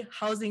insecurity,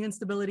 housing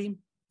instability,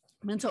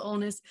 mental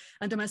illness,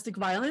 and domestic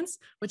violence,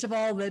 which have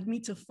all led me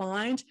to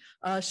find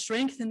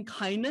strength and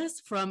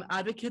kindness from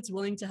advocates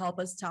willing to help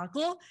us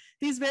tackle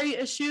these very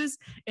issues,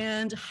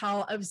 and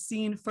how I've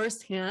seen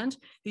firsthand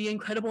the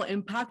incredible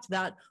impact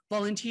that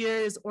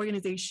volunteers,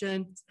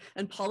 organizations,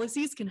 and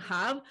policies can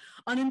have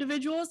on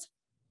individuals.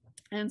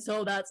 And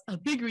so that's a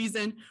big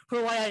reason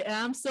for why I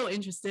am so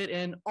interested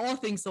in all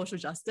things social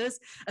justice,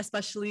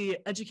 especially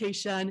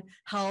education,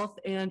 health,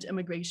 and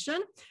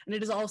immigration. And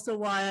it is also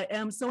why I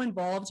am so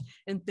involved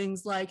in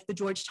things like the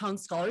Georgetown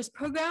Scholars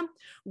Program,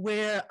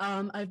 where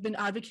I've been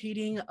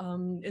advocating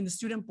in the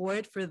student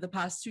board for the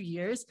past 2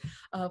 years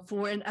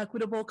for an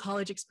equitable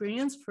college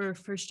experience for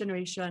first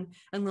generation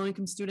and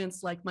low-income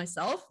students like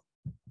myself.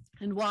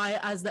 And why,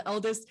 as the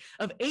eldest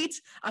of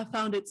 8, I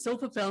found it so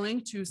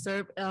fulfilling to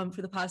serve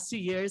for the past 2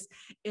 years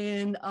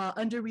in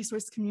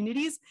under-resourced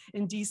communities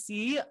in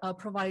DC,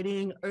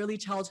 providing early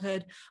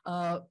childhood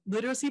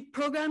literacy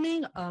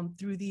programming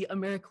through the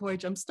AmeriCorps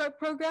Jumpstart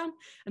program,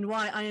 and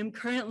why I am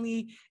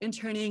currently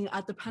interning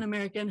at the Pan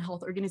American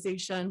Health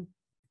Organization,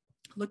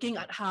 looking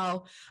at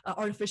how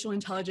artificial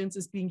intelligence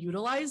is being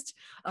utilized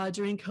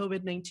during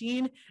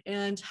COVID-19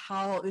 and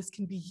how this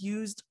can be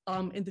used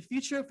in the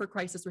future for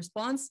crisis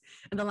response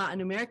in the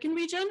Latin American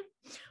region,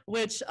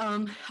 which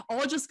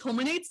all just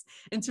culminates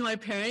into my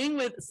pairing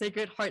with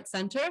Sacred Heart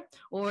Center,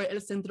 or El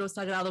Centro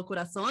Sagrado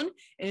Corazón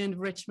in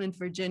Richmond,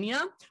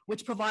 Virginia,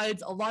 which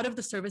provides a lot of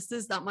the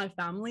services that my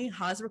family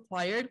has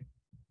required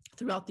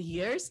throughout the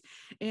years.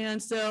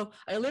 And so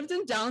I lived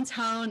in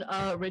downtown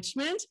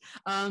Richmond,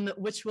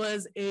 which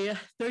was a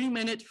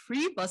 30-minute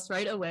free bus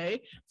ride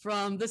away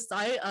from the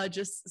site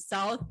just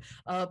south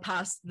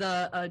past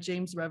the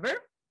James River.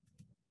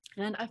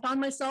 And I found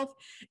myself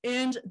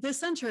in this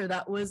center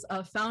that was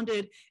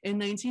founded in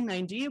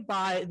 1990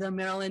 by the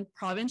Maryland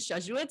Province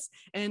Jesuits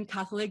and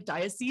Catholic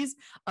Diocese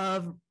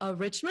of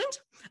Richmond.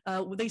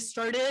 They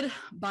started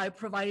by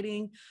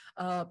providing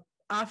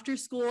after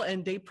school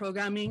and day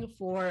programming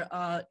for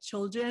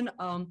children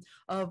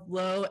of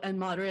low and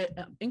moderate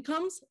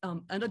incomes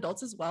and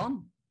adults as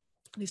well.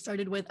 They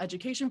started with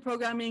education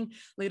programming,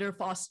 later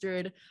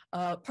fostered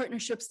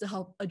partnerships to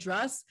help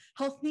address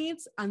health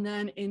needs. And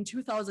then in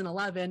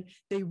 2011,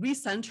 they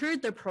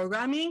recentered their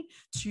programming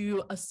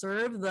to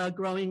serve the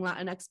growing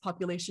Latinx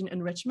population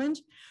in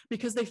Richmond,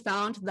 because they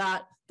found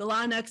that the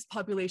Latinx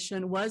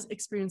population was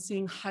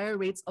experiencing higher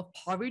rates of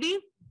poverty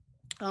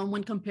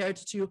when compared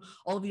to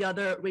all the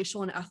other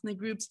racial and ethnic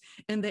groups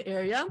in the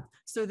area.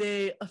 So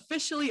they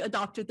officially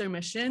adopted their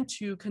mission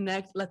to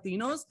connect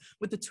Latinos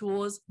with the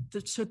tools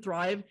to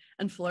thrive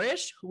and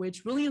flourish,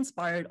 which really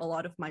inspired a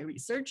lot of my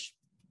research.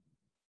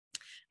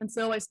 And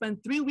so I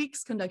spent 3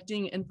 weeks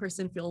conducting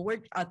in-person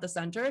fieldwork at the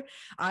center.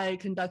 I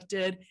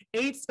conducted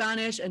 8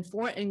 Spanish and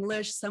 4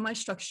 English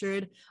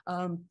semi-structured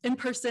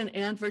in-person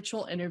and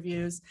virtual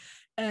interviews.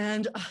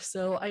 And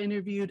so I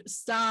interviewed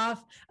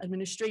staff,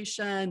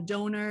 administration,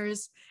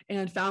 donors,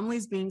 and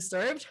families being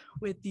served,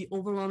 with the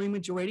overwhelming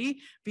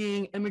majority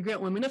being immigrant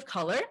women of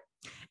color.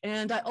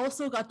 And I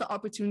also got the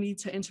opportunity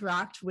to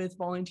interact with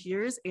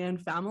volunteers and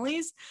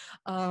families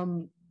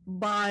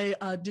by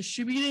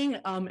distributing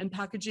and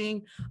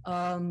packaging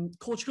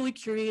culturally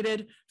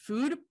curated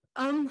food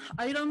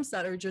items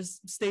that are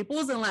just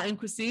staples in Latin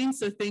cuisine.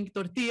 So think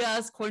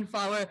tortillas, corn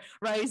flour,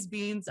 rice,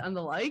 beans, and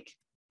the like.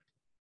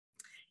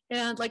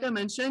 And like I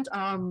mentioned,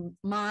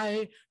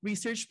 my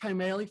research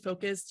primarily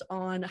focused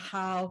on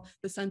how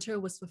the center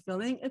was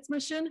fulfilling its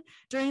mission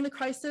during the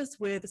crisis,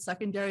 with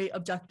secondary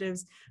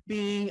objectives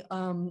being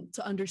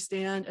to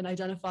understand and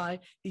identify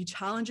the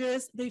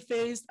challenges they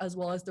faced, as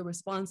well as the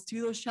response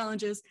to those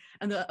challenges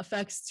and the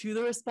effects to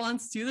the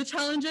response to the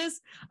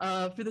challenges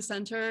for the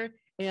center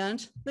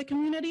and the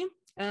community.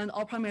 And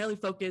I'll primarily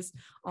focus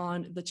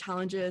on the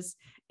challenges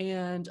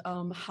and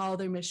how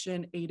their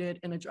mission aided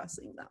in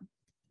addressing them.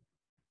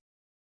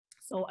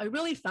 So I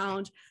really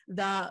found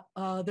that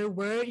there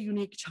were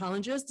unique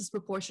challenges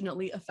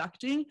disproportionately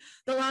affecting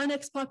the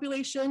Latinx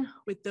population,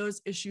 with those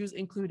issues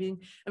including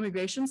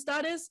immigration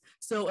status.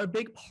 So a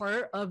big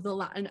part of the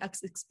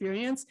Latinx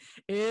experience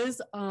is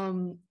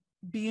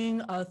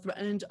being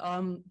threatened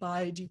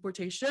by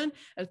deportation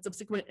and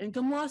subsequent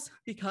income loss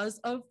because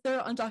of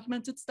their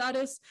undocumented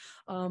status,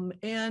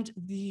 and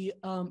the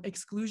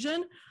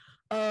exclusion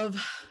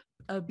of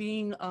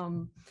being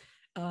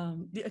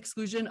the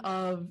exclusion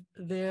of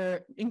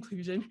their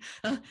inclusion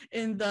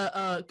in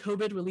the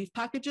COVID relief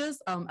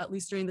packages, at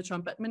least during the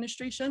Trump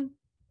administration.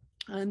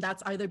 And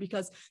that's either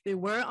because they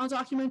were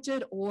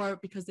undocumented or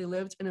because they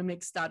lived in a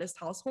mixed status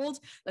household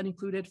that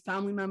included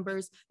family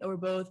members that were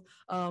both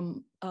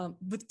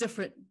with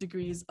different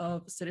degrees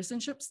of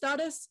citizenship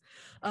status.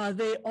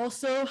 They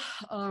also,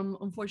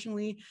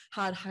 unfortunately,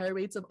 had higher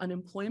rates of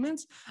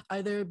unemployment,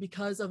 either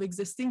because of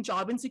existing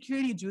job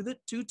insecurity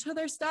due to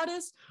their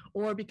status,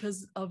 or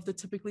because of the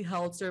typically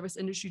held service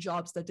industry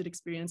jobs that did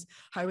experience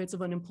high rates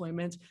of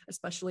unemployment,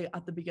 especially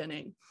at the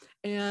beginning.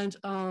 And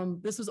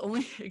this was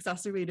only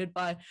exacerbated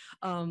by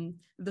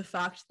the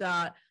fact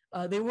that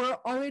they were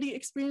already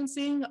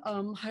experiencing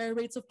higher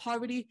rates of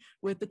poverty,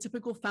 with the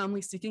typical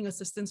family seeking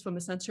assistance from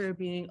the center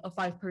being a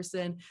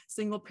 5-person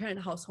single parent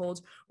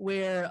household,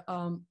 where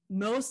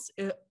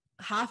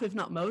half, if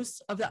not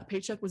most, of that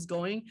paycheck was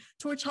going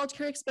toward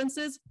childcare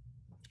expenses.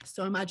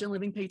 So imagine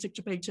living paycheck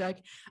to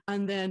paycheck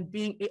and then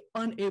being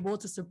unable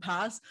to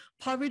surpass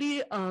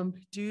poverty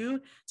due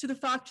to the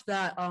fact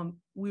that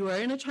we were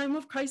in a time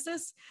of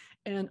crisis.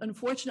 And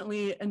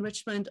unfortunately,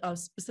 enrichment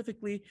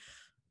specifically,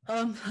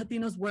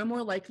 Latinos were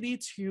more likely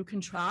to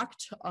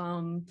contract,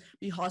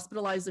 be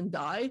hospitalized, and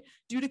die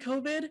due to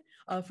COVID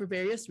for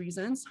various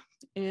reasons.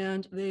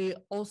 And they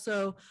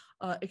also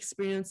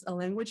experienced a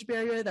language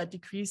barrier that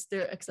decreased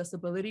their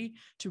accessibility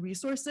to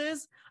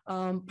resources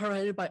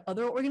provided by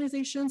other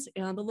organizations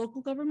and the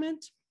local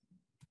government.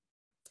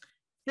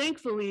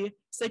 Thankfully,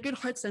 Sacred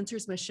Heart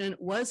Center's mission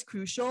was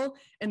crucial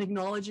in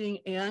acknowledging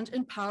and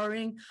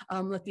empowering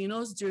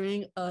Latinos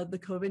during the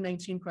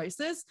COVID-19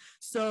 crisis.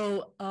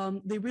 So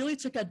they really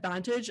took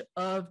advantage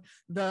of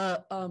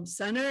the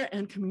center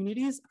and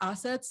community's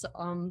assets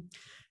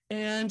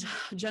and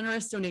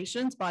generous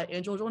donations by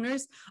angel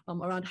donors,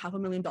 around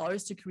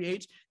 $500,000, to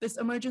create this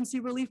emergency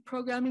relief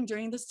programming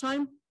during this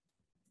time.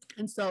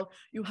 And so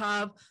you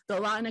have the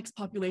Latinx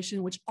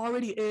population, which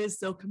already is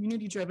so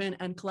community-driven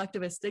and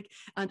collectivistic,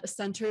 and a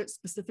center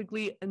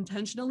specifically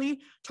intentionally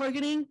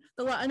targeting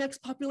the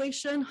Latinx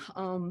population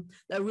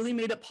that really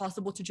made it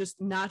possible to just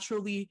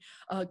naturally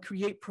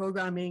create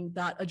programming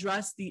that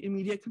addressed the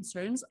immediate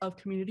concerns of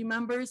community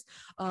members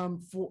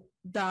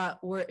that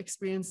were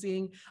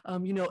experiencing,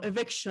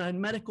 eviction,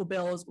 medical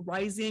bills,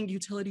 rising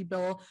utility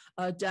bill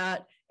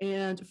debt,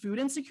 and food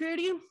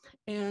insecurity.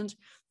 And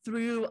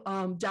through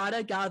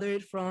data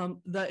gathered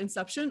from the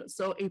inception,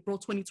 so April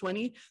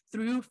 2020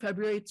 through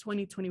February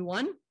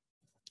 2021,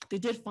 they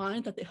did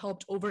find that they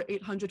helped over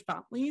 800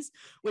 families,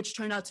 which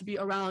turned out to be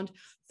around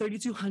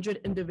 3,200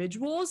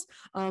 individuals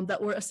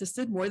that were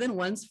assisted more than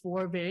once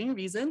for varying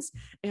reasons,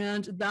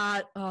 and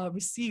that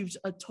received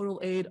a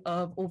total aid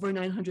of over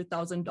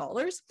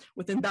 $900,000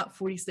 within that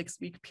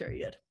 46-week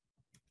period.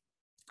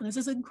 This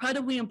is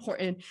incredibly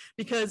important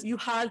because you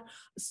had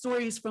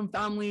stories from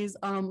families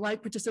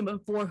like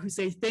participant 4 who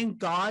say, thank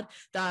God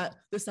that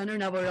the center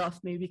never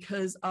left me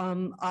because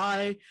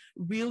I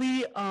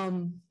really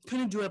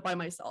couldn't do it by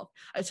myself.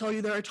 I tell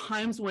you, there are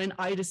times when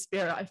I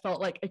despair. I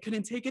felt like I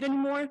couldn't take it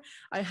anymore.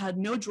 I had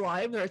no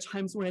drive. There are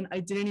times when I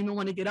didn't even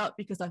want to get up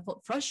because I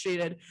felt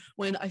frustrated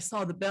when I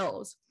saw the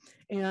bells.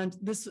 And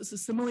this is a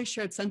similarly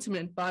shared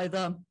sentiment by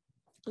the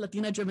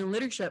Latina-driven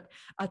leadership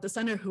at the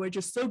center, who are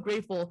just so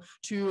grateful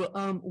to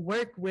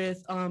work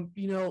with,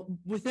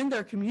 within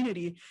their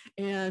community.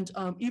 And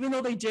even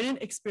though they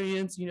didn't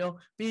experience,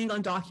 being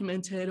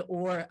undocumented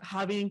or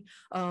having,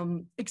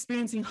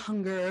 experiencing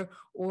hunger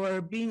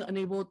or being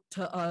unable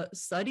to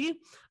study,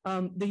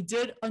 they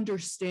did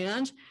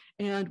understand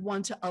and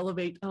want to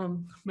elevate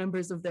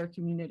members of their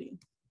community.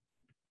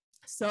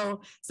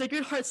 So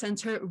Sacred Heart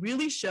Center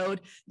really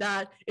showed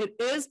that it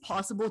is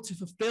possible to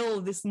fulfill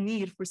this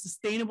need for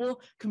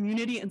sustainable,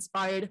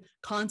 community-inspired,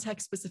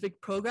 context-specific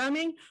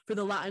programming for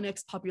the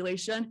Latinx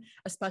population,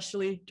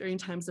 especially during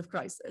times of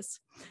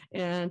crisis.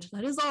 And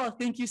that is all.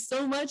 Thank you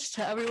so much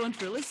to everyone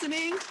for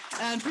listening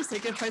and for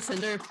Sacred Heart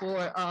Center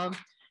for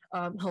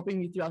helping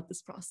me throughout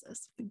this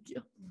process. Thank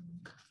you.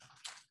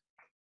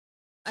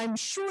 I'm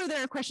sure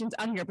there are questions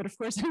on here, but of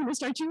course I'm going to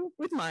start you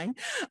with mine.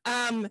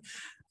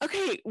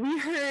 Okay, we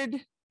heard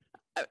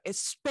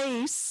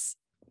space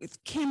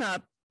came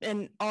up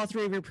in all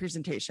three of your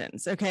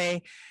presentations.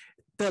 Okay,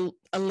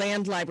 a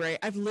land library.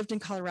 I've lived in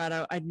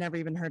Colorado. I'd never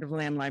even heard of a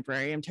land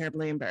library. I'm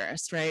terribly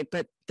embarrassed, right?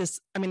 But this,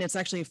 I mean, it's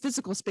actually a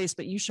physical space,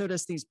 but you showed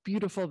us these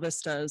beautiful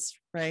vistas,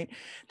 right?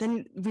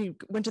 Then we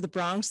went to the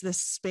Bronx,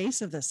 this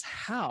space of this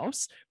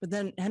house. But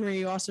then, Henry,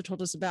 you also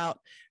told us about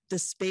the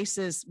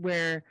spaces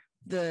where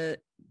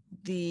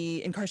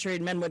the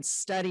incarcerated men would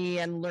study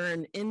and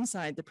learn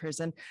inside the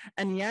prison.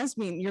 And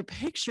Yasmin, your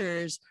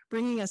pictures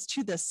bringing us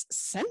to this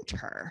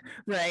center,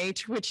 right?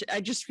 Which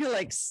I just feel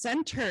like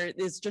center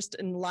is just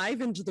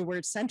enlivened the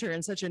word center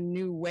in such a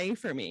new way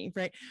for me,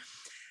 right?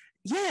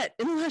 Yet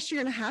in the last year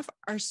and a half,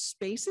 our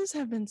spaces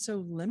have been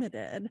so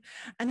limited.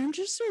 And I'm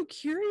just so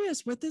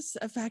curious what this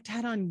effect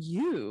had on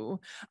you.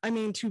 I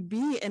mean, to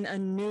be in a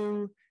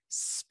new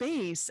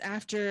space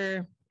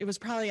after it was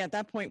probably at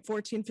that point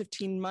 14,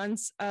 15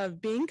 months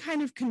of being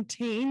kind of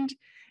contained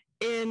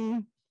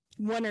in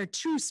one or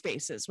two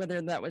spaces,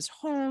 whether that was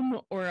home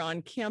or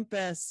on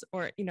campus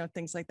or,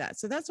 things like that.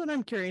 So that's what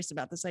I'm curious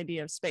about, this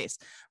idea of space.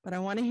 But I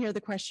want to hear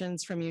the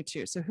questions from you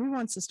too. So who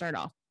wants to start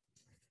off?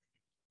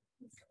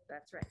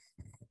 That's right.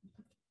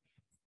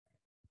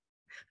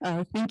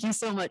 Thank you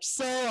so much.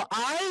 So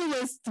I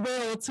was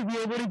thrilled to be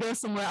able to go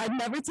somewhere. I'd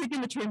never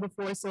taken the train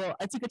before, so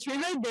I took a train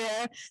right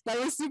there. That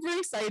was super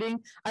exciting.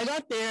 I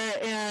got there,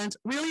 and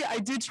really I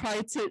did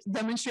try to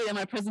demonstrate in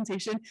my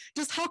presentation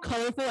just how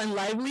colorful and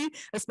lively,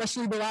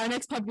 especially the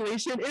Latinx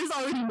population, is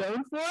already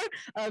known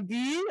for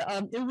being.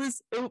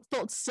 It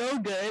felt so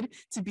good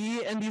to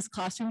be in these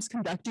classrooms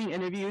conducting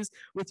interviews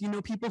with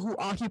people who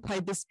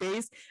occupied the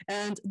space.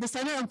 And the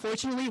center,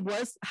 unfortunately,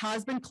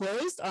 has been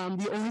closed.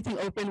 The only thing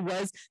open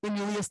was the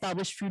newly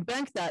established food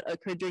bank that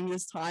occurred during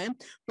this time,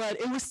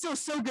 but it was still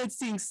so good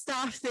seeing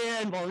staff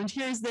there and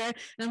volunteers there. And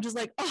I'm just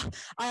like, oh,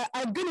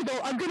 I'm gonna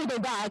go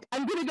back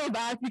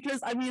because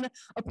I mean,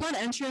 upon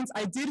entrance,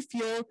 I did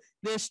feel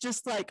this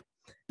just like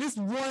this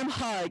warm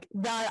hug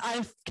that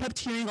I've kept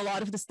hearing a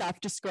lot of the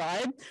staff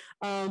describe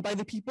by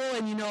the people.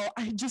 And,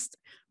 I just,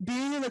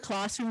 being in the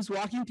classrooms,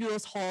 walking through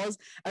those halls,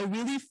 I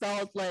really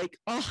felt like,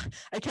 oh,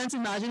 I can't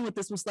imagine what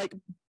this was like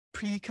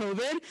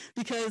pre-COVID,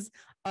 because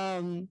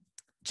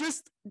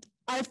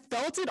I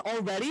felt it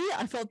already.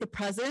 I felt the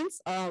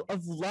presence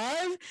of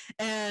love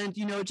and,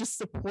 just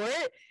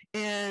support.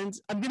 And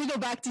I'm going to go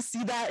back to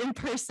see that in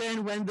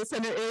person when the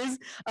center is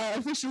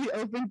officially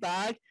opened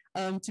back,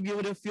 to be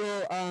able to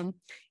feel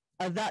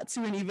that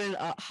to an even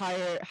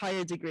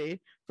higher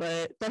degree.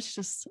 But that's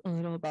just a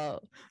little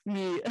about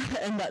me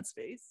and that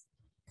space.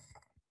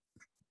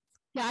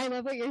 Yeah, I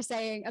love what you're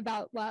saying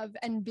about love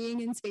and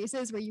being in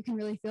spaces where you can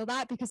really feel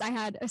that, because I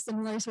had a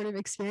similar sort of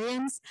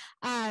experience.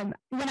 When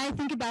I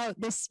think about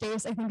this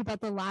space, I think about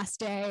the last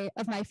day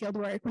of my field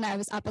work when I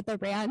was up at the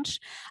ranch,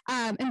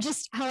 and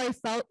just how I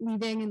felt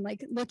leaving and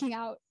like looking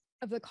out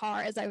of the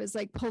car as I was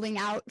like pulling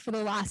out for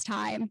the last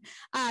time,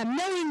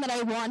 knowing that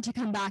I want to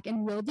come back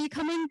and will be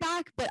coming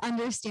back, but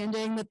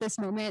understanding that this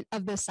moment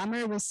of the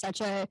summer was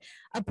such a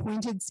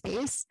pointed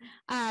space,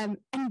 and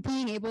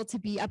being able to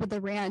be up at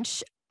the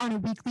ranch on a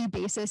weekly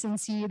basis and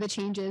see the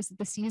changes that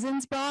the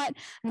seasons brought.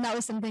 And that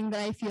was something that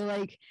I feel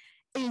like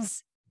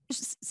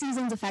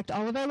seasons affect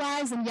all of our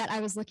lives. And yet I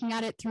was looking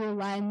at it through a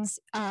lens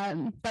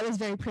that was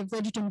very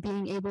privileged in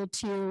being able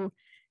to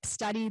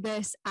study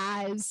this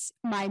as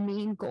my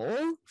main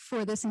goal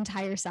for this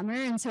entire summer.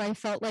 And so I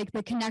felt like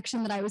the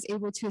connection that I was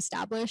able to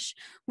establish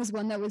was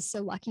one that was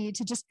so lucky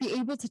to just be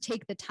able to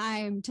take the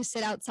time to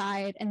sit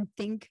outside and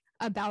think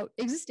about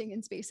existing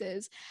in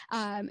spaces,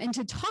 and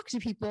to talk to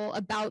people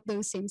about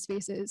those same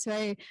spaces.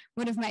 So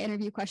one of my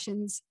interview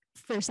questions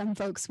for some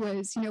folks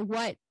was,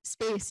 what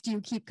space do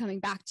you keep coming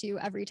back to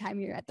every time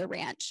you're at the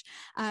ranch?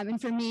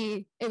 And for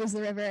me, it was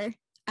the river.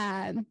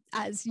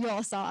 As you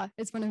all saw,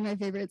 it's one of my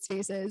favorite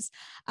spaces.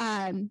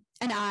 And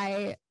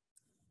I,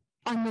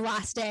 on the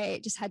last day,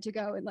 just had to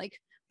go and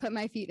put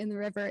my feet in the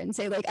river and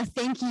say a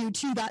thank you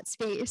to that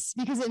space,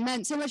 because it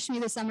meant so much to me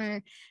this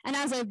summer. And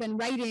as I've been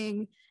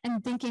writing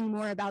and thinking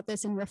more about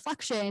this in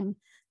reflection,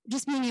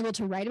 just being able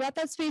to write about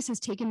that space has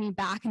taken me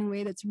back in a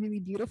way that's really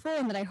beautiful,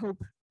 and that I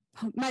hope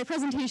my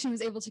presentation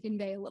was able to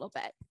convey a little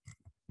bit.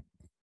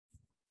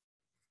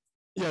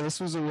 Yeah,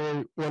 this was a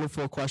really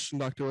wonderful question,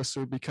 Dr.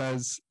 Lister,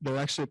 because there are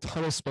actually a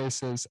ton of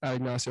spaces at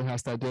Ignacio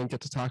House that I didn't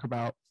get to talk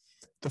about.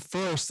 The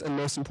first and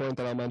most important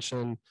that I'll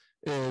mention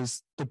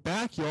is the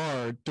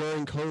backyard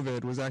during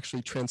COVID was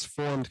actually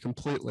transformed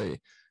completely.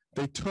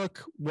 They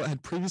took what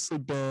had previously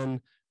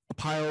been a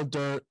pile of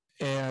dirt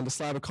and a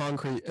slab of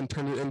concrete and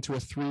turned it into a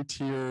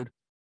 3-tiered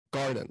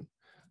garden,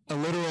 a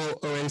literal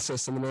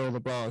oasis in the middle of the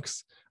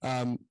Bronx,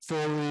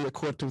 fully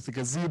equipped with a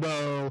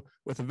gazebo,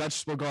 with a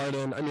vegetable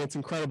garden. I mean, it's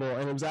incredible.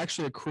 And it was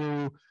actually a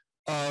crew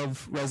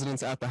of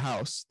residents at the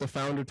house. The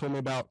founder told me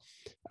about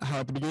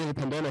how at the beginning of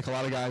the pandemic, a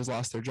lot of guys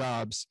lost their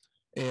jobs.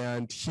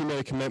 And he made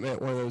a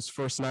commitment one of those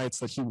first nights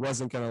that he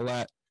wasn't going to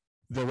let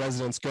the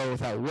residents go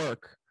without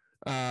work.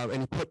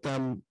 And he put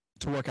them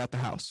to work at the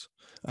house.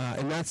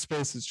 And that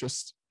space is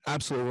just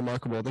absolutely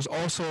remarkable. There's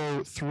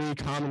also 3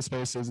 common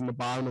spaces in the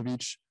bottom of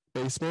each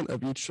basement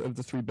of each of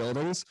the 3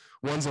 buildings.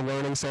 One's a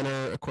learning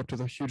center equipped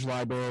with a huge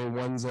library.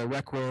 One's a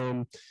rec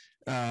room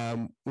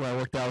where I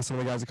worked out with some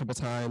of the guys a couple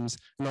times.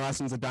 And the last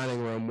one's a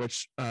dining room,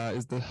 which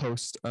is the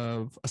host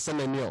of a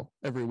Sunday meal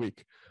every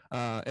week.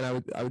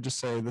 And I would just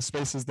say the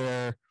spaces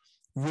there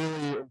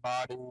really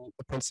embody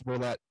the principle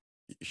that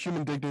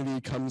human dignity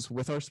comes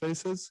with our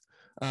spaces.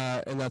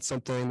 And that's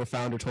something the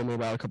founder told me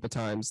about a couple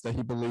times, that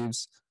he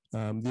believes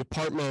the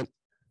apartment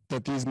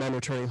that these men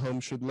returning home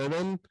should live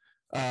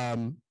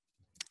in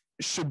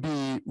should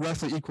be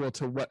roughly equal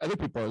to what other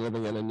people are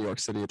living in New York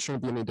City. It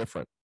shouldn't be any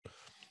different.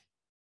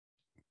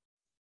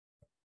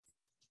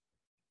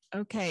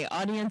 Okay,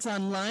 audience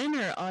online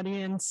or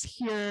audience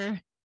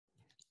here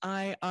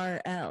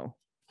IRL?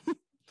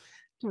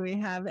 Do we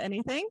have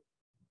anything?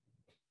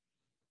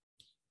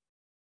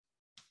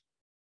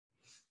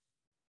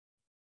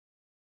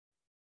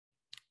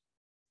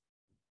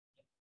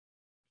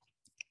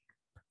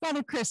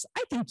 Father Chris,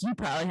 I think you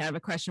probably have a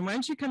question. Why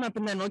don't you come up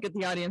and then we'll get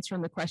the audience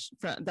from the question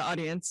from the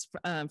audience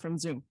from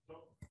Zoom.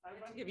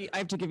 I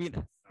have to give you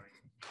this.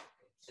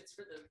 It's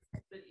for the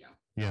video.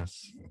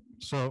 Yes.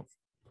 So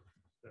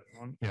that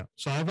one, yeah.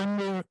 So I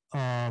wonder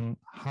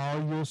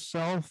how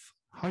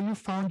you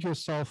found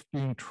yourself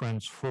being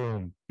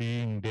transformed,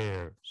 being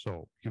there.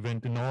 So you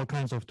went in all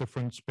kinds of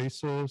different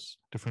spaces,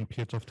 different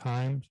periods of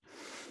time.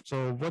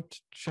 So what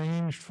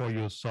changed for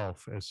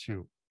yourself as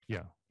you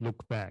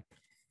look back?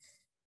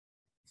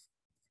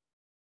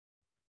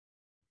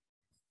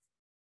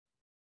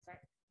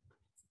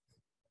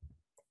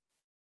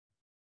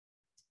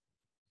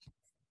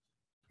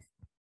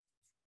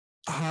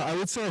 I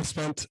would say I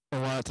spent a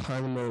lot of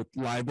time in the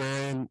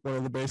library in one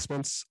of the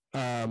basements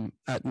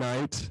at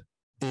night.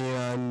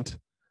 And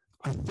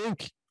I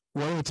think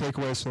one of the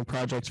takeaways from the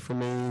project for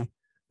me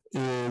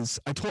is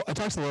I talked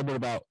a little bit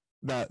about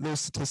that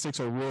those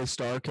statistics are really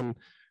stark, and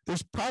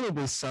there's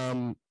probably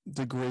some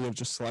degree of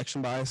just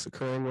selection bias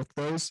occurring with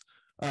those.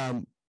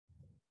 But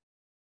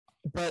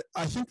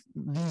I think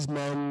these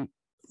men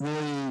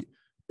really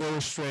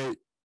illustrate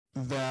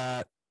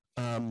that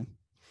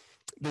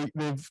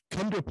they've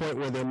come to a point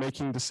where they're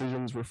making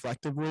decisions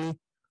reflectively.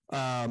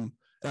 And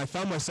I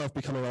found myself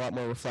becoming a lot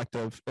more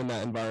reflective in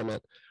that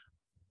environment.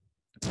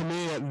 To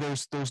me,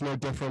 there's no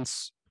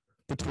difference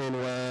between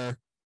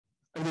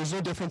there's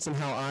no difference in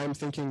how I'm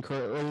thinking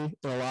currently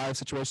in a lot of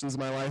situations in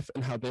my life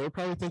and how they were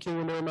probably thinking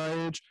when they were my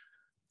age.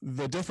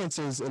 The difference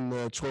is in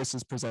the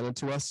choices presented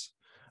to us.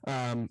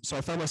 So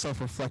I found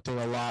myself reflecting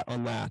a lot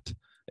on that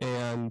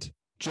and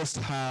just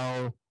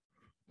how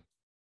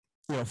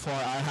far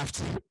I have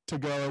to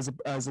go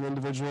as an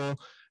individual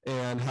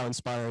and how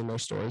inspiring their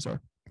stories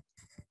are.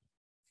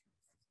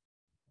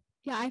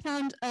 Yeah, I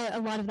found a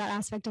lot of that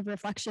aspect of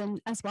reflection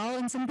as well.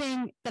 And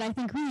something that I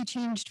think really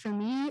changed for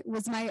me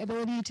was my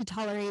ability to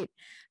tolerate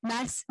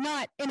mess,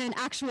 not in an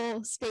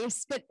actual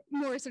space, but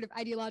more sort of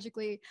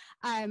ideologically.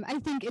 I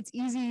think it's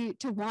easy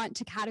to want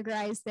to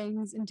categorize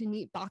things into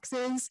neat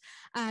boxes.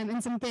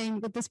 And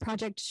something that this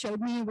project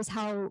showed me was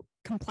how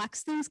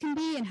complex things can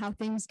be and how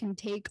things can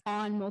take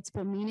on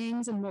multiple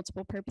meanings and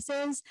multiple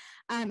purposes,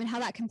 and how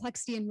that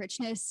complexity and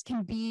richness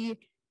can be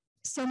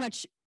so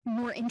much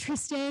more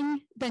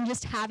interesting than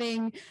just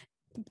having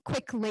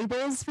quick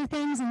labels for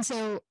things. And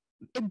so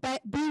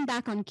being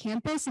back on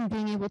campus and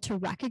being able to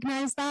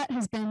recognize that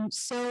has been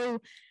so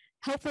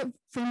helpful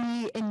for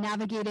me in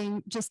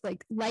navigating just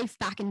like life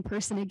back in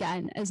person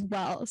again as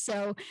well.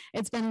 So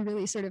it's been a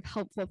really sort of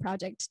helpful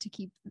project to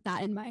keep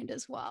that in mind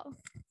as well.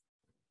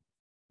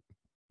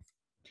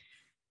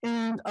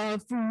 And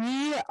for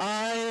me,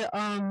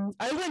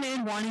 I went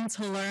in wanting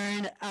to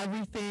learn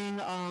everything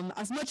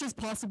as much as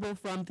possible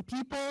from the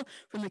people,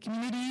 from the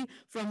community,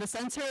 from the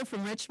center,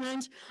 from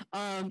Richmond.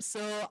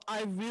 So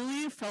I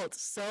really felt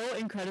so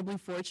incredibly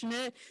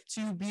fortunate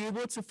to be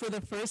able to, for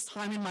the first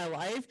time in my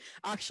life,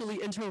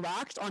 actually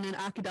interact on an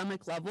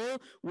academic level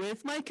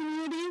with my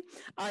community.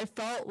 I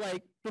felt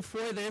like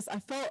before this,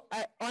 I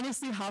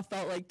honestly have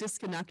felt like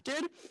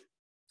disconnected.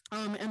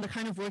 And the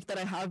kind of work that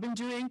I have been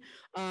doing,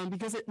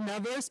 because it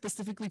never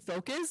specifically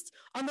focused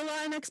on the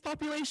Latinx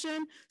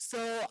population.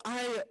 So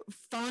I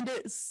found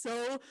it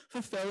so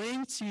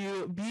fulfilling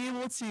to be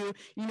able to,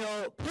 you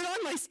know, put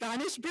on my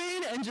Spanish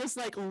brain and just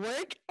like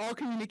work all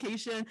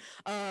communication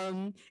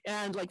and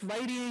like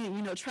writing,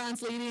 you know,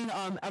 translating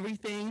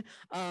everything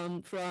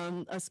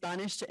from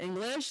Spanish to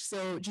English.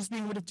 So just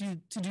being able to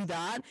do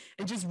that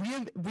and just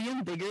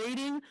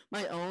reinvigorating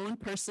my own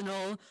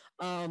personal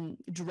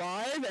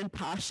drive and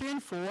passion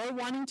for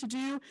wanting to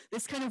do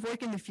this kind of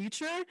work in the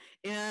future,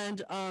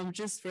 and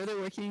just further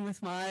working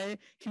with my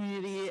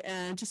community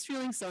and just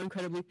feeling so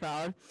incredibly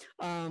proud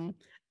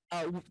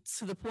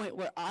to the point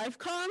where I've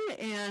come,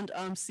 and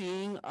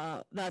seeing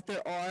that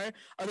there are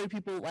other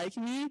people like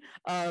me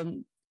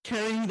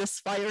carrying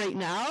this fight right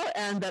now,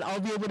 and that I'll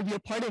be able to be a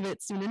part of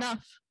it soon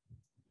enough.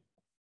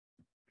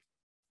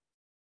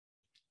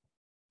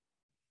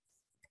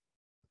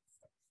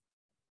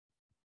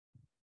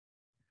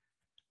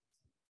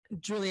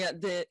 Julia,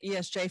 the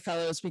ESJ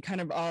fellows, we kind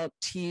of all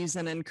tease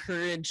and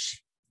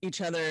encourage each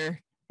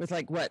other with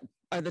like what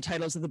are the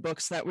titles of the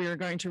books that we are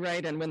going to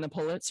write and win the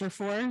Pulitzer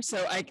for.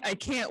 So I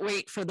can't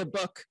wait for the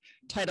book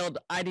titled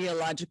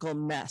Ideological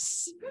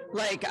Mess.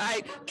 Like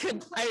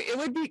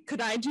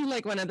could I do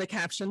like one of the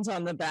captions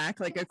on the back,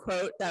 like a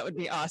quote? That would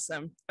be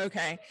awesome.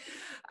 Okay.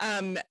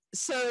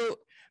 So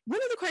one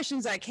of the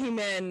questions that came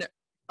in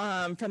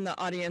from the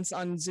audience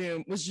on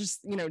Zoom was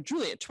just, you know,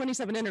 Julia,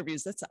 27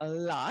 interviews, that's a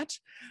lot.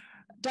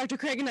 Dr.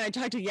 Craig and I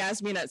talked to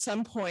Yasmin at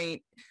some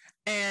point,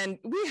 and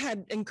we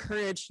had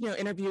encouraged, you know,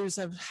 interviews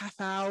of half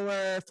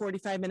hour,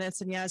 45 minutes,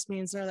 and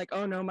Yasmin's are like,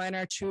 oh no, mine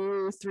are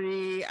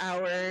 2-3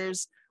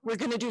 hours. We're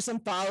going to do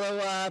some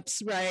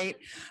follow-ups, right?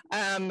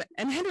 And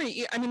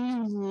Henry, I mean,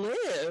 you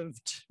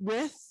lived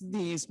with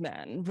these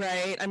men,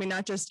 right? I mean,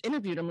 not just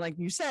interviewed them, like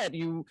you said,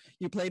 you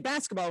played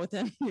basketball with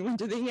them, you went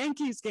to the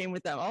Yankees game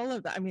with them, all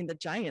of that. I mean, the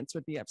Giants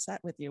would be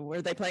upset with you.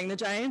 Were they playing the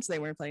Giants? They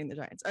weren't playing the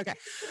Giants. Okay.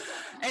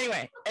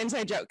 Anyway,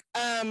 inside joke.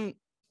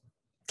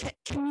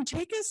 Can you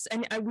take us,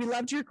 and we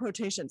loved your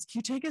quotations, can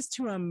you take us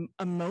to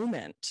a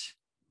moment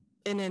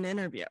in an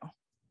interview?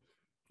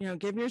 You know,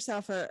 give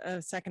yourself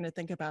a second to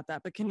think about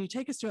that, but can you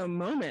take us to a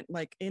moment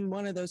like in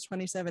one of those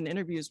 27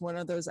 interviews, one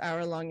of those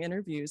hour-long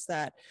interviews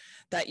that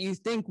you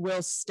think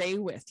will stay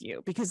with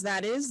you? Because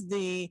that is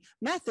the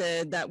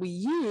method that we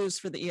use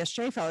for the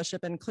ESJ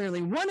fellowship, and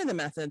clearly one of the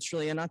methods,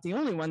 Julia, not the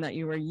only one that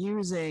you were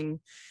using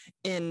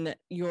in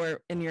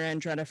your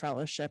Andretta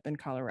fellowship in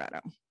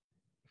Colorado.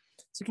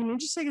 So can you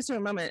just take us to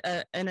a moment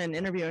in an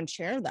interview and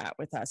share that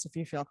with us if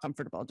you feel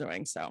comfortable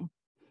doing so?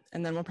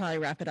 And then we'll probably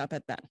wrap it up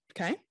at that,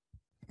 okay?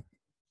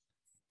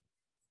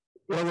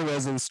 One of the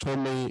residents told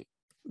me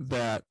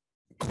that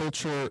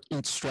culture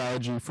eats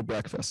strategy for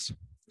breakfast.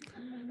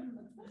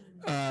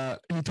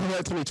 He told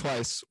that to me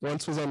twice.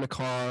 Once was on the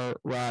car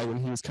ride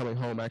when he was coming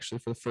home, actually,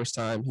 for the first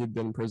time. He'd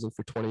been in prison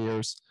for 20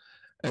 years.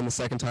 And the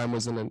second time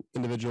was in an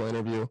individual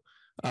interview.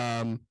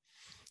 And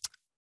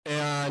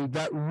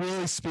that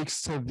really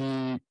speaks to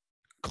the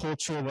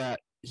culture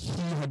that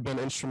he had been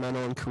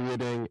instrumental in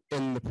creating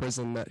in the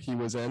prison that he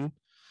was in.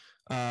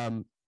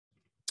 And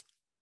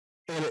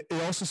it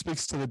also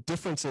speaks to the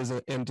differences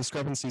and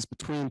discrepancies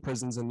between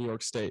prisons in New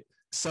York State.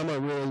 Some are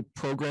really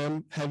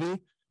program heavy,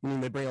 meaning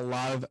they bring a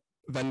lot of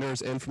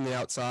vendors in from the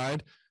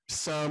outside.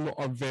 Some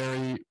are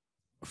very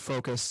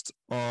focused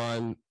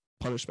on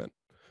punishment.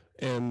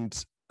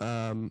 And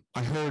I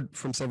heard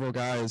from several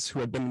guys who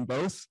had been in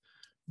both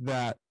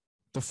that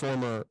the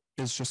former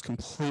is just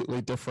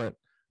completely different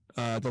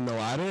than the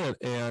latter.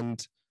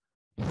 And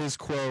his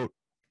quote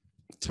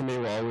to me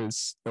will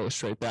always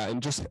illustrate that,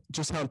 and just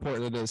how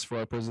important it is for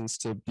our prisons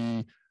to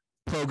be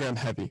program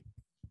heavy.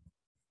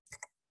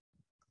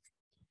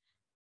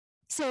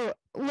 So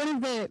one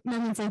of the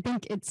moments, I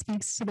think it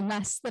speaks to the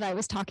mess that I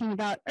was talking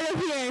about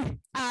earlier.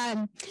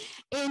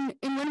 In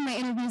one of my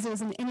interviews, it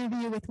was an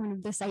interview with one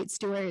of the site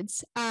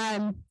stewards,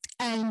 and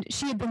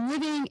she had been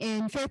living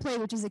in Fairplay,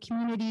 which is a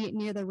community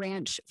near the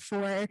ranch,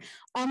 for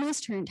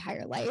almost her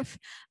entire life.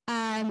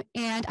 And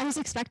I was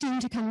expecting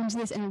to come into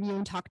this interview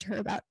and talk to her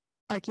about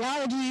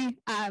archaeology,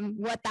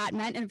 what that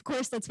meant. And of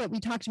course, that's what we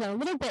talked about a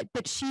little bit,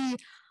 but she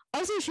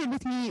also shared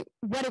with me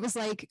what it was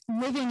like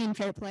living in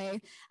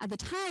Fairplay at the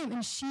time.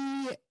 And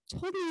she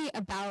told me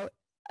about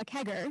a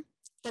kegger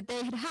that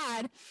they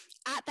had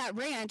at that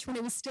ranch when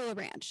it was still a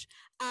ranch.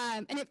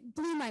 And it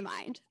blew my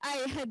mind.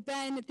 I had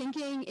been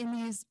thinking in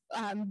these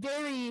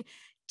very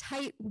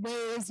tight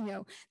ways, you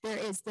know, there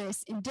is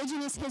this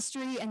indigenous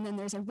history, and then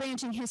there's a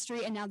ranching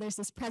history, and now there's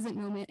this present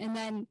moment. And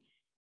then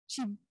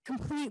she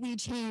completely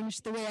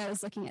changed the way I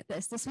was looking at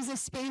this. This was a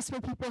space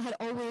where people had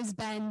always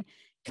been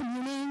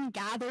communing,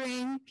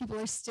 gathering, people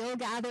are still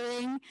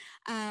gathering,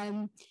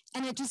 and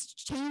it just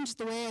changed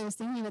the way I was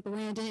thinking about the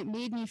land, and it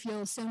made me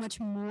feel so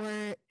much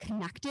more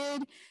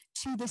connected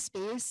to the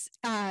space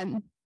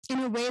in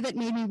a way that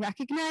made me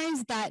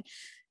recognize that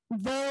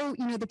though,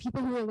 you know, the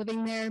people who were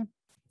living there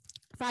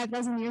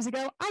 5,000 years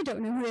ago, I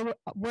don't know who they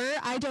were.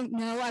 I don't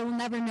know. I will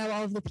never know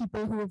all of the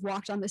people who have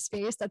walked on this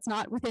space. That's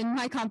not within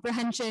my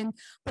comprehension,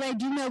 but I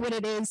do know what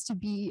it is to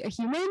be a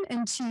human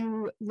and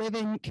to live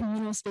in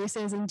communal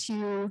spaces and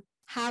to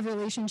have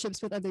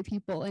relationships with other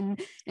people. And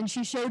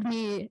she showed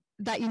me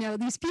that, you know,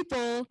 these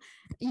people,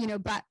 you know,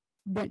 but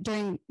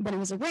during when it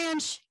was a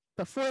ranch,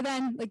 before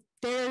then, like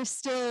they're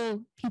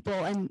still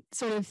people, and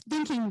sort of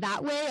thinking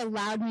that way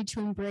allowed me to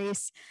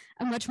embrace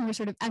a much more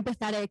sort of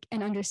empathetic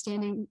and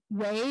understanding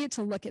way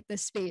to look at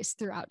this space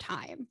throughout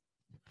time.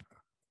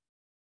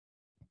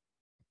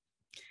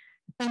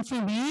 And for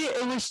me,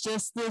 it was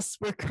just this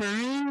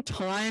recurring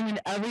time in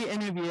every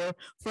interview,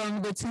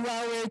 from the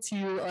 2-hour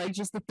to like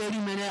just the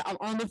 30-minute, I'm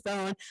on the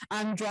phone,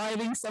 I'm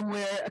driving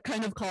somewhere,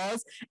 kind of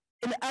calls.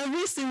 In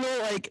every single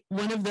like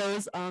one of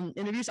those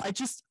interviews,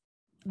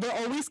 there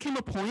always came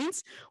a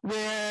point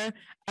where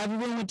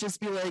everyone would just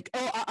be like,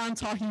 oh, I'm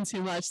talking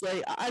too much.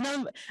 Like, and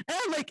I'm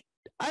like,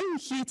 I'm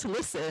here to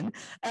listen.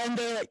 And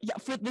they're like,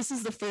 yeah, this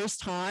is the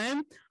first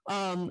time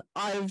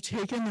I've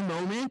taken the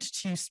moment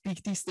to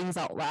speak these things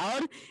out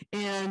loud.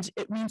 And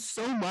it means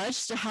so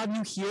much to have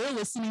you here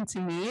listening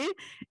to me.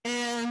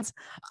 And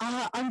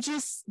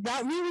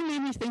that really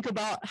made me think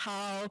about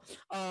how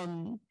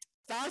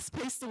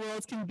fast-paced the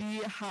world can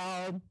be,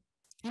 how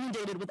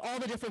inundated with all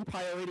the different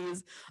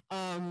priorities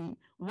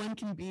one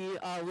can be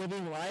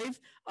living life,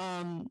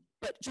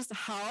 but just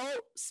how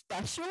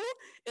special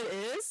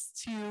it is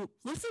to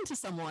listen to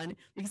someone,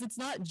 because it's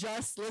not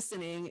just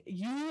listening.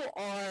 You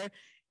are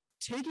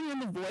taking in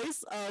the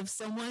voice of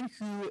someone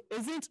who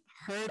isn't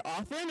heard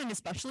often, and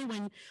especially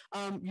when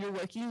you're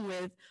working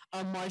with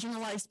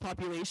marginalized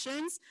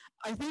populations.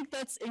 I think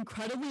that's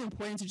incredibly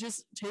important, to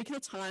just take the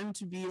time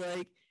to be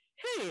like,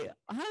 hey,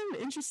 I'm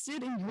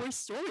interested in your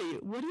story.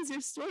 What is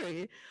your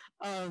story?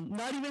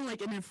 Not even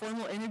like an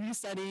informal interview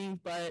setting,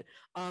 but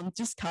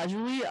just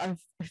casually, I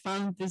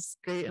found this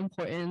great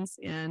importance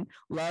and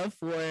love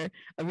for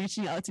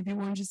reaching out to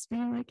people and just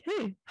being like,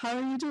 hey, how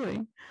are you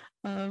doing?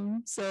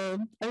 So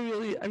I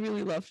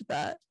really loved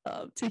that,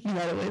 taking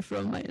that away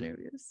from my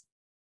interviews.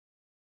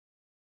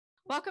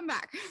 Welcome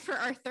back for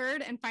our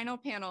third and final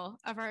panel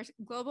of our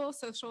Global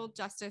Social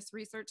Justice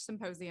Research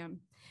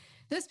Symposium.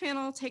 This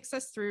panel takes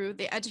us through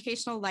the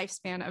educational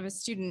lifespan of a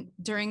student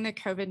during the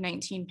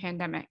COVID-19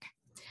 pandemic.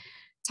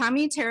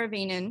 Tommy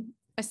Teravainen,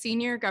 a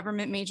senior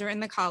government major in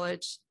the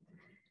college,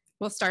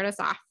 will start us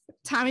off.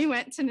 Tommy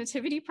went to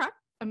Nativity Prep,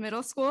 a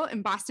middle school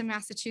in Boston,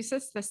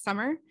 Massachusetts this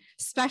summer.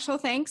 Special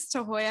thanks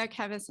to Hoya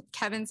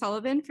Kevin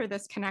Sullivan for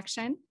this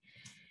connection.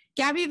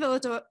 Gabby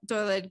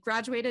Villadoilid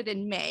graduated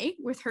in May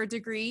with her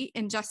degree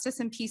in Justice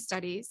and Peace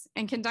Studies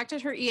and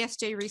conducted her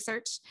ESJ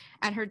research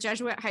at her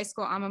Jesuit high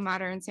school alma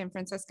mater in San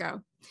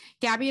Francisco.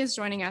 Gabby is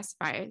joining us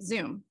via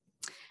Zoom.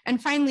 And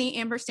finally,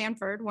 Amber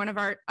Stanford, one of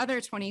our other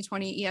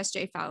 2020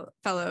 ESJ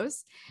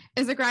fellows,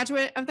 is a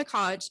graduate of the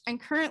college and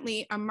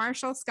currently a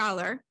Marshall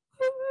Scholar,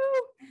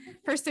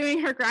 pursuing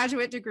her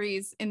graduate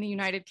degrees in the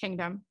United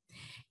Kingdom.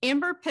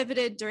 Amber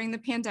pivoted during the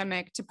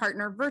pandemic to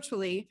partner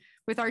virtually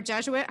with our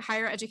Jesuit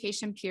higher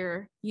education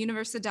peer,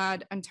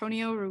 Universidad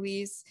Antonio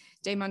Ruiz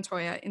de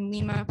Montoya in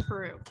Lima,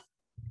 Peru.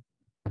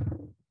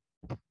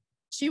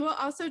 She will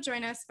also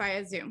join us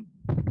via Zoom.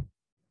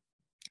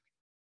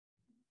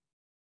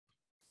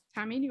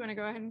 Tommy, do you want to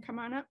go ahead and come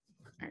on up?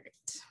 All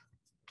right.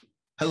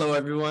 Hello,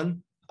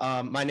 everyone.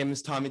 My name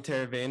is Tommy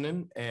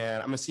Teravainen,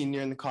 and I'm a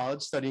senior in the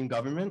college studying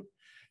government.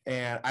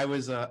 And I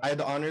had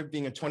the honor of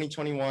being a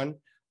 2021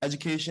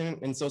 Education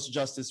and Social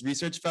Justice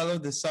Research Fellow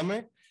this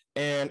summer.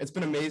 And it's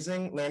been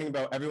amazing learning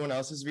about everyone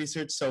else's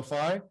research so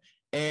far.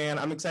 And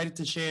I'm excited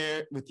to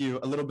share with you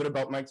a little bit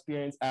about my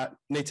experience at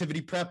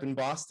Nativity Prep in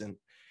Boston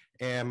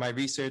and my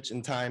research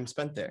and time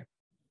spent there.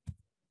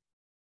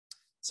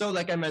 So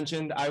like I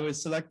mentioned, I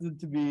was selected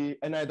to be,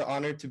 and I had the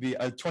honor to be,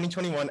 a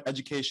 2021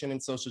 Education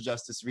and Social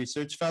Justice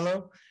Research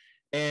Fellow.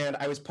 And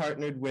I was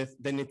partnered with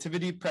the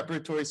Nativity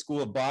Preparatory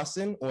School of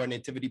Boston, or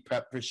Nativity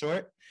Prep for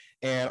short.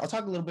 And I'll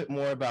talk a little bit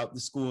more about the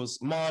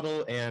school's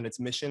model and its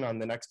mission on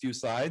the next few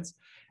slides.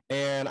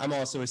 And I'm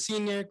also a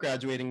senior,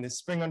 graduating this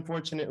spring,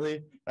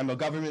 unfortunately. I'm a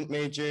government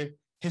major,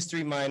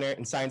 history minor,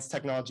 and science,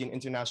 technology, and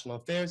international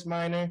affairs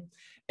minor.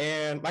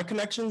 And my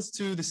connections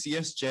to the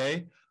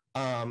CSJ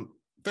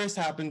first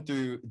happened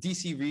through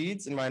DC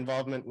Reads and my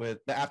involvement with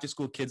the After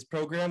School Kids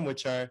program,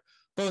 which are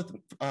both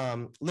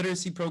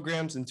literacy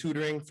programs and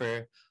tutoring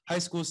for high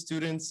school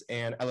students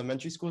and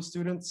elementary school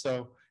students.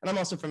 And I'm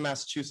also from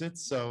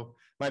Massachusetts, so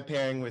my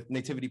pairing with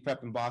Nativity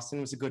Prep in Boston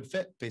was a good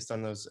fit based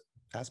on those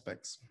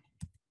aspects.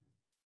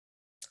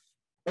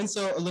 And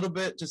so a little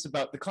bit just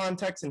about the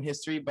context and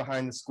history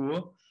behind the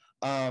school.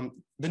 The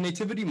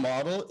Nativity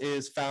model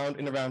is found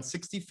in around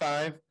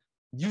 65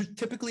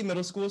 typically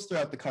middle schools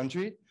throughout the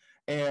country,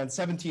 and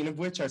 17 of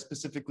which are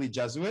specifically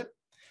Jesuit.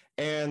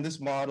 And this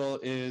model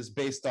is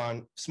based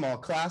on small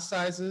class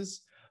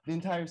sizes. The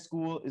entire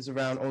school is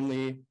around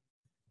only,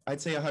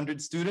 I'd say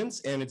 100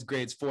 students, and it's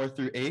grades 4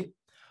 through 8.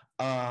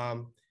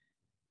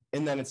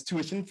 And then it's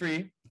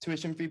tuition-free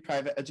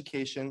private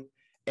education.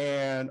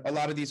 And a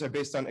lot of these are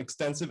based on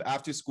extensive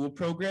after-school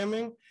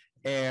programming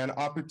and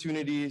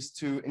opportunities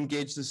to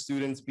engage the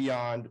students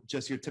beyond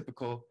just your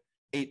typical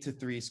 8 to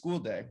 3 school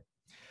day.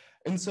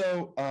 And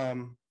so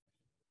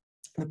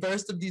the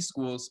first of these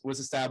schools was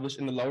established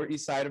in the Lower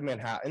East Side of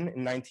Manhattan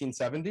in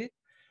 1970.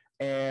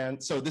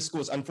 And so this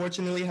school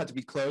unfortunately had to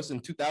be closed in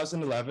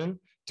 2011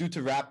 due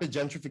to rapid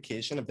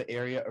gentrification of the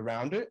area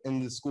around it,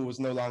 and the school was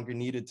no longer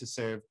needed to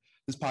serve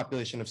this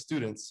population of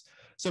students.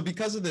 So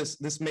because of this,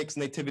 this makes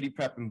Nativity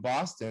Prep in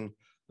Boston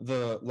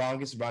the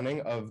longest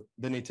running of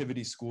the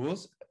Nativity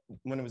schools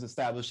when it was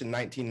established in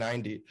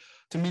 1990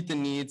 to meet the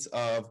needs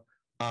of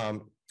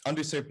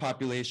underserved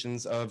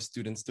populations of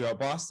students throughout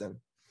Boston.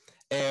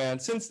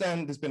 And since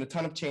then, there's been a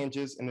ton of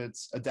changes, and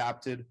it's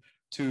adapted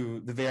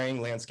to the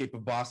varying landscape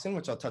of Boston,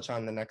 which I'll touch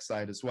on in the next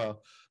slide as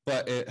well.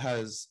 But it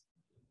has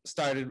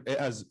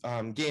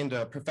gained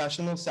a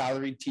professional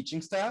salaried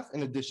teaching staff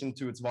in addition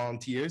to its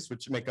volunteers,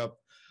 which make up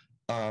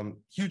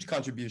huge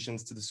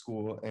contributions to the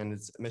school and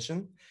its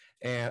mission,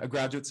 and a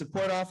graduate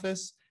support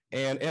office,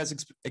 and it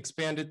has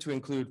expanded to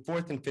include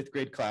 4th and 5th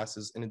grade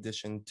classes in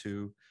addition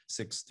to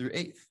 6th through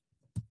 8th.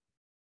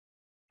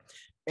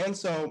 And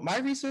so my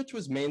research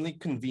was mainly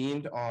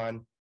convened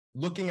on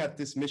looking at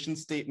this mission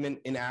statement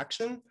in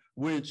action,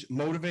 which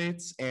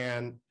motivates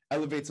and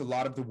elevates a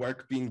lot of the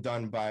work being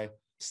done by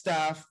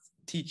staff,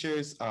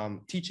 teachers,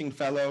 teaching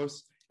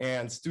fellows,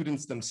 and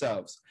students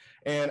themselves.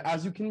 And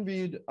as you can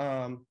read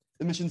the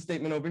mission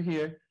statement over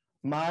here,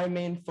 my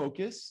main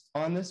focus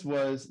on this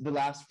was the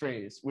last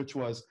phrase, which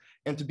was,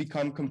 and to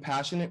become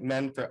compassionate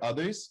men for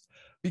others,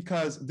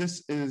 because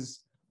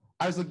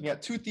I was looking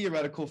at 2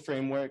 theoretical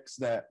frameworks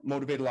that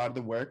motivate a lot of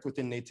the work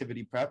within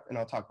Nativity Prep, and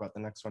I'll talk about the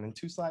next one in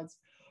 2 slides.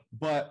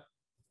 But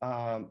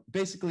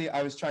basically,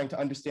 I was trying to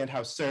understand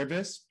how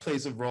service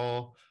plays a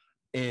role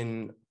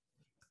in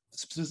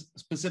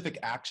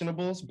specific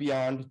actionables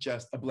beyond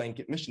just a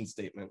blanket mission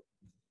statement.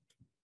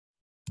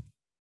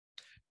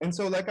 And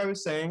so, like I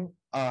was saying,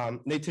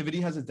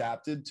 Nativity has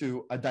adapted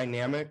to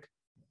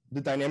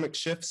the dynamic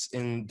shifts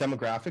in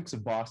demographics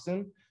of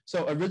Boston.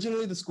 So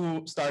originally the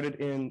school started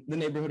in the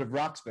neighborhood of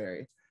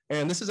Roxbury.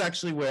 And this is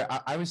actually where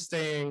I was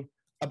staying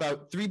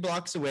about 3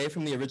 blocks away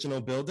from the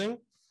original building.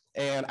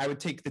 And I would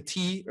take the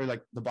T, or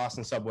like the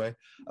Boston subway,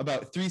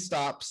 about 3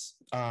 stops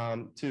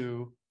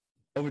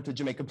over to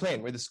Jamaica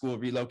Plain, where the school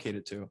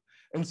relocated to.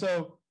 And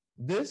so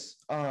this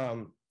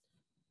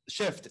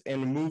shift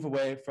and move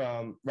away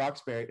from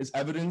Roxbury is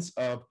evidence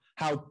of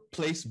how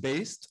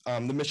place-based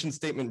the mission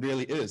statement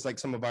really is, like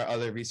some of our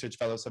other research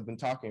fellows have been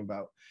talking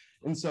about.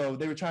 And so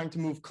they were trying to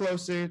move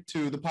closer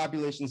to the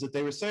populations that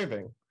they were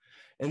serving.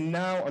 And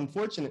now,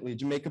 unfortunately,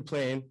 Jamaica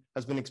Plain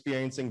has been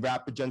experiencing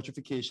rapid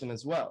gentrification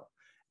as well.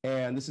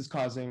 And this is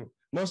causing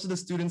most of the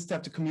students to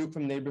have to commute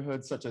from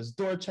neighborhoods such as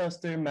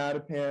Dorchester,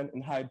 Mattapan,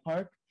 and Hyde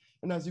Park.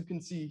 And as you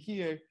can see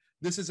here,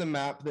 this is a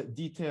map that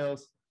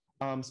details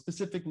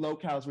specific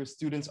locales where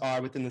students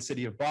are within the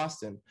city of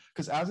Boston.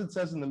 Because as it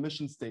says in the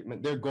mission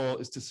statement, their goal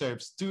is to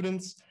serve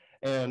students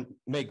and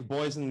make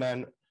boys and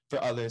men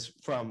for others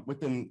from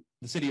within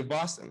the city of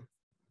Boston.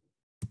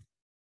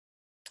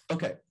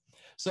 Okay,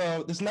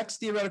 so this next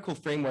theoretical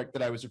framework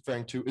that I was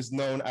referring to is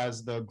known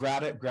as the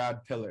grad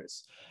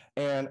pillars.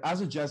 And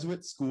as a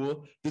Jesuit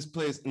school, this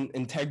plays an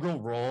integral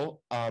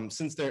role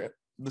since the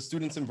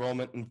students'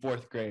 enrollment in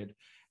 4th grade.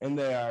 And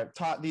they are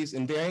taught these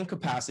in varying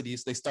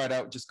capacities. They start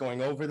out just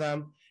going over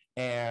them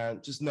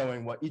and just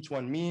knowing what each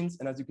one means.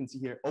 And as you can see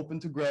here, open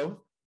to growth,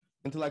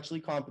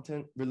 intellectually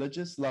competent,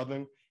 religious,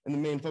 loving, and the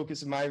main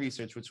focus of my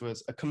research, which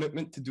was a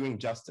commitment to doing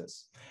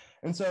justice.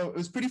 And so it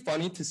was pretty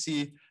funny to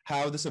see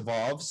how this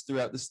evolves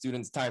throughout the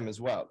students' time as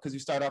well, because you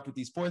start off with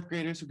these 4th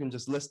graders who can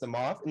just list them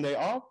off, and they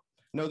all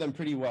know them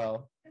pretty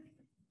well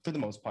for the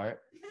most part.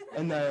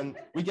 And then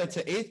we get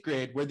to 8th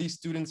grade, where these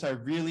students are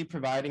really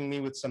providing me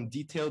with some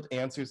detailed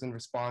answers and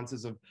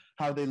responses of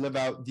how they live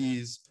out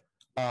these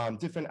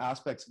different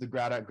aspects of the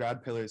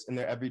grad pillars in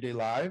their everyday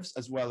lives,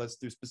 as well as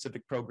through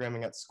specific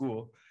programming at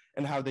school,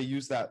 and how they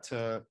use that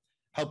to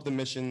help the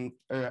mission,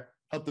 or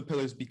help the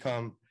pillars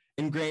become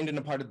ingrained in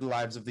a part of the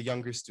lives of the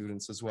younger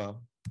students as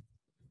well.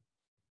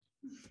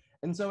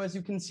 And so as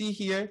you can see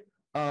here,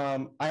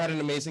 I had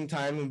an amazing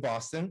time in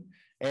Boston,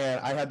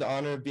 and I had the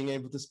honor of being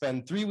able to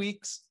spend 3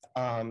 weeks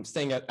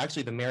staying at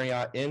actually the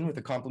Marriott Inn with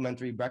a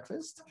complimentary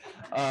breakfast,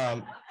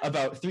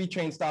 about 3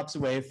 train stops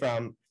away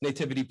from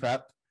Nativity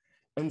Prep.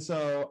 And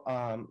so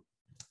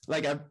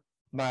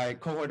my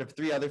cohort of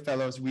 3 other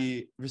fellows,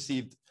 we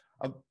received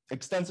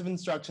extensive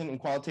instruction in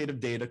qualitative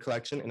data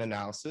collection and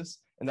analysis,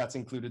 and that's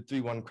included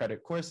 3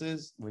 1-credit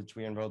courses, which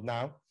we enrolled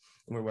now,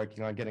 and we're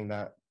working on getting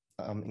that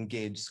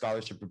engaged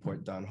scholarship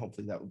report done.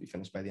 Hopefully that will be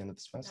finished by the end of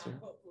the semester.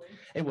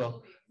 It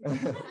will.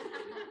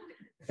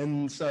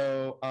 And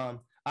so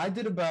I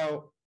did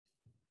about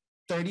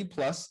 30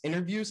 plus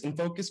interviews in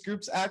focus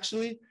groups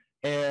actually.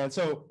 And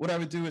so what I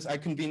would do is I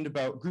convened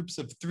about groups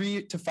of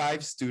 3 to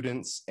 5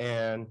 students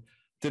and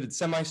did a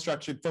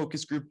semi-structured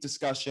focus group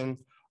discussion,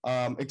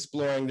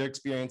 exploring their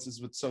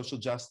experiences with social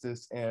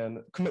justice and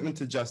commitment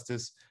to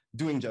justice,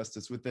 doing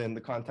justice within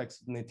the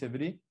context of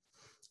Nativity.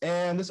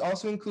 And this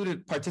also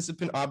included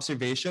participant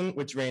observation,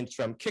 which ranged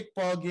from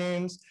kickball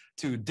games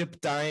to dip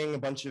dyeing a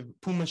bunch of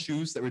Puma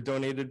shoes that were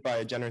donated by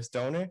a generous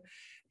donor,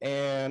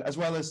 and as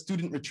well as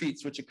student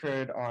retreats, which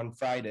occurred on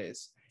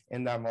Fridays.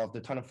 And that involved a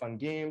ton of fun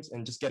games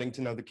and just getting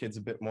to know the kids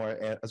a bit more,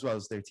 as well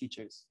as their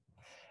teachers.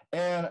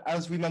 And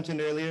as we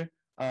mentioned earlier,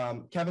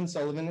 Kevin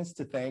Sullivan is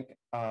to thank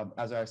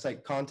as our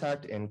site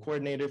contact and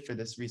coordinator for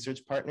this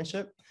research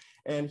partnership.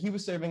 And he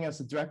was serving as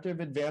the director of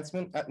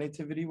advancement at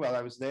Nativity while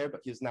I was there,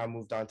 but he has now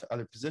moved on to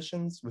other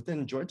positions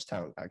within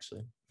Georgetown,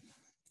 actually.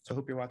 So I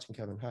hope you're watching,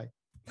 Kevin. Hi.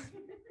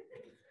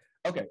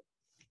 Okay,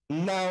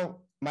 now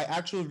my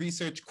actual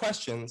research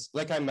questions,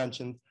 like I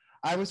mentioned,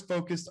 I was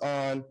focused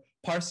on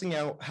parsing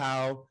out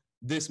how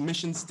this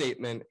mission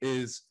statement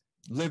is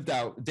lived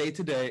out day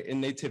to day in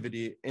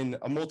Nativity in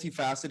a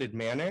multifaceted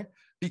manner,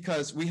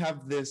 because we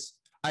have this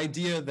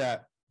idea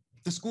that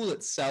the school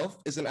itself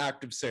is an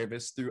act of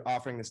service through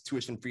offering this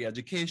tuition-free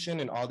education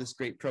and all this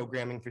great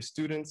programming for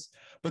students.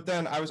 But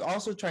then I was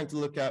also trying to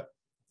look at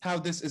how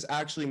this is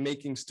actually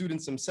making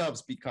students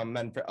themselves become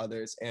men for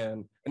others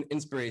and an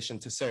inspiration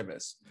to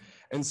service.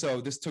 And so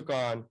this took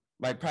on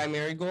my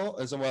primary goal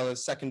as well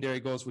as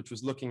secondary goals, which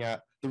was looking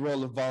at the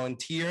role of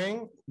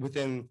volunteering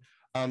within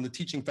the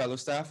teaching fellow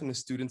staff and the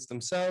students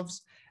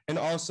themselves, and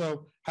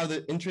also how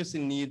the interests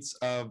and needs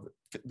of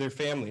their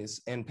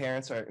families and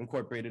parents are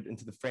incorporated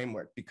into the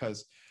framework,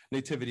 because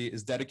Nativity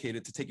is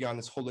dedicated to taking on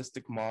this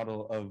holistic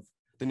model of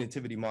the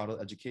Nativity model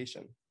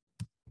education.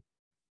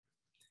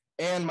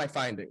 And my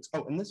findings.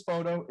 Oh, and this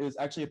photo is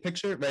actually a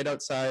picture right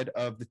outside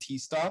of the tea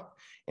stop.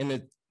 And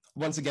it,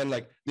 once again,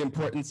 like the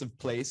importance of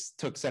place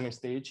took center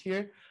stage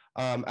here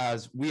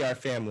as we are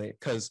family,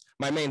 because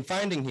my main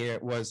finding here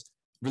was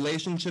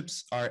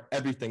relationships are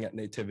everything at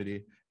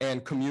Nativity,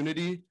 and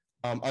community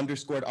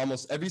underscored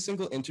almost every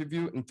single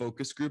interview and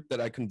focus group that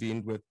I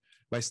convened with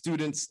my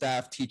students,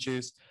 staff,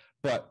 teachers,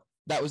 but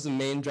that was the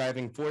main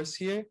driving force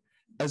here,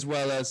 as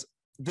well as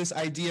this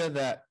idea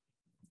that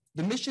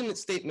the mission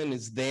statement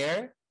is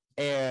there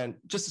and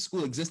just the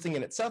school existing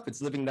in itself,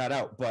 it's living that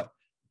out, but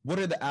what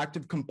are the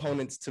active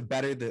components to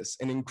better this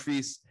and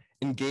increase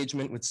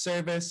engagement with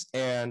service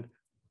and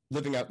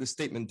living out this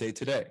statement day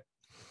to day,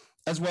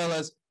 as well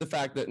as the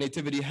fact that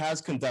Nativity has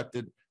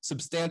conducted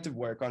substantive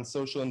work on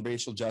social and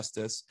racial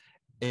justice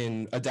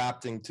in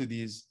adapting to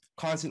these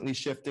constantly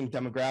shifting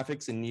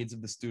demographics and needs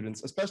of the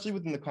students, especially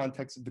within the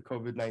context of the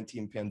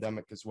COVID-19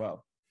 pandemic as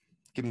well,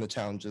 given the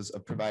challenges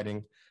of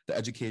providing the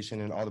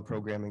education and all the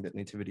programming that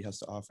Nativity has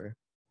to offer.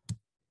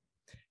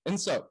 And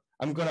so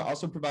I'm going to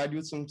also provide you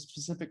with some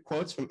specific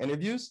quotes from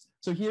interviews.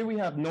 So here we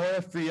have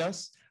Nora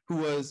Frias, who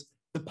was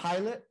the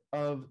pilot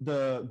of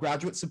the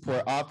Graduate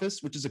Support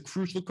Office, which is a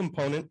crucial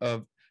component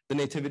of the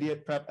Nativity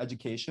at Prep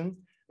education.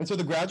 And so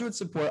the Graduate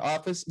Support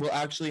Office will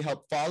actually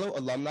help follow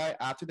alumni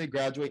after they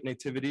graduate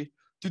Nativity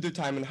through their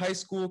time in high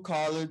school,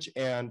 college,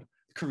 and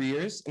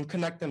careers, and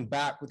connect them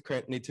back with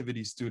current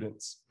Nativity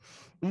students.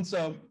 And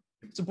so,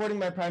 supporting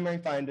my primary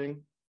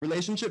finding,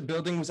 relationship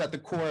building was at the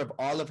core of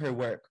all of her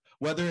work,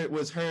 whether it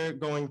was her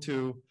going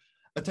to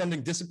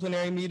attending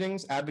disciplinary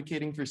meetings,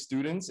 advocating for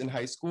students in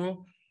high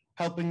school,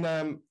 helping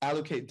them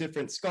allocate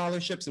different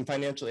scholarships and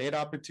financial aid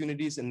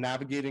opportunities, and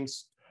navigating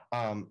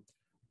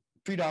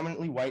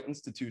predominantly white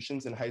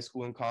institutions in high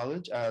school and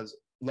college as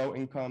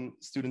low-income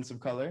students of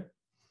color.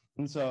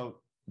 And so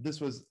this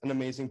was an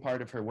amazing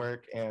part of her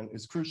work and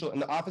is crucial. And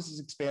the office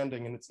is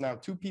expanding, and it's now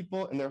 2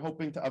 people, and they're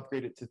hoping to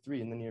upgrade it to 3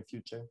 in the near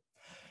future.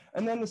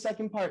 And then the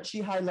second part,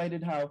 she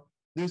highlighted how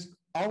there's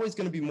always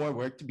going to be more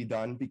work to be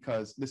done,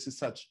 because this is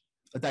such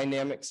a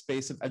dynamic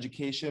space of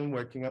education,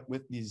 working up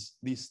with these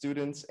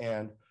students,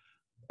 and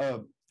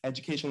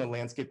educational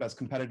landscape as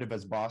competitive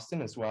as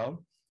Boston as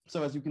well.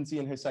 So as you can see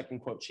in her second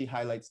quote, she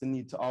highlights the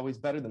need to always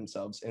better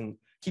themselves and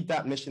keep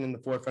that mission in the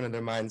forefront of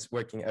their minds,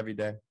 working every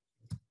day.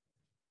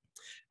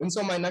 And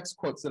so my next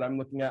quotes that I'm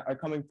looking at are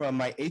coming from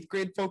my 8th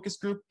grade focus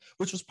group,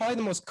 which was probably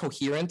the most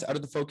coherent out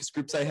of the focus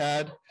groups I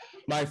had.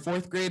 My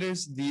 4th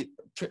graders,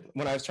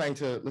 when I was trying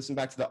to listen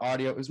back to the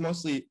audio, it was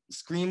mostly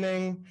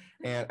screaming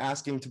and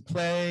asking to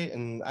play,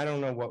 and I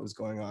don't know what was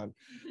going on.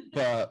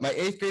 But my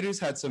 8th graders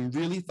had some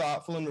really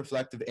thoughtful and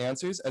reflective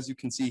answers, as you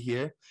can see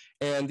here,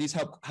 and these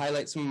help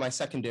highlight some of my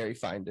secondary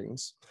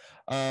findings.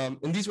 And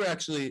these were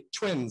actually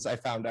twins, I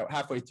found out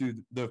halfway through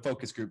the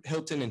focus group,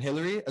 Hilton and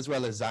Hillary, as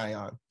well as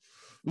Zion.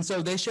 And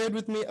so they shared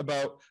with me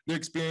about their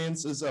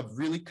experiences of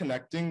really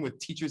connecting with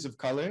teachers of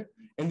color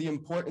and the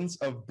importance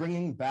of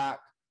bringing back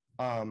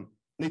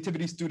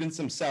Nativity students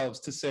themselves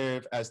to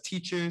serve as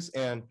teachers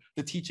and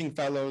the teaching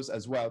fellows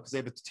as well, because they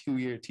have a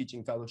 2-year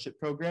teaching fellowship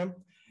program.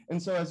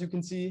 And so as you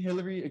can see,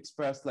 Hillary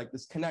expressed like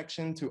this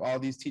connection to all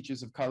these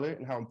teachers of color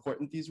and how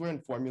important these were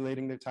in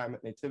formulating their time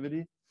at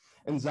Nativity.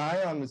 And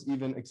Zion was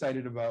even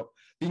excited about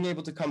being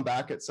able to come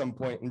back at some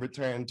point and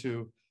return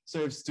to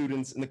serve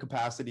students in the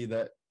capacity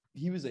that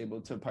he was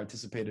able to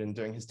participate in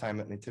during his time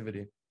at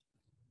Nativity.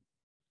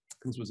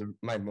 This was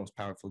my most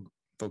powerful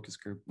focus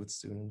group with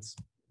students.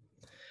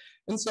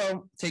 And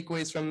so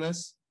takeaways from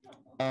this,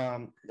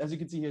 as you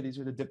can see here, these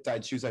are the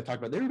dip-dyed shoes I talked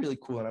about. They were really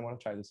cool and I want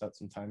to try this out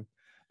sometime.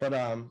 But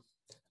a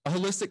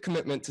holistic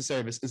commitment to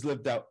service is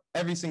lived out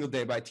every single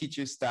day by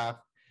teachers, staff,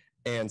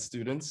 and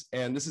students.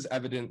 And this is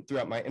evident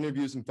throughout my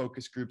interviews and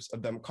focus groups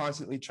of them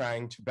constantly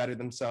trying to better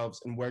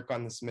themselves and work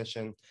on this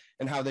mission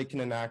and how they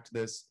can enact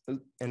this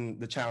and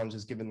the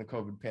challenges given the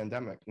COVID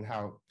pandemic and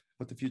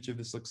what the future of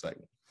this looks like.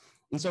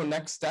 And so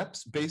next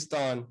steps based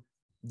on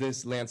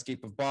this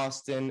landscape of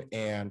Boston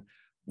and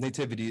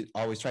Nativity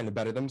always trying to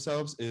better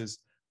themselves is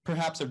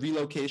perhaps a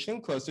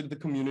relocation closer to the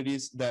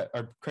communities that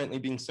are currently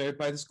being served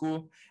by the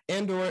school,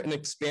 and or an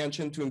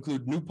expansion to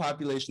include new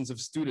populations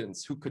of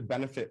students who could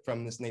benefit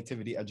from this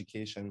Nativity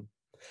education.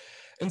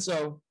 And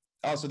so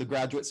also the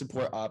Graduate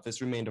Support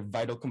Office remained a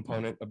vital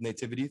component of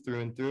Nativity through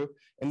and through.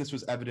 And this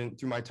was evident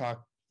through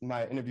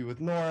my interview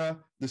with Nora,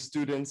 the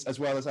students, as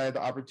well as I had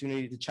the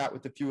opportunity to chat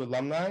with a few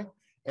alumni.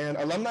 And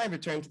alumni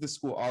returned to the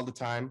school all the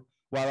time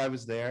while I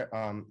was there.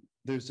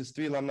 There's just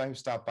 3 alumni who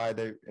stopped by.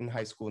 They're in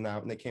high school now,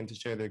 and they came to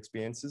share their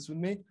experiences with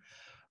me.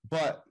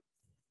 But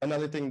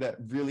another thing that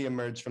really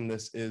emerged from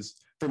this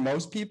is, for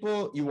most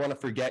people, you want to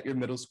forget your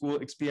middle school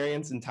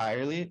experience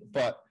entirely.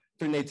 But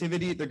for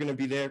Nativity, they're going to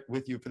be there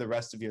with you for the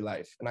rest of your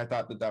life. And I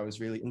thought that that was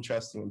really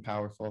interesting and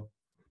powerful.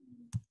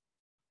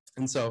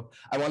 And so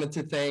I wanted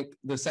to thank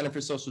the Center for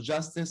Social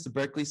Justice, the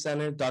Berkley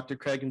Center, Dr.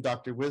 Craig and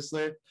Dr.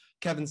 Whistler,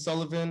 Kevin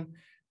Sullivan,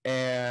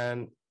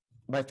 and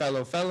my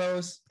fellow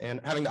fellows, and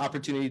having the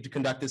opportunity to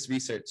conduct this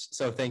research.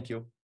 So thank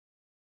you.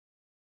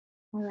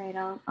 All right,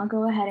 I'll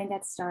go ahead and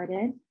get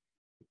started.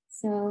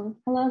 So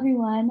hello,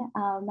 everyone.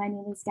 My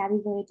name is Gabby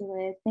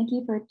Villadeliz. Thank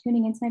you for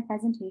tuning into my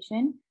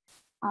presentation.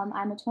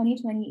 I'm a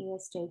 2020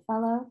 ESJ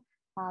Fellow,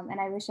 and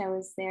I wish I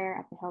was there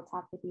at the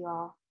Hilltop with you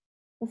all.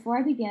 Before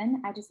I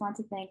begin, I just want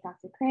to thank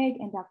Dr. Craig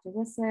and Dr.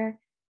 Whistler,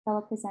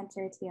 fellow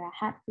presenter Tiara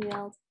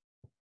Hatfield,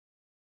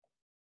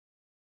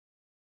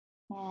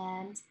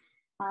 and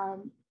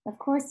of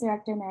course,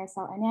 Director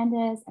Marisol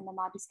Hernandez and the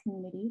Modus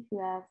community who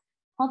have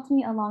helped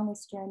me along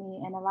this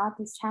journey and allowed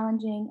this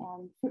challenging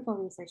and fruitful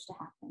research to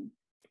happen.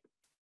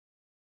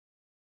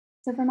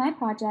 So for my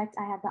project,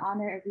 I have the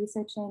honor of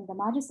researching the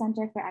Modus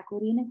Center for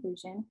Equity and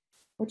Inclusion,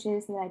 which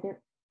is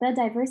the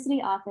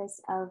diversity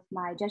office of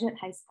my Jesuit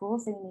high school,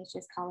 St.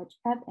 Ignatius College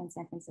Prep in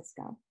San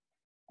Francisco.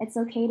 It's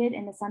located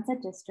in the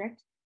Sunset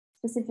District,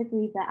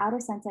 specifically the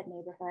Outer Sunset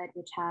neighborhood,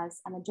 which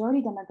has a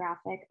majority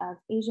demographic of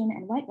Asian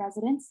and white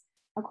residents,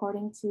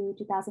 according to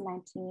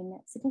 2019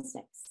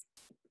 statistics.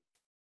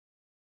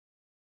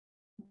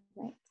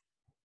 Right.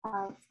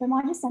 The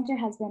Modus Center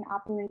has been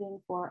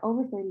operating for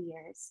over 30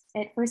 years.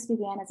 It first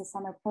began as a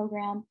summer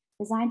program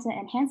designed to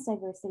enhance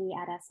diversity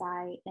at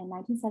SI in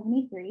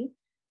 1973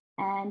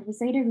 and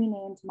was later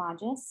renamed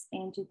Modus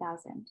in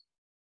 2000.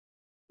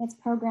 Its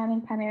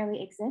programming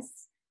primarily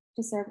exists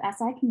to serve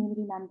SI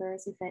community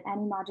members who fit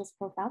any Modus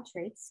profile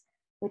traits,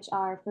 which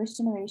are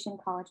first-generation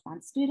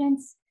college-bound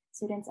students,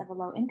 students of a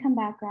low-income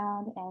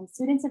background, and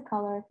students of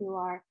color who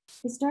are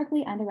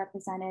historically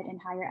underrepresented in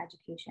higher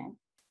education.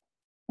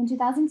 In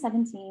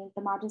 2017,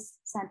 the Modus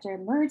Center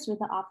merged with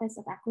the Office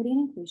of Equity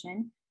and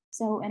Inclusion.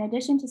 So in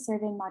addition to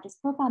serving Modus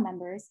profile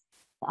members,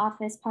 the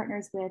office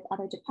partners with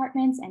other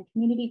departments and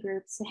community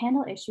groups to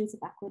handle issues of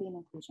equity and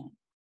inclusion.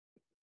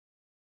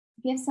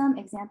 To give some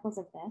examples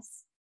of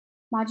this,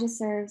 Modus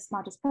serves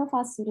Modus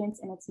profile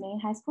students in its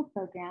main high school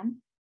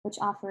program, which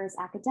offers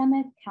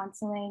academic,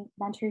 counseling,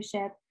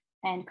 mentorship,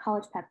 and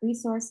college prep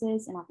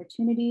resources and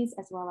opportunities,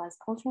 as well as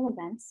cultural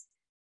events.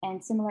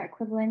 And similar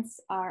equivalents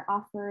are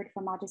offered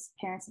for Modus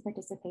parents to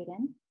participate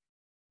in.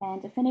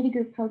 And affinity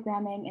group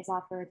programming is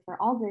offered for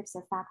all groups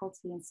of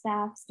faculty and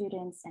staff,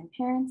 students, and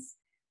parents.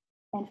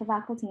 And for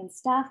faculty and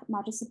staff,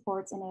 Modus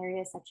supports in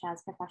areas such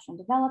as professional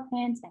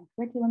development and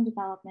curriculum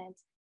development.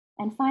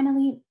 And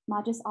finally,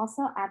 Modus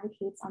also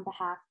advocates on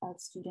behalf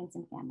of students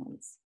and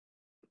families.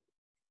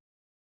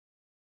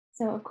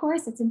 So of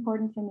course, it's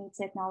important for me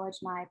to acknowledge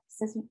my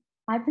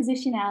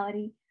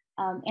positionality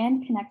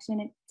and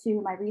connection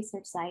to my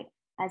research site,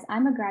 as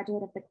I'm a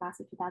graduate of the class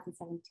of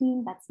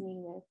 2017. That's me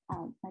with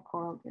my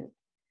choral group.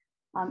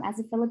 As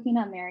a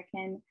Filipino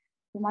American,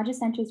 the Modus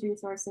Center's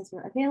resources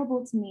were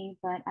available to me,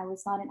 but I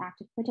was not an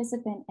active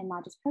participant in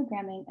Modus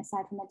programming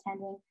aside from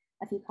attending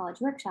a few college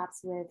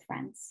workshops with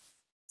friends.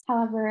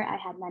 However, I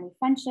had many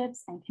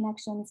friendships and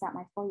connections throughout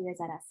my 4 years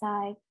at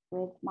SI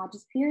with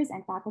Modus peers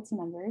and faculty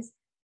members,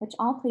 which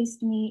all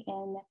placed me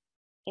in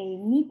a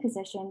unique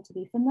position to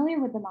be familiar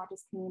with the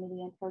Modus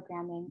community and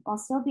programming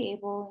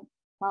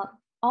while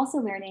also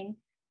learning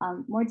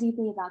more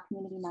deeply about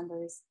community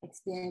members'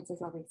 experiences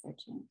while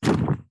researching.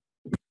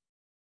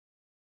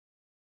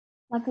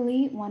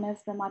 Luckily, one of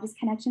the Modus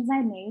connections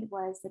I made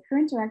was the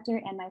current director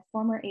and my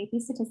former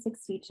AP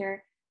statistics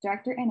teacher,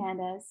 Director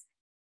Hernandez,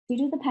 Due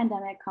to the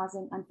pandemic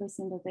causing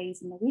unforeseen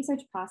delays in the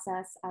research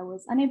process, I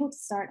was unable to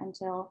start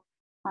until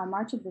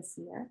March of this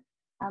year.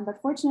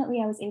 But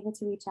fortunately, I was able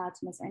to reach out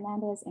to Ms.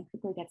 Hernandez and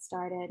quickly get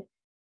started.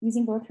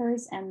 Using both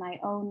hers and my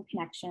own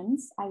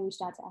connections, I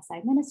reached out to SI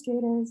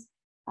administrators,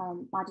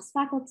 Modus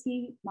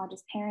faculty,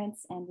 Modus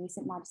parents, and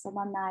recent Modus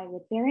alumni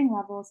with varying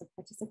levels of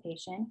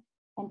participation,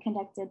 and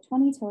conducted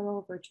 20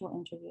 total virtual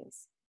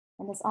interviews.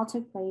 And this all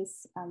took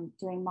place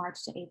during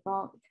March to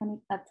April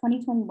of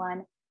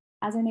 2021,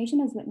 as our nation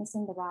is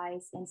witnessing the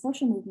rise in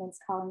social movements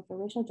calling for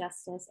racial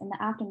justice in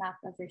the aftermath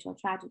of racial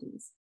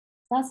tragedies.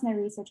 Thus, my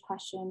research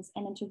questions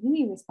and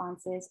interviewee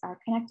responses are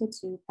connected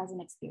to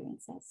present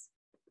experiences.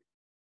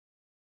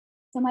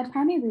 So my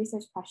primary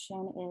research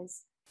question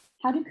is,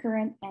 how do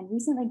current and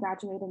recently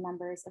graduated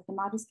members of the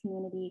Modus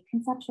community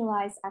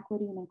conceptualize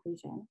equity and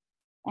inclusion?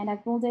 And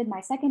I've bolded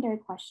my secondary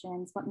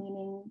questions: what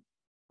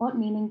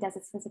meaning does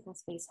its physical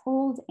space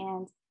hold?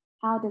 And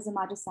how does the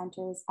Modus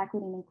Center's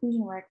equity and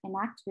inclusion work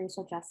enact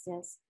racial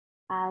justice?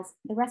 As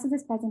the rest of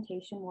this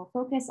presentation will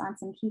focus on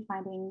some key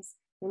findings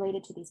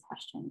related to these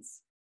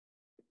questions.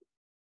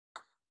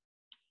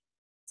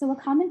 So a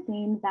common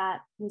theme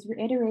that was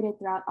reiterated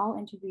throughout all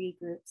interviewee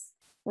groups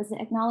was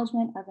the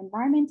acknowledgement of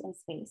environment and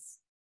space.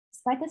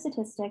 Despite the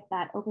statistic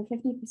that over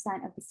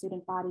 50% of the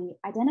student body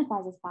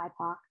identifies as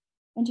BIPOC,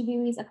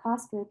 interviewees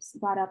across groups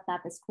brought up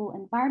that the school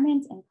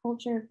environment and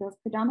culture feels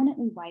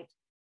predominantly white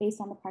based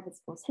on the private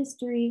school's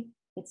history,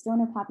 its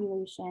donor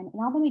population,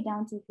 and all the way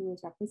down to who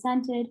is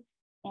represented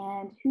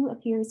and who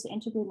appears to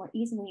integrate more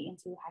easily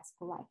into high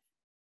school life.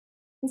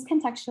 This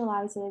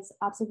contextualizes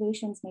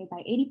observations made by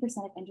 80%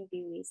 of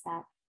interviewees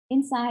that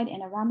inside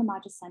and around the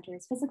Modus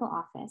Center's physical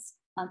office,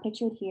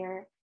 pictured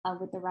here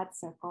with the red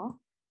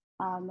circle,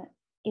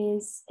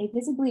 is a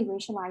visibly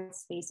racialized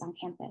space on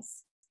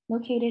campus,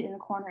 located in the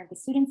corner of the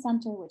Student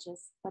Center, which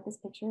is what this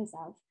picture is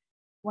of,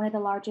 one of the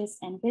largest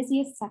and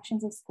busiest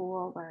sections of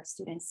school where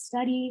students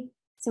study,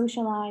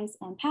 socialize,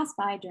 and pass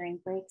by during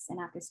breaks and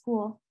after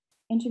school.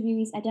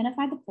 Interviewees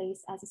identified the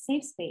place as a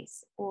safe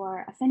space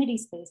or affinity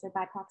space where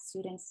BIPOC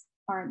students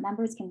or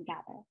members can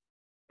gather.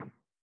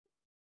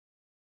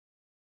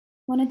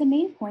 One of the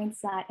main points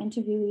that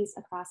interviewees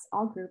across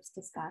all groups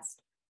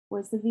discussed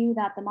was the view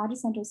that the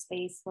Modus Center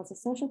space was a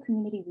social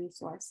community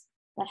resource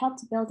that helped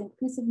to build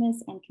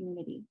inclusiveness and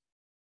community.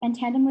 In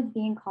tandem with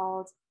being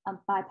called a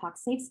BIPOC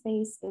safe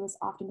space, it was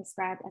often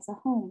described as a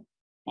home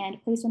and a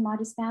place where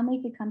Modus family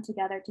could come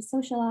together to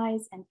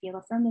socialize and feel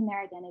affirmed in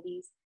their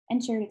identities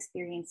and shared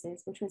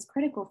experiences, which was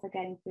critical for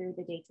getting through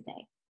the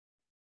day-to-day.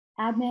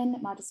 Admin,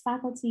 Modus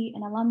faculty,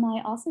 and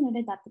alumni also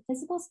noted that the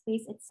physical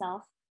space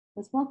itself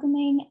was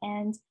welcoming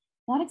and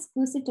not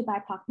exclusive to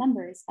BIPOC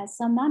members, as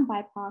some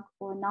non-BIPOC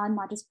or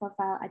non-Modus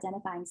profile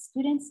identifying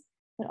students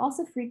would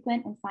also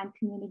frequent and find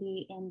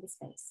community in the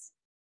space.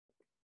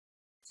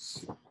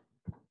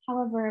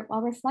 However,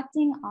 while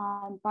reflecting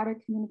on broader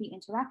community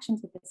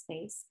interactions with the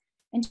space,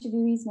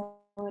 interviewees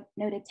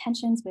noted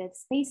tensions with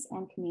space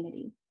and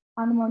community.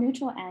 On the more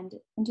neutral end,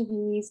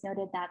 interviewees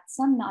noted that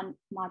some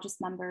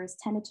non-Modus members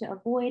tended to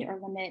avoid or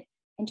limit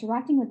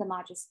interacting with the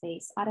Modus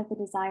space out of the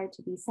desire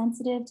to be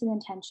sensitive to the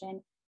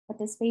intention that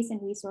the space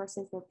and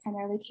resources were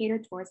primarily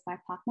catered towards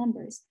BIPOC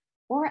members,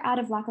 or out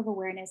of lack of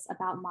awareness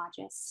about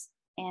Modus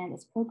and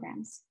its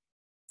programs.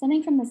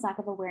 Stemming from this lack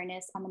of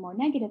awareness on the more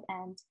negative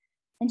end,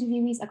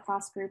 interviewees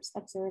across groups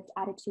observed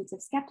attitudes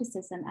of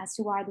skepticism as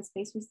to why the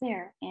space was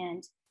there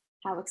and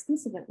how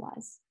exclusive it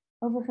was.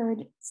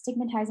 Overheard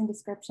stigmatizing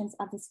descriptions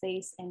of the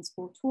space in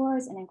school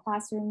tours and in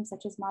classrooms,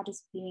 such as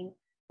Modus being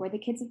where the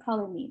kids of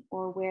color meet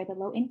or where the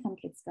low-income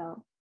kids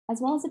go, as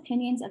well as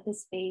opinions of the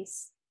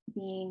space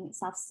being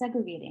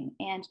self-segregating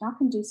and not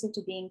conducive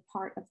to being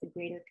part of the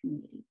greater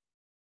community.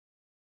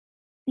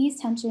 These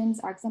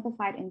tensions are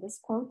exemplified in this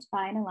quote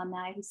by an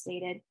alumni who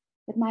stated,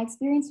 "With my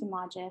experience with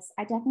Modus,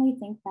 I definitely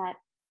think that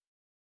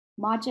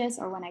Modus,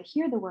 or when I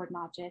hear the word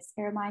Modus,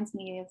 it reminds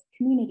me of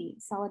community,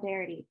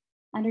 solidarity,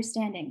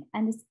 understanding,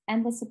 and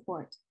endless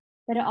support,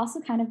 but it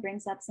also kind of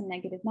brings up some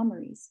negative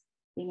memories,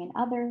 being an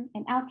other,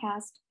 an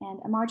outcast, and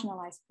a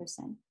marginalized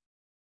person."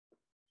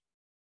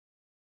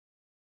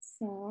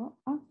 So,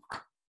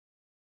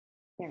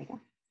 there we go.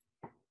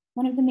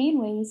 One of the main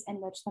ways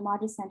in which the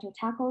Modus Center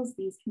tackles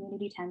these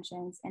community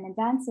tensions and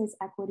advances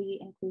equity,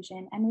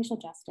 inclusion, and racial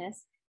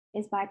justice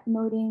is by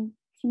promoting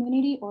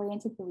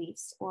community-oriented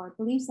beliefs, or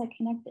beliefs that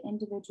connect the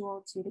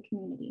individual to the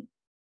community.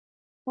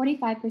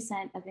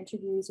 45% of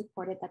interviewees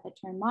reported that the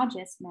term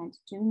Modus meant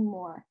doing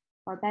more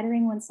or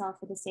bettering oneself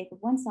for the sake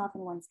of oneself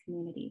and one's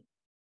community.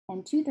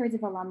 And 2/3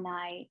 of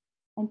alumni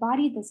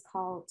embodied this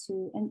call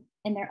to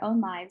in their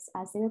own lives,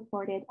 as they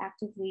reported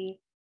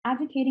actively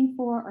advocating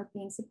for or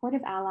being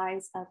supportive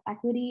allies of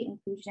equity,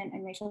 inclusion,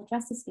 and racial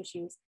justice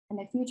issues in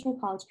their future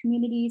college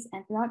communities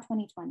and throughout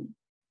 2020,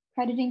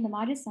 crediting the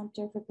Modus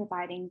Center for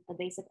providing the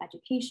basic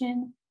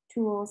education,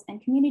 tools,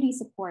 and community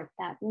support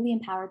that really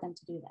empowered them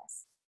to do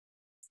this.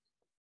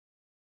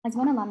 As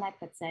one alumni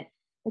puts it,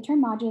 the term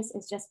Modus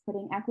is just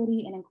putting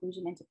equity and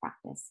inclusion into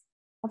practice.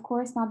 Of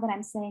course, now that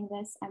I'm saying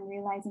this, I'm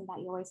realizing that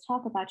you always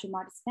talk about your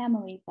Modus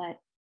family,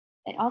 but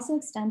It also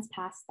extends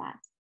past that,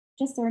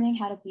 just learning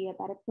how to be a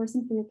better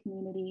person for your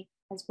community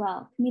as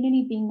well.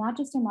 Community being not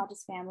just a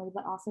Magis family,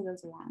 but also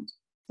those around.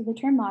 So the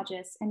term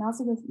Magis, and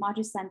also the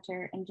Magis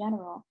Center in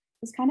general,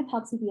 this kind of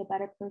helps you be a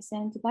better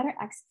person to better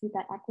execute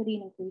that equity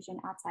and inclusion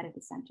outside of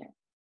the center.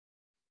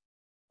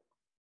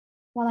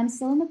 While I'm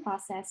still in the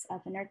process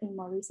of unearthing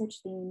more research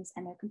themes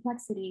and their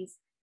complexities,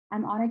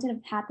 I'm honored to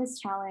have had this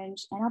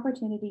challenge and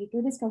opportunity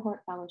through this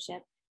cohort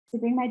fellowship to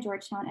bring my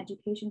Georgetown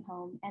education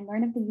home and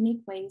learn of the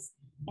unique ways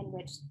in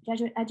which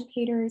Jesuit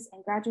educators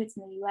and graduates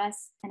in the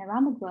US and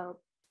around the globe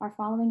are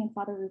following in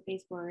Father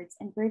Rufe's words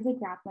and bravely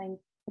grappling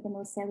with the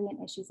most salient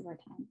issues of our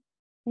time.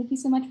 Thank you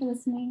so much for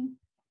listening.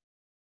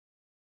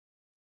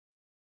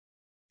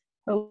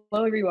 Hello,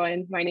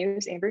 everyone. My name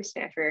is Amber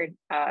Stanford,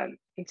 and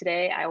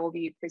today I will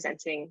be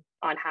presenting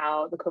on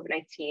how the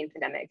COVID-19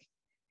 pandemic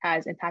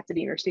has impacted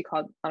the university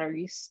called La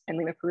Ruiz in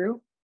Lima,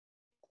 Peru.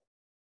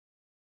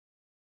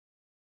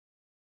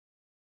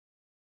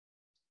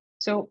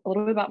 So a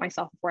little bit about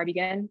myself before I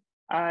begin.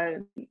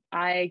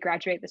 I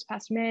graduated this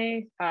past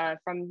May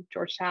from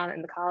Georgetown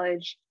in the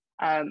college.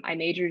 I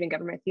majored in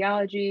government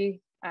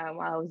theology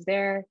while I was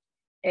there.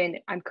 And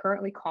I'm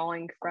currently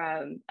calling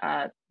from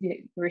the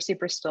University of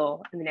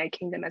Bristol in the United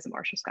Kingdom as a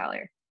Marshall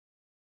Scholar.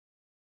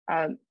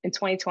 In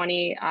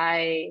 2020,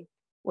 I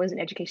was an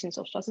Education and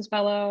Social Justice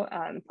Fellow,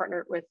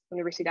 partnered with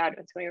Universidad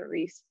Antonio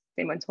Ruiz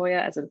de Montoya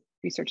as a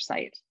research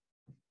site.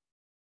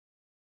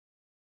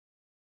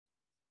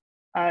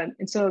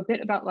 And so a bit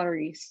about La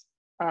Ruiz.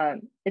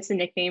 It's a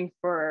nickname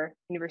for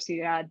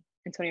Universidad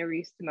Antonio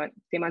Ruiz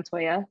de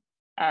Montoya.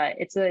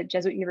 It's a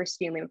Jesuit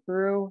university in Lima,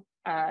 Peru.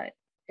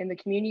 And the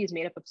community is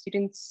made up of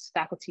students,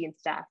 faculty, and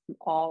staff from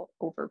all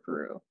over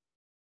Peru.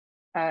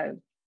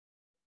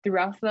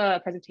 Throughout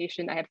the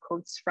presentation, I have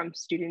quotes from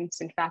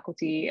students and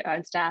faculty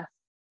and staff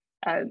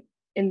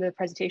in the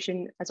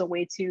presentation as a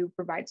way to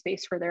provide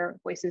space for their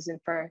voices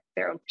and for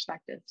their own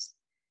perspectives.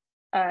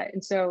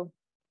 And so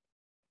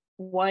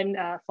one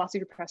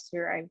philosophy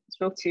professor I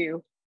spoke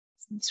to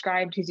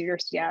described his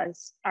university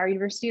as, our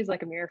university is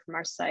like a mirror from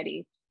our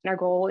society. And our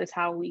goal is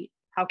how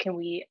can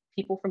we,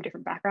 people from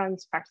different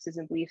backgrounds, practices,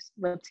 and beliefs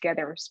live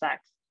together in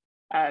respect.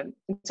 And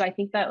so I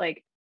think that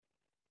like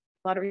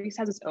La Ruiz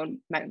has its own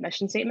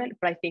mission statement,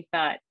 but I think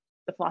that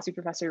the philosophy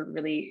professor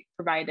really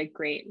provided a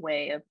great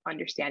way of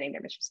understanding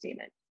their mission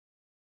statement.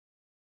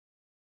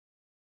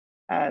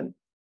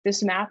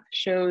 This map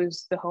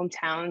shows the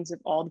hometowns of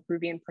all the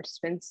Peruvian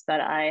participants that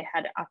I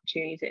had the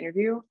opportunity to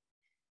interview,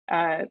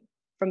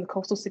 from the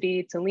coastal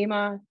city to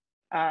Lima,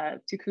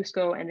 to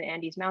Cusco and the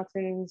Andes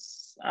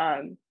Mountains,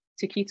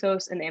 to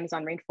Quitos and the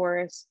Amazon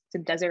rainforest, to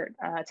desert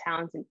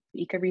towns in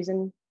the Ica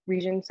region,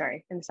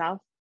 in the south.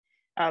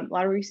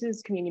 La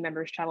Ruiz's community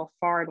members travel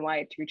far and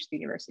wide to reach the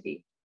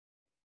university.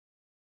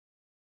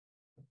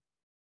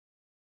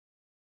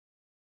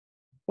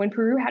 When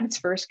Peru had its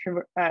first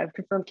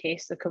confirmed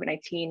case of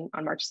COVID-19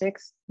 on March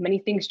 6th, many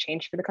things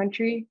changed for the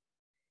country,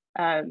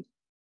 and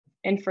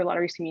for La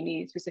Ruiz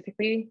community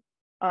specifically.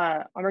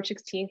 On March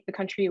 16th, the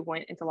country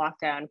went into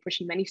lockdown,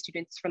 pushing many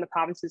students from the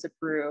provinces of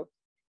Peru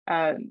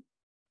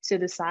to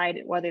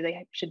decide whether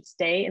they should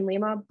stay in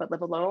Lima but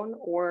live alone,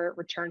 or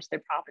return to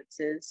their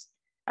provinces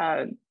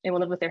and will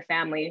live with their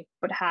family,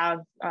 but have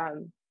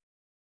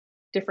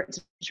different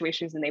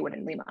situations than they would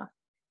in Lima.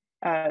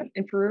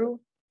 In Peru,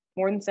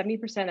 more than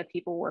 70% of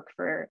people work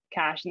for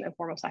cash in the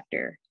informal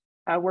sector.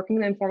 Working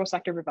in the informal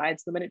sector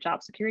provides limited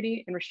job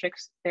security and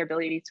restricts their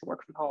ability to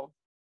work from home.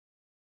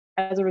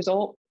 As a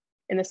result,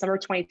 in the summer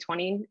of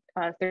 2020,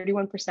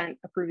 31%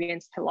 of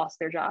Peruvians had lost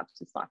their jobs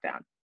since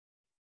lockdown.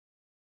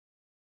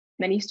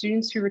 Many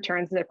students who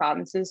return to their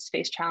provinces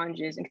face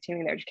challenges in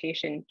continuing their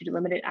education due to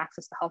limited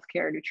access to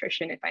healthcare,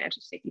 nutrition, and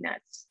financial safety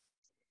nets.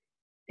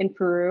 In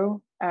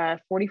Peru,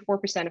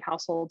 44% of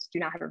households do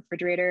not have a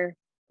refrigerator,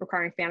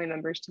 requiring family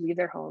members to leave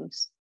their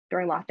homes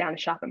during lockdown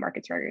to shop at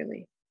markets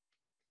regularly.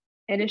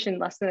 In addition,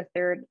 less than a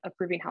third of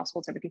Peruvian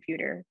households have a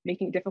computer,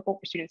 making it difficult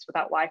for students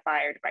without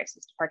Wi-Fi or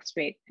devices to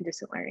participate in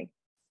distant learning.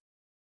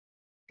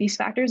 These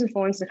factors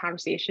influence the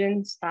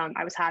conversations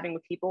I was having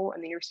with people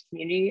in the university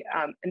community,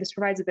 and this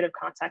provides a bit of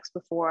context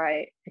before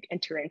I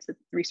enter into the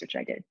research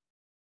I did.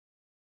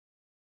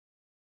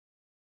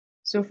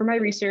 So for my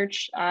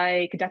research,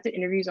 I conducted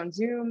interviews on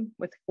Zoom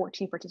with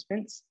 14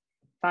 participants,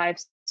 5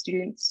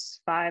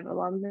 students, 5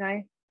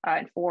 alumni,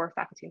 and 4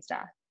 faculty and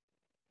staff.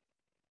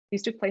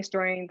 These took place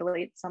during the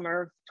late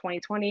summer of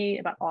 2020,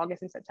 about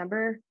August and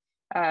September,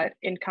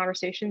 and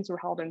conversations were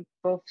held in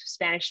both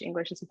Spanish,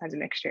 English, and sometimes a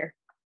mixture.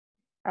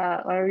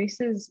 La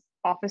Ruiz's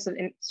Office of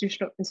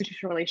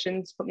Institutional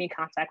Relations put me in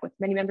contact with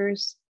many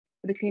members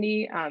of the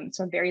community,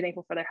 so I'm very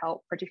thankful for their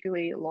help,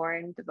 particularly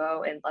Lauren,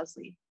 DeVoe, and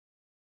Leslie.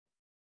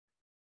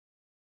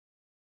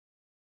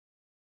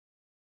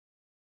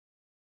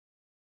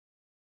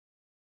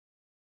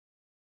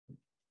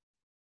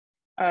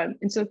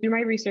 And so through my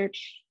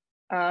research,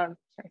 I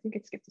think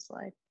it skipped a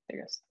slide. There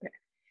it goes.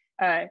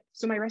 Okay.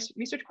 So my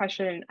research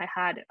question I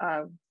had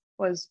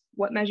was,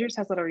 what measures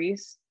has La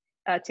Ruiz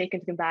taken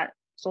to combat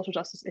social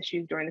justice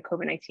issues during the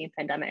COVID-19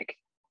 pandemic?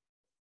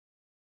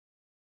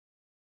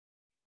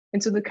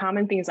 And so the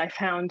common things I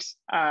found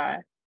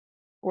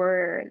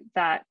were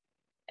that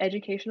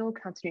educational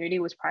continuity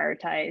was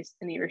prioritized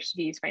in the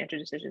university's financial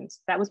decisions.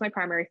 That was my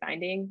primary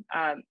finding.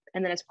 And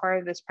then as part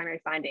of this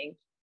primary finding,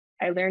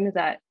 I learned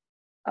that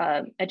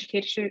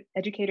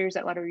educators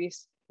at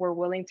Laureus were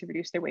willing to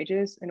reduce their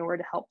wages in order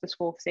to help the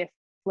school stay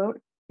afloat.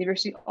 The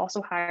university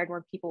also hired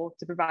more people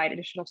to provide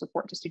additional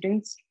support to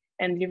students,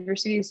 and the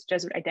university's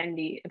Jesuit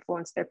identity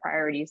influenced their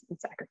priorities and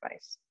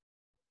sacrifice.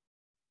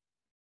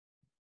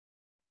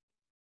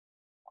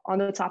 On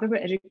the topic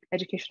of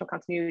educational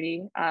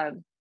continuity,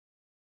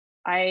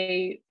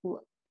 I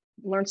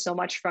learned so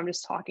much from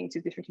just talking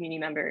to different community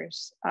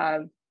members.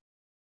 And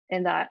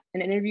that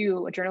in an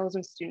interview, a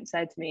journalism student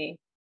said to me,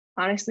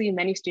 honestly,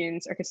 many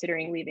students are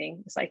considering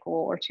leaving a cycle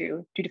or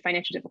two due to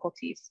financial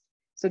difficulties.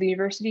 So the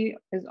university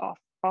is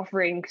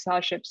offering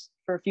scholarships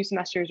for a few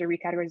semesters or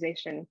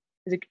recategorization.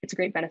 It's a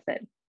great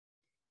benefit.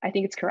 I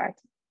think it's correct.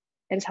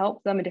 It has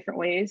helped them in different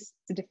ways.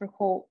 It's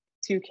difficult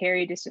to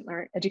carry distant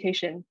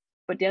education,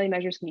 but daily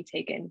measures can be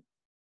taken.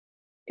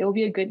 It will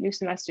be a good new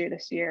semester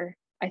this year.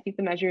 I think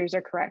the measures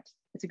are correct.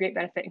 It's a great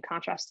benefit in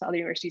contrast to other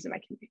universities in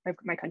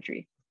my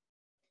country.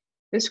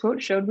 This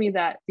quote showed me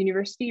that the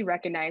university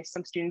recognized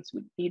some students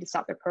would need to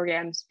stop their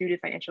programs due to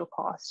financial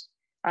costs,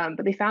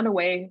 but they found a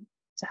way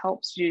to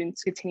help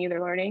students continue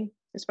their learning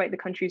despite the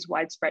country's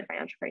widespread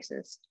financial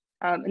crisis.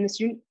 And the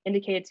student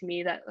indicated to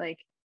me that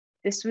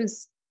this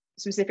was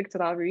specific to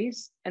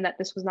Laureus and that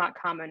this was not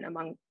common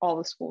among all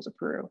the schools of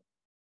Peru.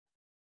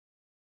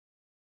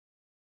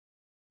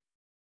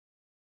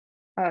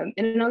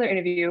 In another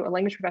interview, a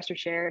language professor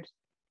shared,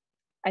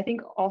 I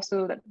think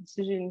also that the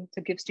decision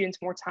to give students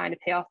more time to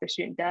pay off their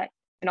student debt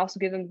and also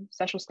give them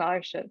special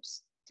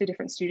scholarships to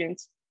different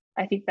students,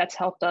 I think that's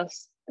helped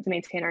us to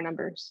maintain our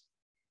numbers.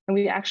 And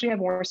we actually have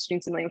more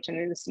students in language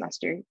center this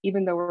semester,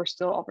 even though we're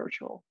still all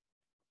virtual.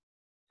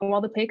 And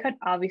while the pay cut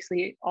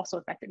obviously also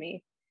affected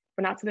me,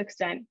 but not to the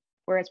extent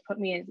where it's put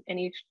me in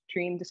any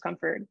extreme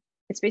discomfort,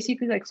 it's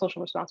basically like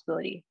social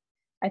responsibility.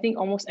 I think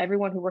almost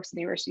everyone who works in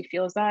the university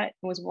feels that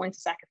and was willing to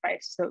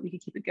sacrifice so that we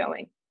could keep it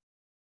going.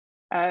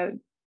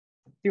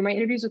 Through my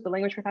interviews with the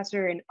language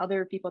professor and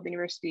other people at the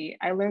university,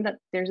 I learned that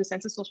there's a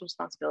sense of social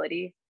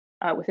responsibility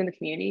within the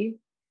community,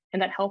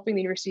 and that helping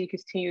the university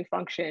continue to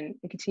function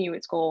and continue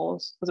its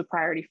goals was a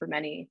priority for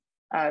many.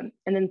 And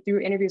then through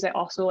interviews, I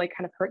also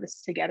kind of heard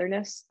this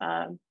togetherness,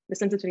 the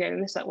sense of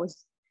togetherness that was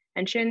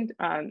mentioned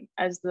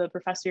as the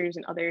professors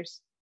and others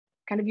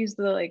kind of used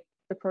the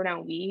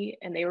pronoun we,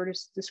 and they were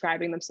just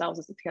describing themselves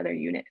as a together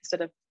unit instead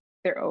of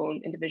their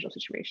own individual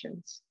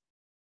situations.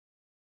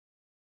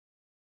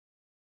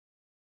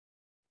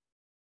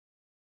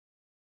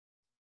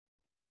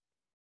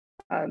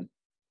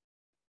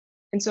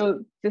 And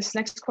so this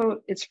next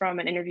quote is from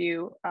an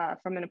interview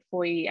from an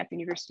employee at the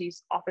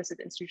university's Office of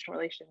Institutional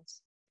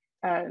Relations.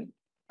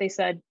 They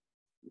said,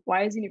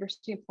 "Why is the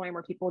university employing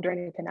more people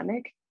during the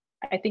pandemic?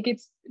 I think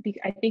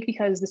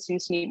because the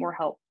students need more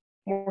help,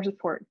 more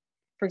support.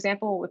 For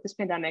example, with this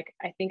pandemic,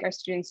 I think our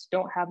students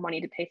don't have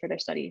money to pay for their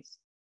studies.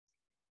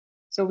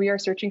 So we are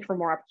searching for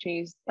more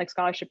opportunities like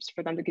scholarships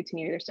for them to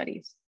continue their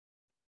studies."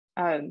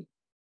 And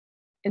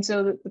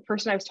so the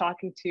person I was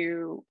talking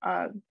to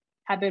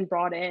had been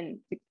brought in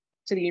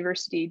to the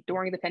university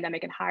during the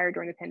pandemic and hired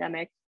during the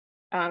pandemic,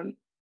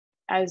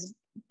 as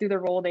through their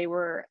role, they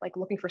were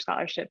looking for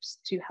scholarships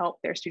to help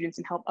their students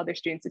and help other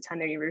students attend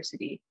their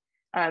university.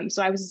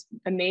 So I was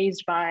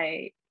amazed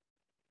by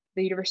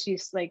the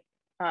university's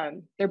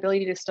their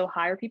ability to still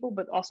hire people,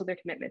 but also their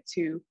commitment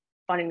to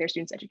funding their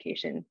students'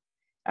 education.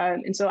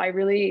 And so I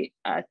really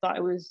thought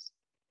it was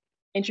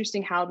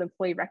interesting how the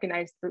employee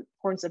recognized the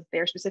importance of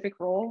their specific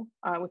role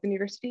within the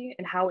university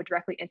and how it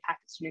directly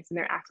impacted students and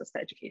their access to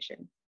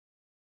education.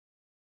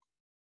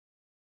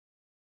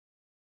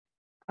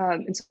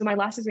 And so my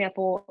last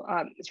example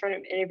is from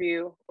an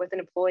interview with an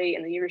employee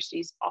in the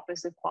university's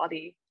Office of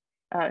Quality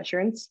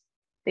Assurance.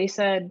 They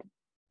said,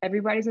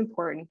 "Everybody's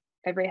important.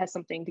 Everybody has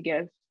something to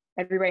give.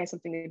 Everybody has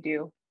something to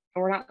do,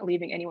 and we're not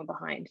leaving anyone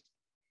behind."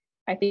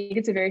 I think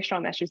it's a very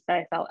strong message that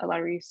I felt at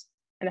Laureus,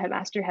 and the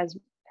headmaster has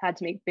had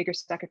to make bigger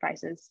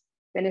sacrifices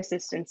than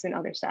assistants and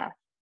other staff,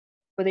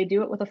 but they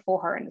do it with a full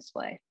heart and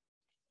display.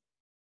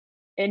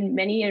 In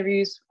many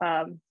interviews,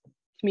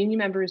 community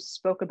members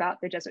spoke about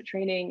their Jesuit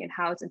training and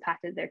how it's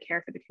impacted their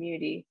care for the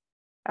community.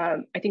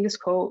 I think this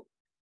quote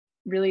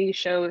really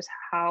shows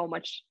how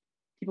much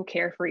people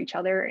care for each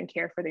other and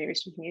care for the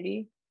university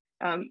community.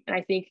 And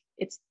I think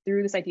it's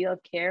through this idea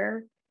of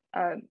care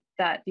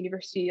that the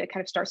university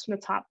kind of starts from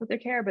the top with their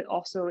care, but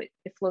also it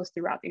flows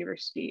throughout the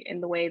university in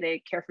the way they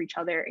care for each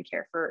other and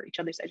care for each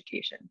other's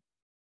education.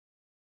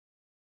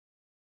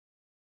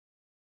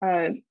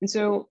 And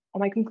so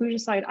on my conclusion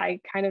slide, I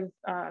kind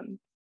of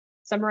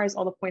summarize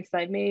all the points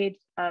that I've made.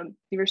 The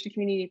university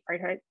community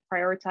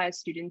prioritized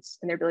students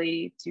and their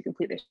ability to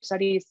complete their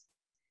studies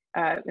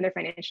and their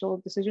financial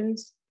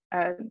decisions.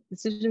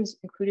 Decisions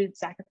included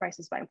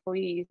sacrifices by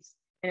employees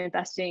and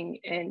investing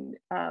in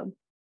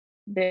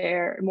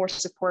their more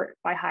support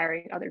by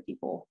hiring other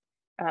people.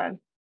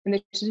 And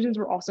the decisions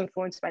were also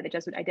influenced by the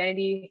Jesuit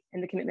identity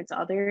and the commitment to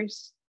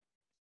others.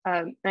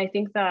 And I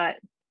think that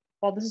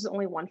while this is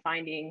only one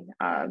finding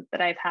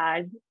that I've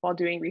had while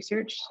doing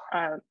research,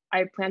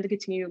 I plan to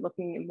continue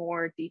looking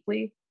more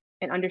deeply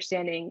and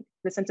understanding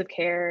the sense of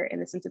care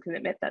and the sense of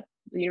commitment that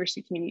the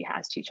university community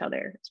has to each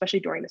other, especially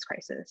during this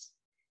crisis.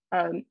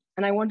 And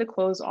I wanted to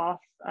close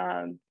off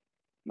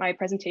my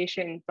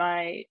presentation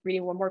by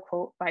reading one more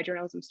quote by a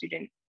journalism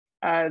student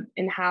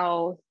and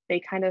how they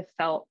kind of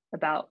felt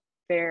about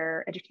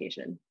their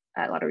education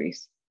at La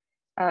Ruisse.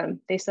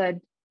 They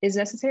said, "It's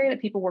necessary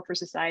that people work for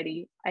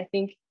society. I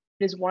think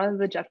it is one of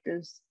the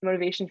objectives, the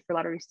motivation for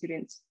La Ruisse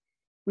students.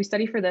 We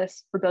study for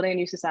this, for building a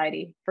new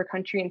society, for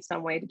country in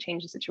some way to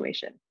change the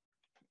situation."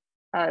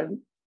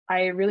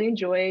 I really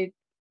enjoyed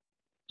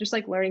just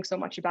like learning so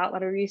much about La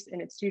Ruisse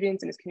and its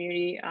students and its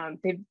community.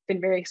 They've been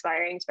very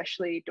inspiring,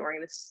 especially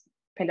during this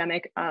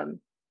pandemic.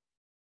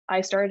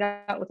 I started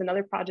out with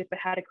another project but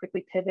had to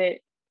quickly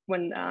pivot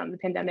when the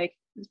pandemic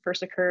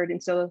first occurred.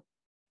 And so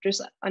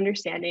just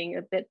understanding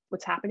a bit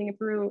what's happening in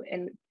Peru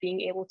and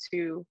being able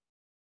to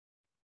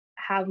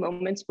have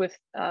moments with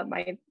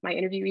my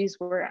interviewees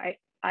where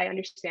I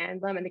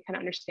understand them and they kind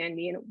of understand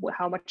me and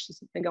how much has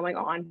been going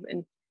on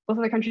in both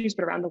other countries,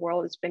 but around the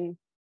world. It's been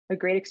a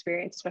great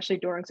experience, especially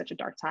during such a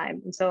dark time.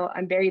 And so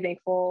I'm very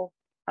thankful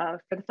for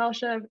the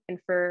fellowship and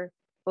for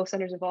both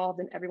centers involved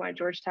and everyone at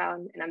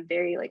Georgetown. And I'm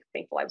very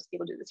thankful I was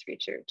able to do this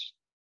research.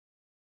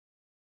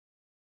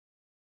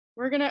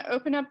 We're gonna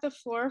open up the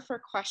floor for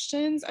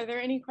questions. Are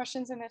there any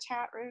questions in the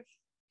chat, Ruth?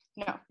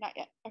 No, not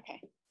yet,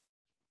 okay.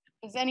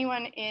 Does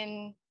anyone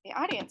in the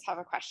audience have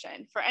a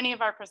question for any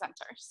of our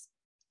presenters?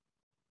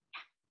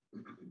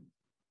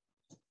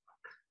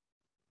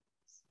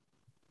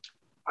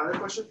 I have a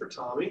question for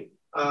Tommy.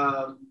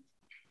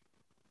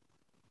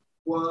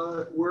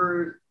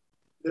 Were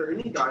there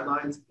any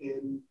guidelines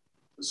in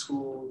the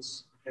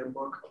school's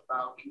handbook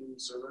about community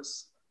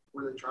service?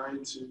 Were they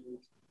trying to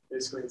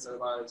basically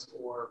incentivize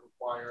or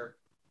require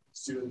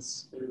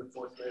students, maybe the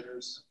fourth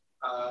graders,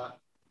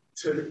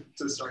 to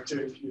start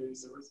doing community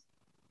service?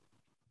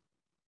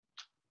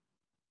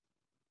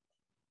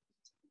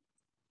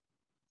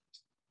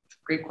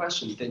 Great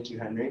question. Thank you,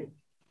 Henry.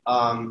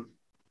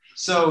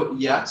 So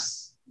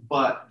yes,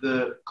 but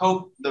the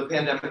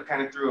pandemic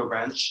kind of threw a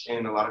wrench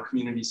in a lot of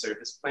community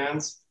service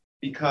plans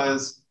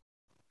because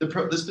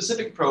the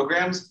specific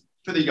programs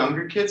for the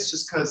younger kids,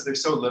 just because they're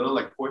so little,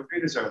 like fourth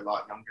graders are a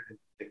lot younger than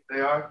you think they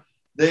are.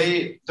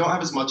 They don't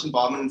have as much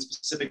involvement in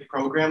specific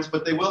programs,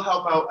 but they will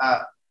help out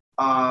at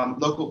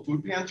local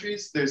food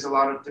pantries. There's a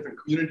lot of different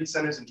community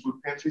centers and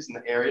food pantries in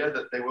the area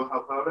that they will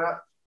help out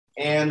at.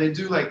 And they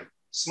do like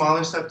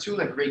smaller stuff too,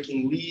 like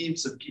raking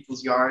leaves of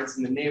people's yards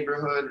in the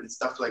neighborhood and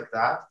stuff like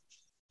that.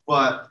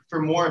 But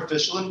for more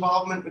official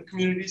involvement with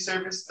community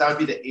service, that would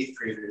be the eighth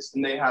graders.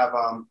 And they have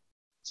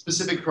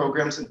specific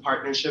programs and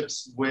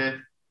partnerships with,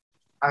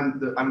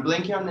 I'm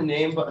blanking on the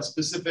name, but a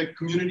specific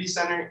community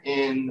center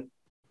in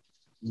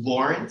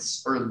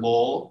Lawrence or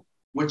Lowell,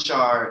 which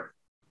are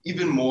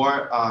even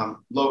more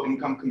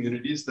low-income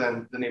communities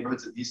than the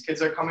neighborhoods that these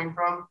kids are coming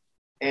from.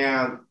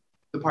 And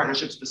the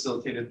partnership's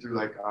facilitated through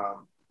like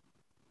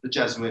the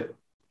Jesuit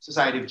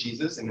Society of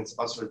Jesus, and it's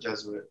also a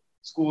Jesuit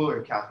school or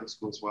a Catholic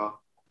school as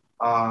well.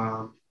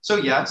 So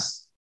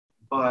yes,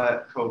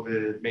 but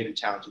COVID made it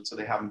challenging, so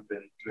they haven't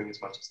been doing as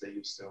much as they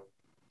used to.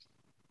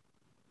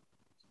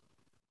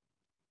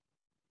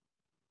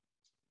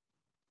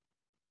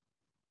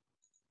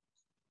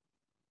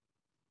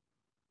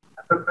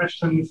 I have a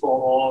question for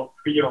all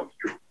three of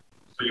you.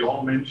 So you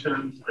all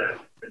mentioned that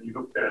when you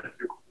looked at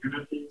your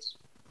communities,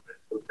 when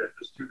you looked at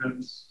the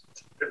students,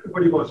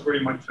 everybody was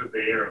very much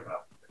aware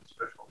about the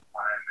special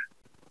time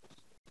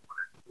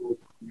and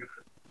community.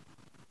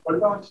 What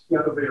about the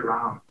other way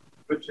around?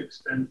 To which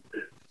extent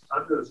did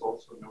others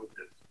also notice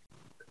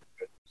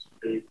that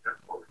state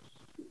efforts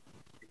to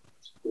keep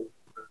the school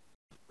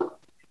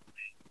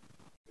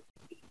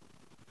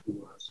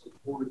to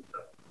support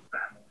the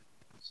family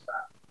and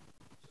staff?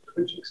 So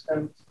to which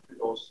extent did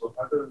also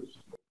others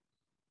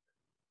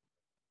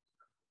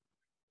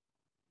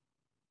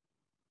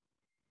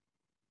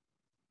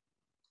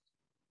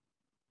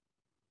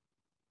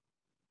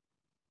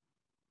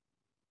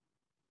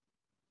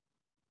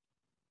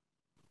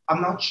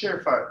I'm not sure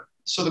if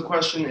so the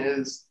question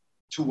is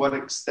to what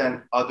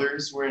extent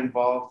others were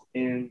involved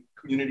in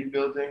community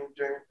building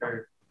during,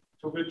 or?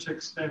 To which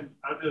extent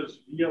others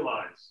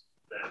realized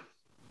that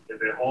there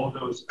were all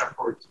those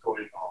efforts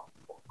going on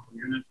for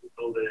community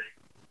building,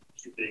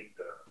 keeping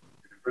the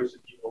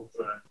university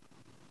open,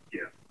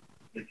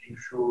 making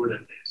sure that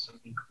there's some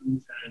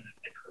inclusion and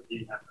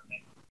equity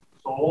happening.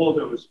 So all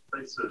those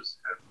places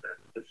have that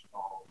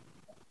additional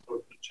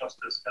social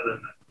justice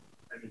element,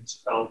 and it's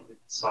felt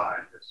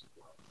inside as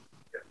well.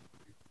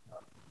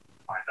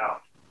 Find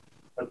out.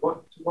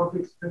 But to what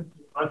extent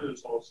do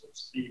others also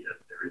see that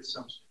there is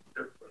something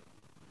different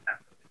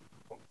happening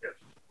compared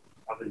to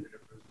other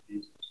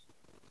universities? Is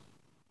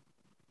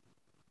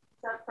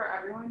that for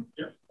everyone?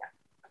 Yeah.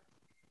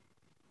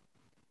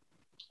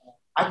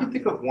 I can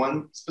think of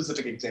one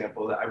specific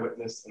example that I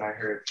witnessed and I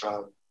heard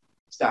from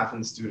staff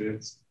and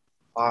students.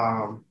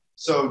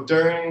 So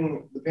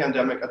during the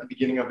pandemic, at the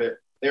beginning of it,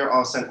 they were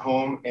all sent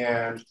home,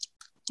 and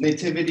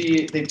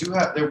Nativity, they've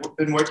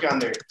been working on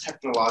their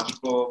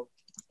technological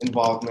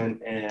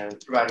involvement and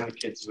providing the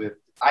kids with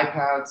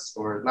iPads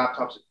or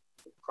laptops,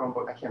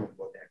 Chromebook, I can't remember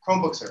what they are,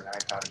 Chromebooks or an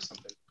iPad or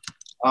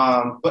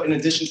something. But in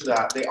addition to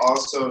that, they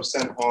also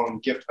sent home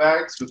gift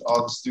bags with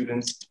all the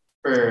students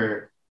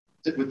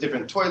with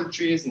different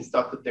toiletries and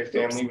stuff that their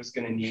family was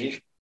going to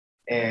need.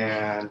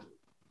 And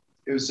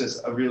it was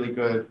just a really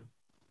good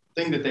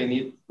thing that they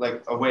need,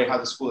 like a way how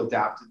the school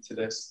adapted to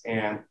this.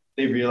 And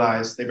they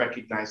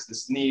recognized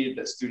this need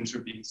that students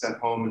were being sent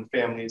home, and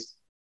families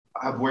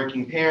have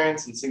working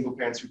parents and single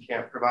parents who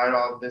can't provide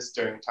all of this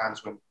during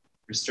times when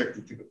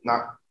restricted to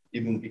not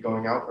even be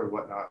going out or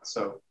whatnot.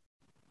 So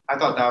I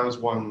thought that was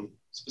one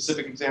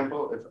specific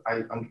example, if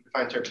I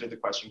interpreted the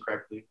question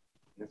correctly.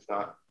 And if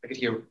not, I could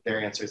hear their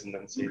answers and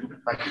then see if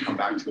I can come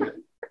back to it.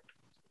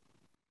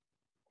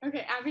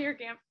 Okay, Abby or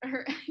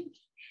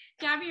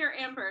Gabby or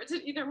Amber,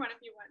 did either one of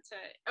you want to,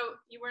 oh,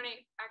 you weren't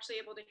actually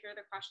able to hear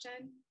the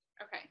question?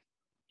 Okay.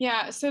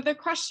 Yeah, so the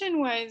question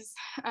was,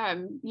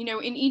 you know,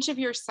 in each of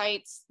your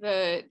sites,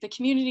 the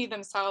community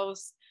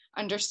themselves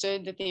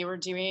understood that they were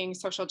doing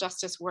social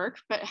justice work,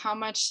 but how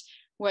much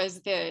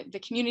was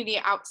the community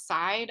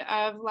outside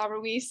of La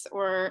Ruiz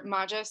or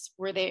Majas,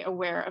 were they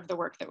aware of the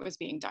work that was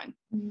being done?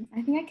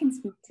 I think I can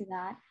speak to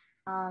that.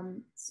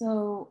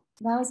 So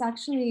that was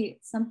actually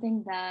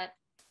something that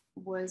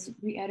was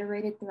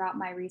reiterated throughout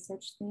my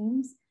research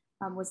themes,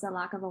 was the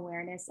lack of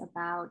awareness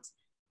about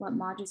what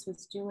Majas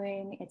was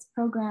doing, its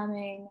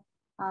programming,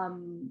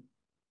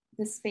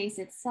 the space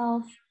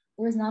itself.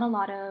 There was not a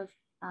lot of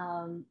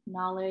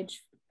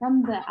knowledge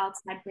from the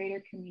outside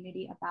greater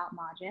community about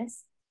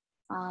Majas.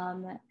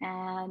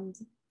 And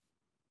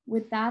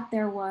with that,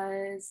 there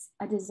was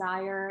a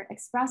desire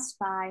expressed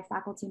by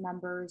faculty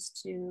members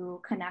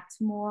to connect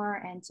more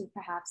and to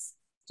perhaps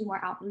do more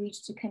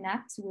outreach to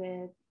connect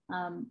with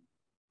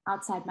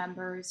outside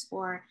members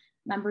or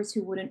members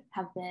who wouldn't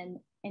have been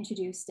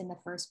introduced in the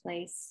first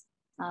place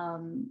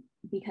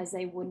because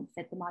they wouldn't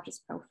fit the Majas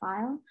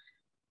profile.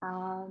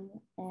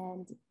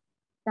 And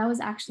that was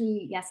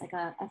actually, yes, like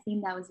a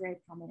theme that was very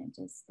prominent,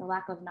 just the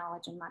lack of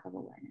knowledge and lack of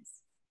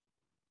awareness.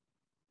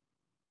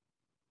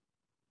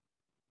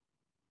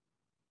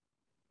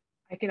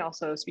 I can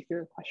also speak to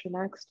the question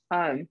next.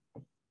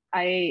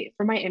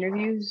 For my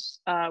interviews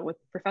with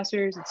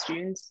professors and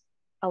students,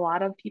 a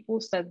lot of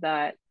people said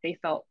that they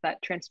felt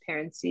that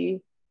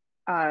transparency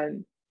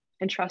and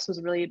trust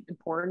was really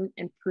important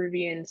in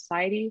Peruvian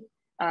society.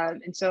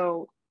 And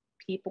so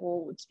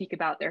people would speak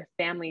about their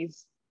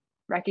families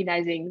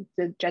recognizing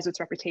the Jesuits'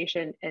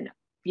 reputation and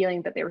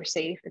feeling that they were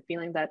safe and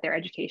feeling that their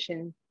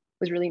education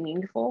was really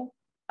meaningful.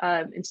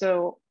 And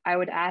so I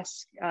would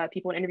ask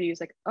people in interviews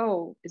like,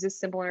 oh, is this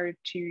similar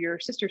to your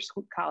sister's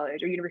school,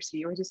 college or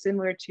university, or is this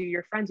similar to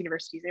your friend's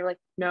universities? They were like,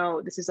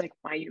 no, this is like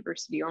my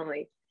university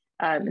only.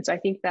 And so I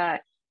think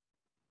that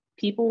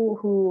people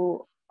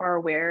who are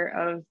aware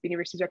of the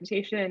university's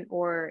reputation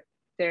or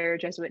their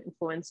Jesuit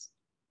influence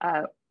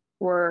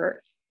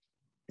were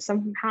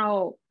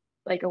somehow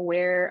like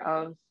aware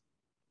of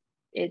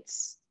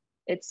its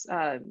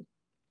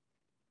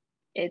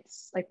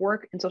like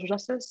work in social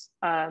justice.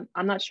 I'm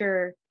not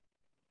sure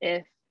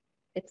if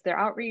it's their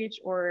outreach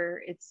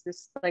or it's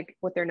just like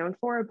what they're known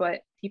for,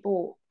 but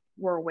people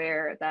were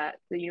aware that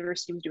the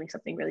university was doing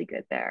something really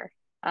good there.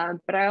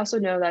 But I also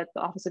know that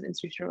the Office of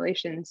Institutional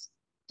Relations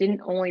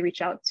didn't only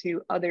reach out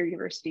to other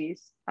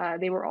universities.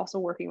 They were also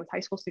working with high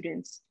school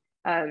students.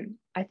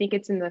 I think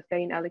it's in the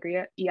Fe y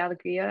Alegría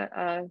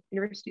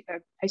University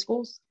high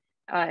schools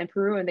in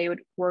Peru, and they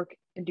would work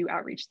and do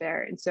outreach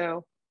there. And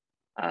so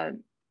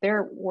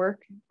their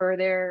work or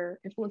their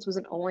influence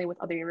wasn't only with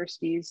other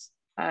universities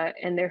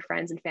and their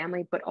friends and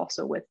family, but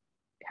also with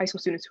high school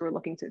students who are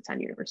looking to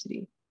attend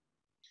university.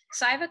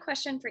 So I have a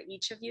question for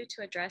each of you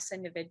to address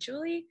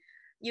individually.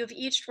 You've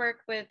each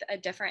worked with a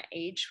different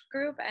age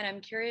group, and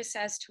I'm curious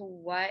as to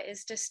what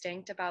is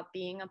distinct about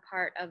being a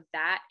part of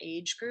that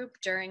age group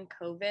during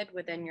COVID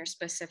within your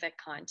specific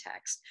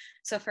context.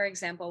 So for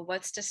example,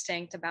 what's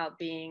distinct about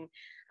being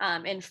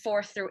in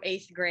 4th through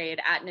 8th grade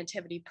at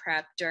Nativity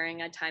Prep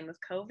during a time of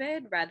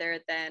COVID rather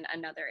than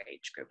another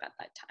age group at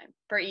that time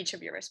for each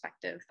of your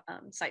respective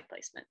site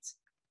placements?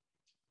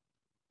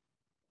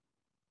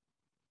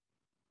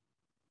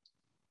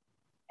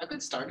 I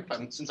could start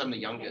since I'm the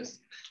youngest.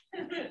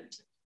 There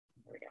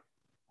we go.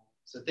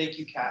 So thank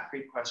you, Kat.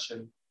 Great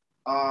question.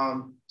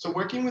 So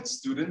working with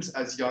students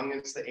as young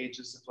as the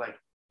ages of like,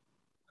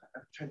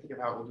 I'm trying to think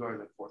of how old we are in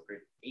the 4th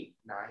grade, 8,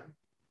 9,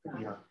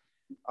 pretty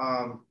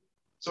young.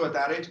 So at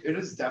that age, it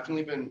has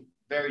definitely been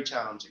very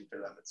challenging for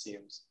them, it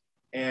seems.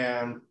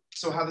 And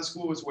so how the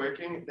school was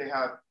working, they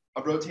had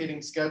a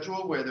rotating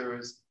schedule where there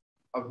was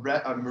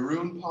a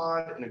maroon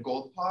pod and a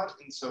gold pod.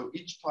 And so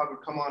each pod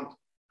would come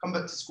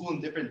back to school in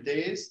different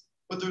days,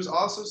 but there's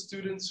also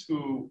students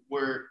who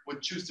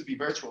would choose to be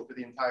virtual for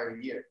the entire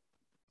year.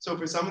 So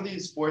for some of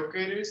these 4th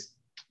graders,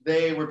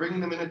 they were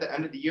bringing them in at the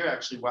end of the year,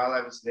 actually, while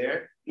I was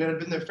there. And it had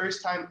been their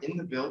first time in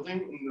the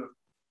building in the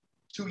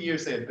 2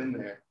 years they had been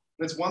there.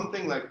 And it's one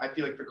thing, like, I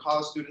feel like for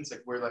college students,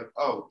 like, we're like,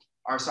 oh,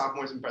 our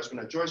sophomores and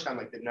freshmen at Georgetown,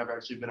 like, they've never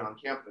actually been on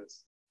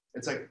campus.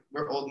 It's like,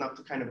 we're old enough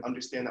to kind of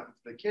understand that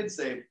for the kids,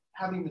 they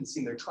haven't even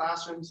seen their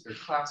classrooms, their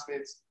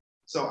classmates.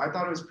 So I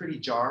thought it was pretty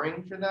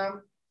jarring for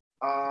them.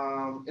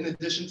 In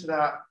addition to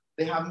that,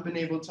 they haven't been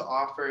able to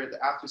offer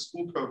the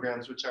after-school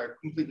programs, which are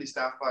completely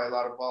staffed by a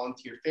lot of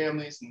volunteer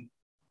families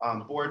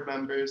and board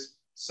members.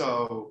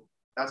 So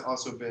that's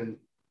also been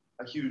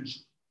a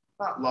huge,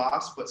 not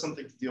loss, but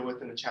something to deal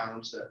with and a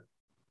challenge that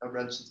a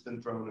wrench has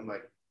been thrown in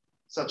like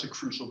such a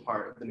crucial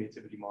part of the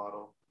nativity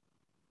model.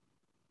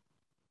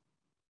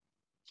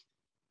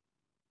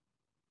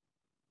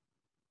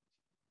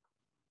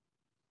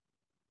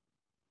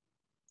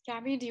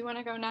 Gabby, do you want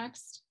to go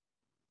next?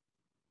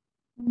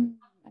 I'm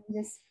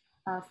just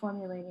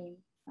formulating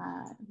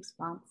a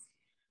response.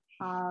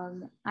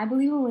 I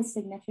believe what was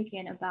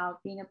significant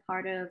about being a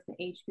part of the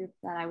age group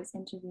that I was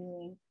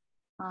interviewing,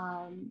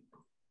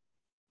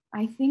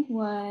 I think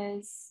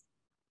was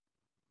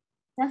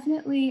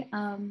definitely,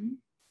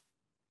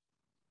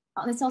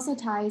 this also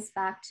ties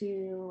back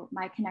to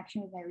my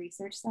connection with my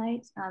research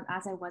site,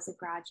 as I was a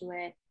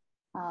graduate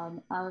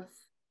of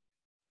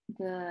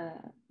the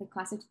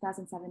class of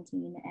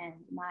 2017, and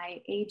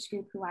my age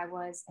group who I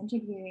was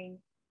interviewing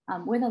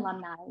with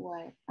alumni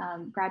were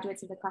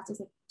graduates of the class of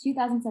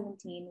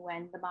 2017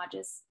 when the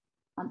Magis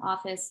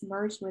office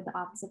merged with the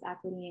Office of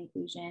Equity and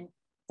Inclusion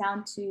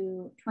down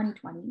to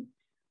 2020.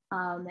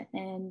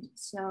 And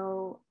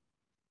so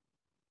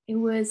it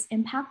was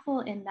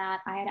impactful in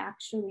that I had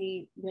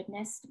actually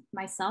witnessed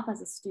myself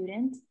as a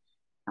student,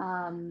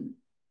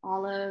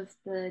 all of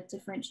the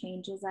different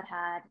changes that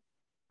had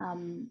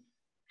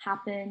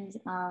happened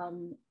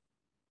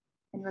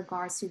in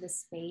regards to the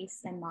space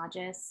and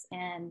Magis,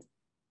 and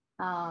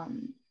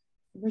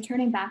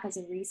returning back as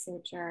a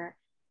researcher,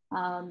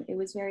 it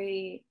was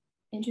very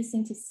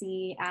interesting to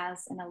see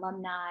as an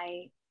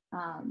alumni,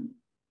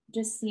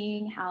 just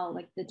seeing how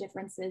like the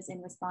differences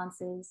in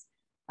responses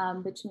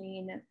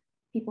between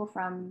people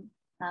from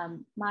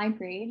my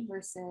grade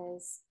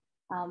versus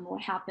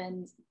what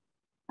happened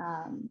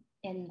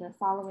in the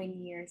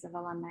following years of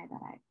alumni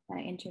that I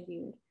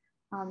interviewed.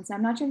 So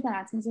I'm not sure if that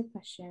answers your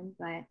question,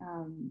 but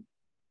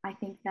I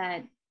think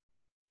that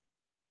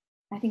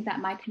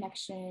my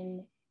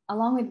connection,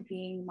 along with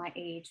being my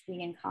age,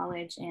 being in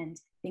college and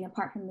being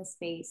apart from the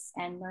space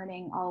and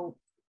learning all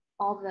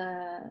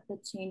the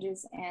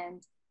changes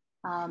and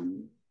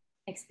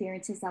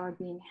experiences that were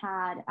being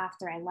had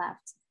after I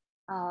left,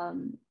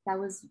 that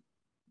was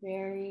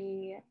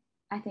very,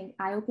 I think,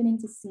 eye-opening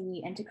to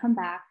see and to come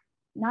back,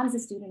 not as a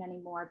student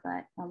anymore,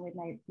 but with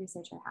my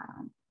researcher hat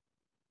on.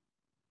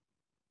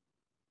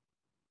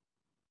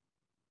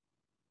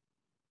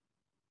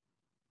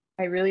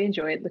 I really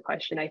enjoyed the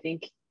question. I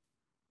think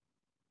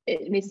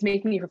it's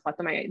making me reflect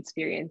on my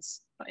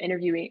experience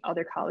interviewing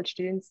other college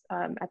students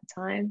at the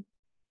time.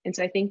 And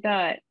so I think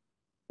that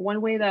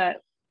one way that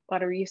a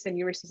lot of recent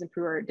universities in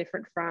Peru are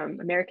different from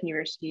American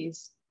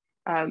universities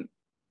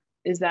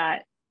is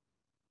that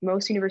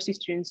most university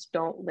students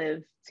don't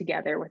live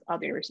together with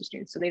other university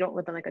students. So they don't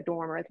live in like a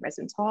dorm or a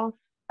residence hall.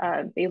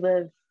 They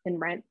live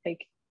and rent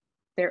like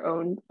their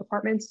own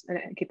apartments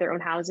and get their own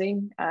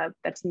housing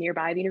that's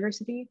nearby the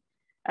university.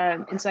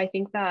 And so I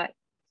think that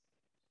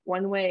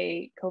one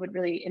way COVID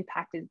really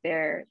impacted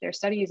their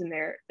studies and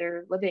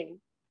their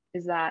living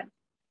is that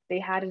they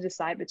had to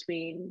decide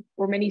between,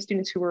 or many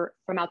students who were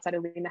from outside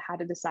of Lima had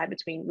to decide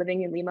between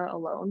living in Lima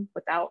alone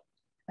without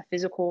a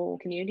physical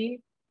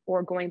community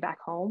or going back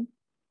home.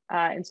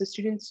 And so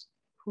students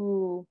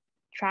who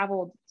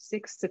traveled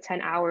 6 to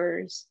 10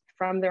 hours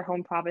from their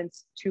home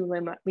province to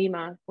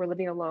Lima were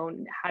living alone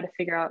and had to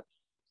figure out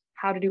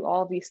how to do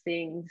all of these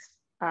things,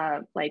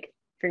 like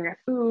figuring out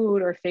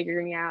food or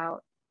figuring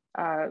out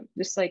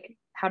just like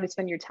how to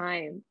spend your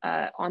time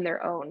on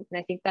their own. And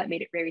I think that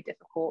made it very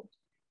difficult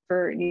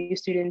for new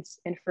students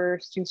and for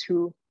students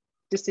who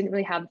just didn't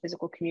really have a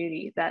physical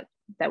community that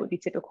would be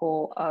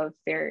typical of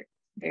their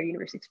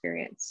university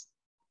experience.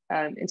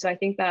 And so I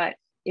think that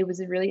it was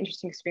a really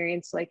interesting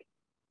experience, like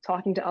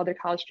talking to other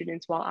college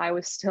students while I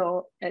was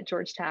still at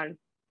Georgetown,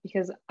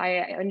 because I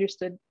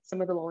understood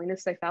some of the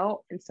loneliness I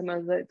felt and some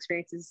of the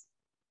experiences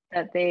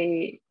that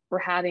they were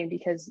having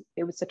because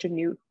it was such a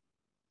new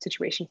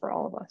situation for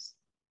all of us.